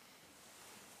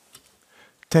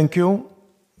 Thank you.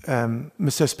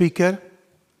 Mr. Speaker.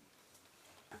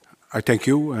 I thank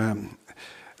you,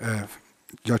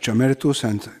 Judge Emeritus,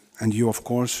 and you, of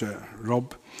course,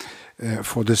 Rob,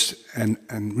 for this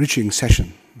enriching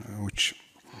session, which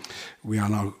we are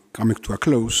now coming to a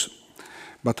close.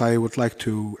 But I would like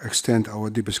to extend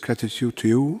our deepest gratitude to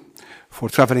you for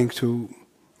traveling to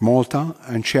Malta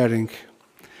and sharing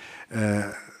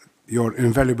your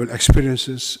invaluable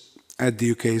experiences at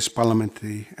the UK's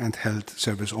Parliamentary and Health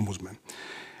Service Ombudsman.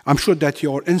 I'm sure that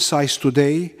your insights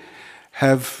today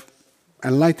have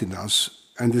enlightened us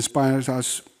and inspired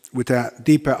us with a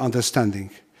deeper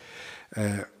understanding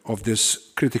of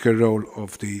this critical role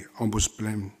of the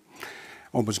Ombudsman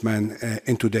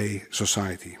in today's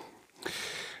society.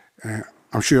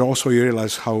 I'm sure also you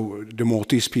realize how the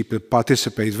Maltese people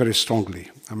participate very strongly.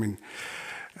 I mean,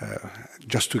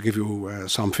 just to give you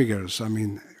some figures, I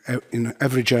mean, in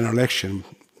every general election,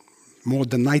 more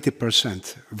than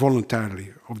 90%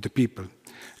 voluntarily of the people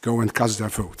go and cast their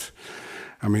vote.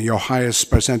 I mean, your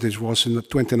highest percentage was in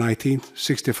 2019,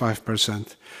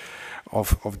 65%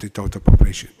 of the total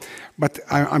population. But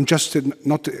I'm just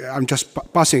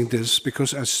passing this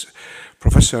because, as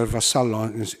Professor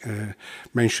Vassallo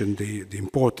mentioned, the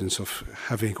importance of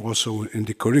having also in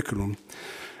the curriculum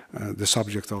the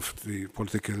subject of the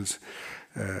political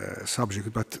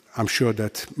subject. But I'm sure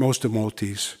that most of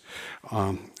Maltese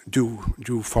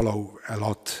do follow a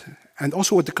lot, and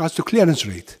also with regards to clearance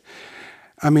rate.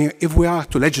 I mean, if we are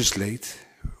to legislate,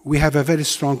 we have a very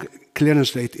strong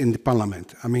clearance rate in the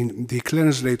Parliament. I mean, the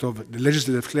clearance rate of the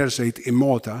legislative clearance rate in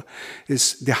Malta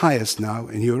is the highest now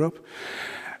in Europe.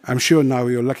 I'm sure now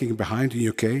you're lagging behind in the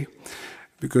UK,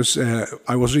 because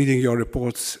I was reading your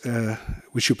reports,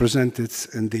 which you presented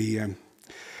in the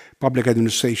Public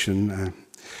Administration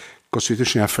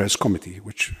Constitutional Affairs Committee,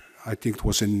 which I think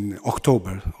was in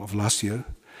October of last year.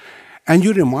 And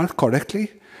you remarked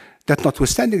correctly that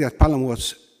notwithstanding that Parliament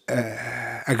was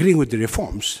agreeing with the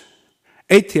reforms,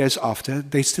 8 years after,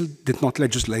 they still did not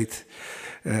legislate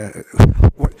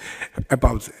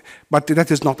about it. But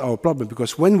that is not our problem,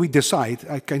 because when we decide,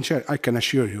 I can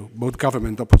assure you, both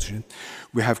government and opposition,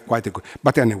 we have quite a good.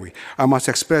 But anyway, I must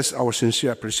express our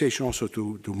sincere appreciation also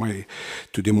to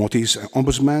the Maltese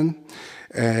Ombudsman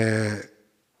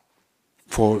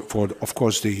for of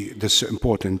course this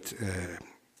important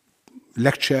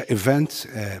lecture event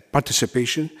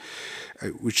participation,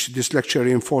 which this lecture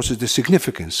reinforces the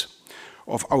significance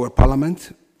of our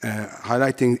Parliament,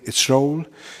 highlighting its role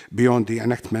beyond the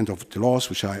enactment of the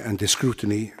laws and the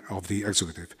scrutiny of the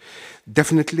executive.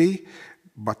 Definitely,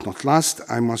 but not last,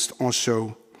 I must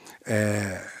also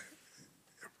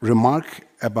remark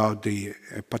about the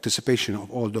participation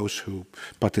of all those who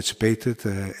participated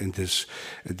in this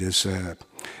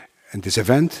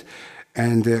event.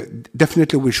 And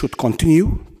definitely we should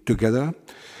continue together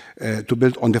to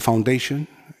build on the foundation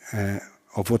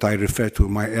of what I referred to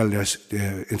in my earlier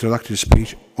introductory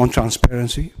speech on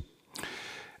transparency,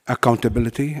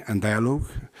 accountability and dialogue,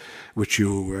 which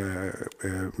you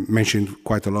mentioned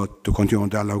quite a lot, to continue on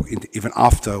dialogue even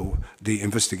after the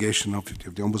investigation of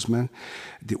the Ombudsman,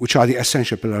 which are the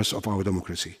essential pillars of our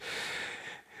democracy.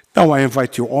 Now I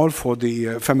invite you all for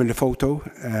the family photo,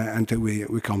 and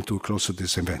we come to close to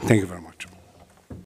this event. Thank you very much.